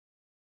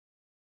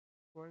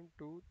 1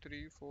 2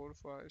 3 4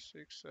 5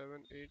 6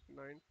 7 8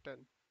 9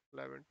 10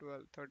 11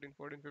 12 13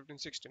 14 15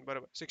 16,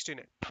 बराबर 16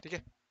 है. ठीक है.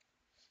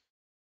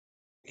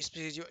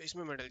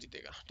 इसमें मेडल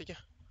जीतेगा. ठीक है.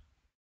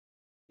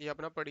 ये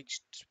अपना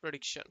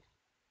प्रेडिक्शन.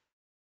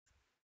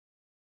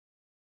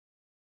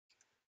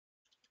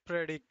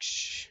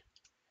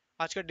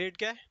 आज का डेट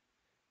क्या है?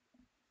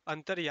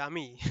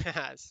 अंतर्यामी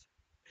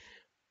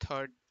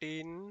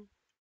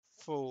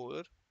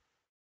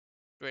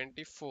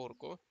 13/4/24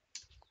 को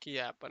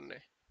किया अपन ने.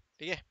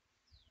 ठीक है.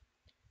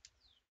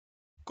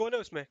 कौन है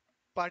उसमें?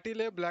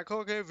 पाटिल है, ब्लैक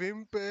हॉक है,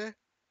 विम पे,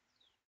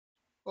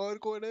 और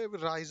कौन है,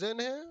 राइजन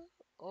है,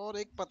 और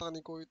एक पता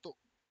नहीं कोई. तो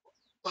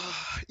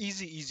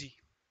इजी इजी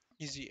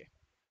इजी है.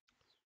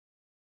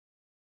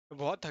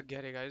 बहुत थक गया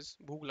रे गाइस,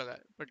 भूख लगा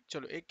है, बट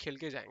चलो एक खेल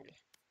के जाएंगे.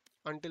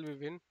 अंटिल वी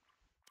विन,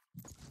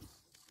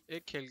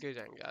 एक खेल के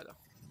जाएंगे. आजा.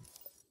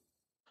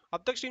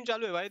 अब तक स्ट्रीम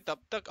चालू है भाई,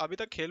 तब तक अभी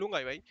तक खेलूंगा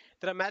ही भाई.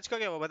 तेरा मैच का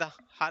क्या हुआ बता,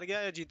 हार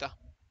गया या जीता?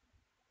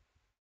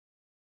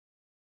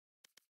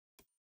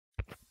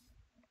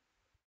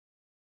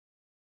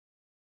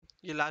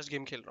 ये लास्ट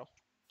गेम खेल रहा हूँ.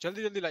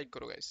 जल्दी जल्दी लाइक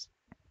करो गाइस.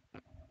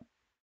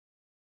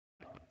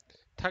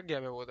 थक गया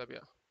मैं बहुत अब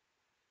यार.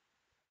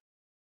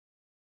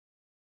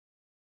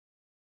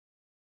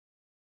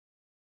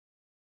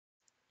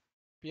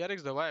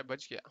 PRX दबा है,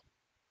 बच गया.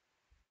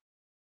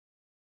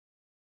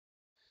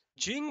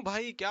 जिंग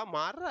भाई क्या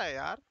मार रहा है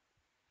यार.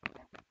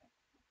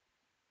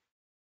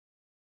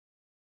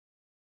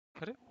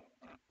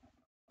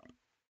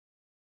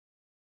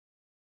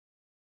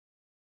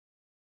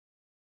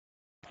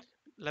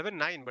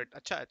 11-9 बट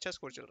अच्छा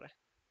स्कोर चल रहा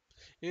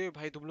है। ये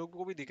भाई तुम लोगों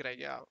को भी दिख रहा है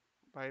क्या?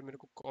 भाई मेरे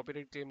को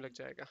कॉपीराइट क्लेम लग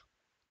जाएगा।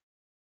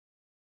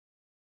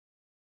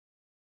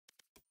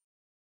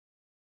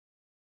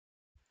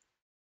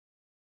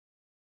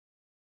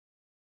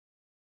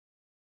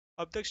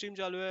 अब तक स्ट्रीम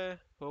चालू है,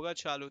 होगा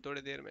चालू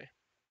थोड़ी देर में।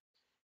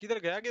 किधर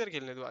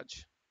खेलने तू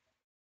आज?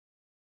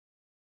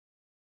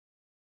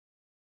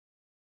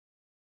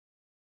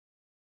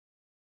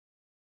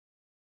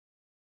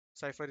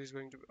 Cipher is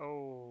going to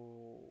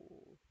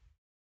oh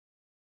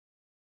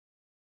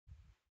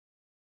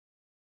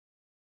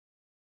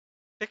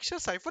texture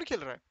cipher खेल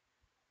रहा है?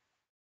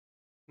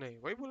 नहीं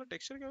वही बोला,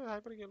 टेक्सचर क्या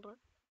हाइपर खेल रहा है?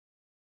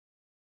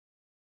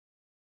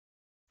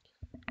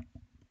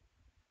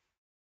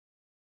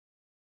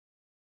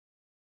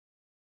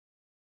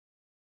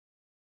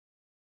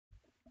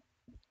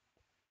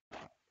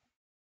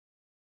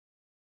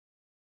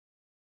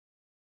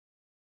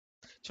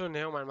 चलो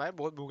नहीं मान भाई,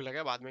 बहुत भूख लगा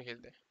है, बाद में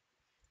खेलते हैं।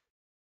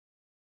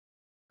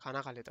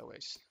 खाना खा लेता हूँ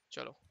गाइस।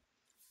 चलो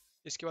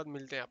इसके बाद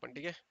मिलते हैं अपन,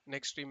 ठीक है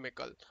नेक्स्ट स्ट्रीम में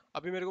कल।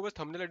 अभी मेरे को बस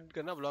थंबनेल एडिट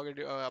करना, व्लॉग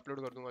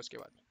अपलोड कर दूंगा, उसके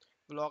बाद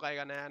व्लॉग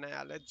आएगा नया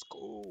नया। Let's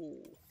go,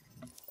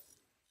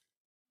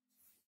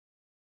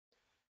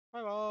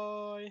 bye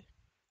bye.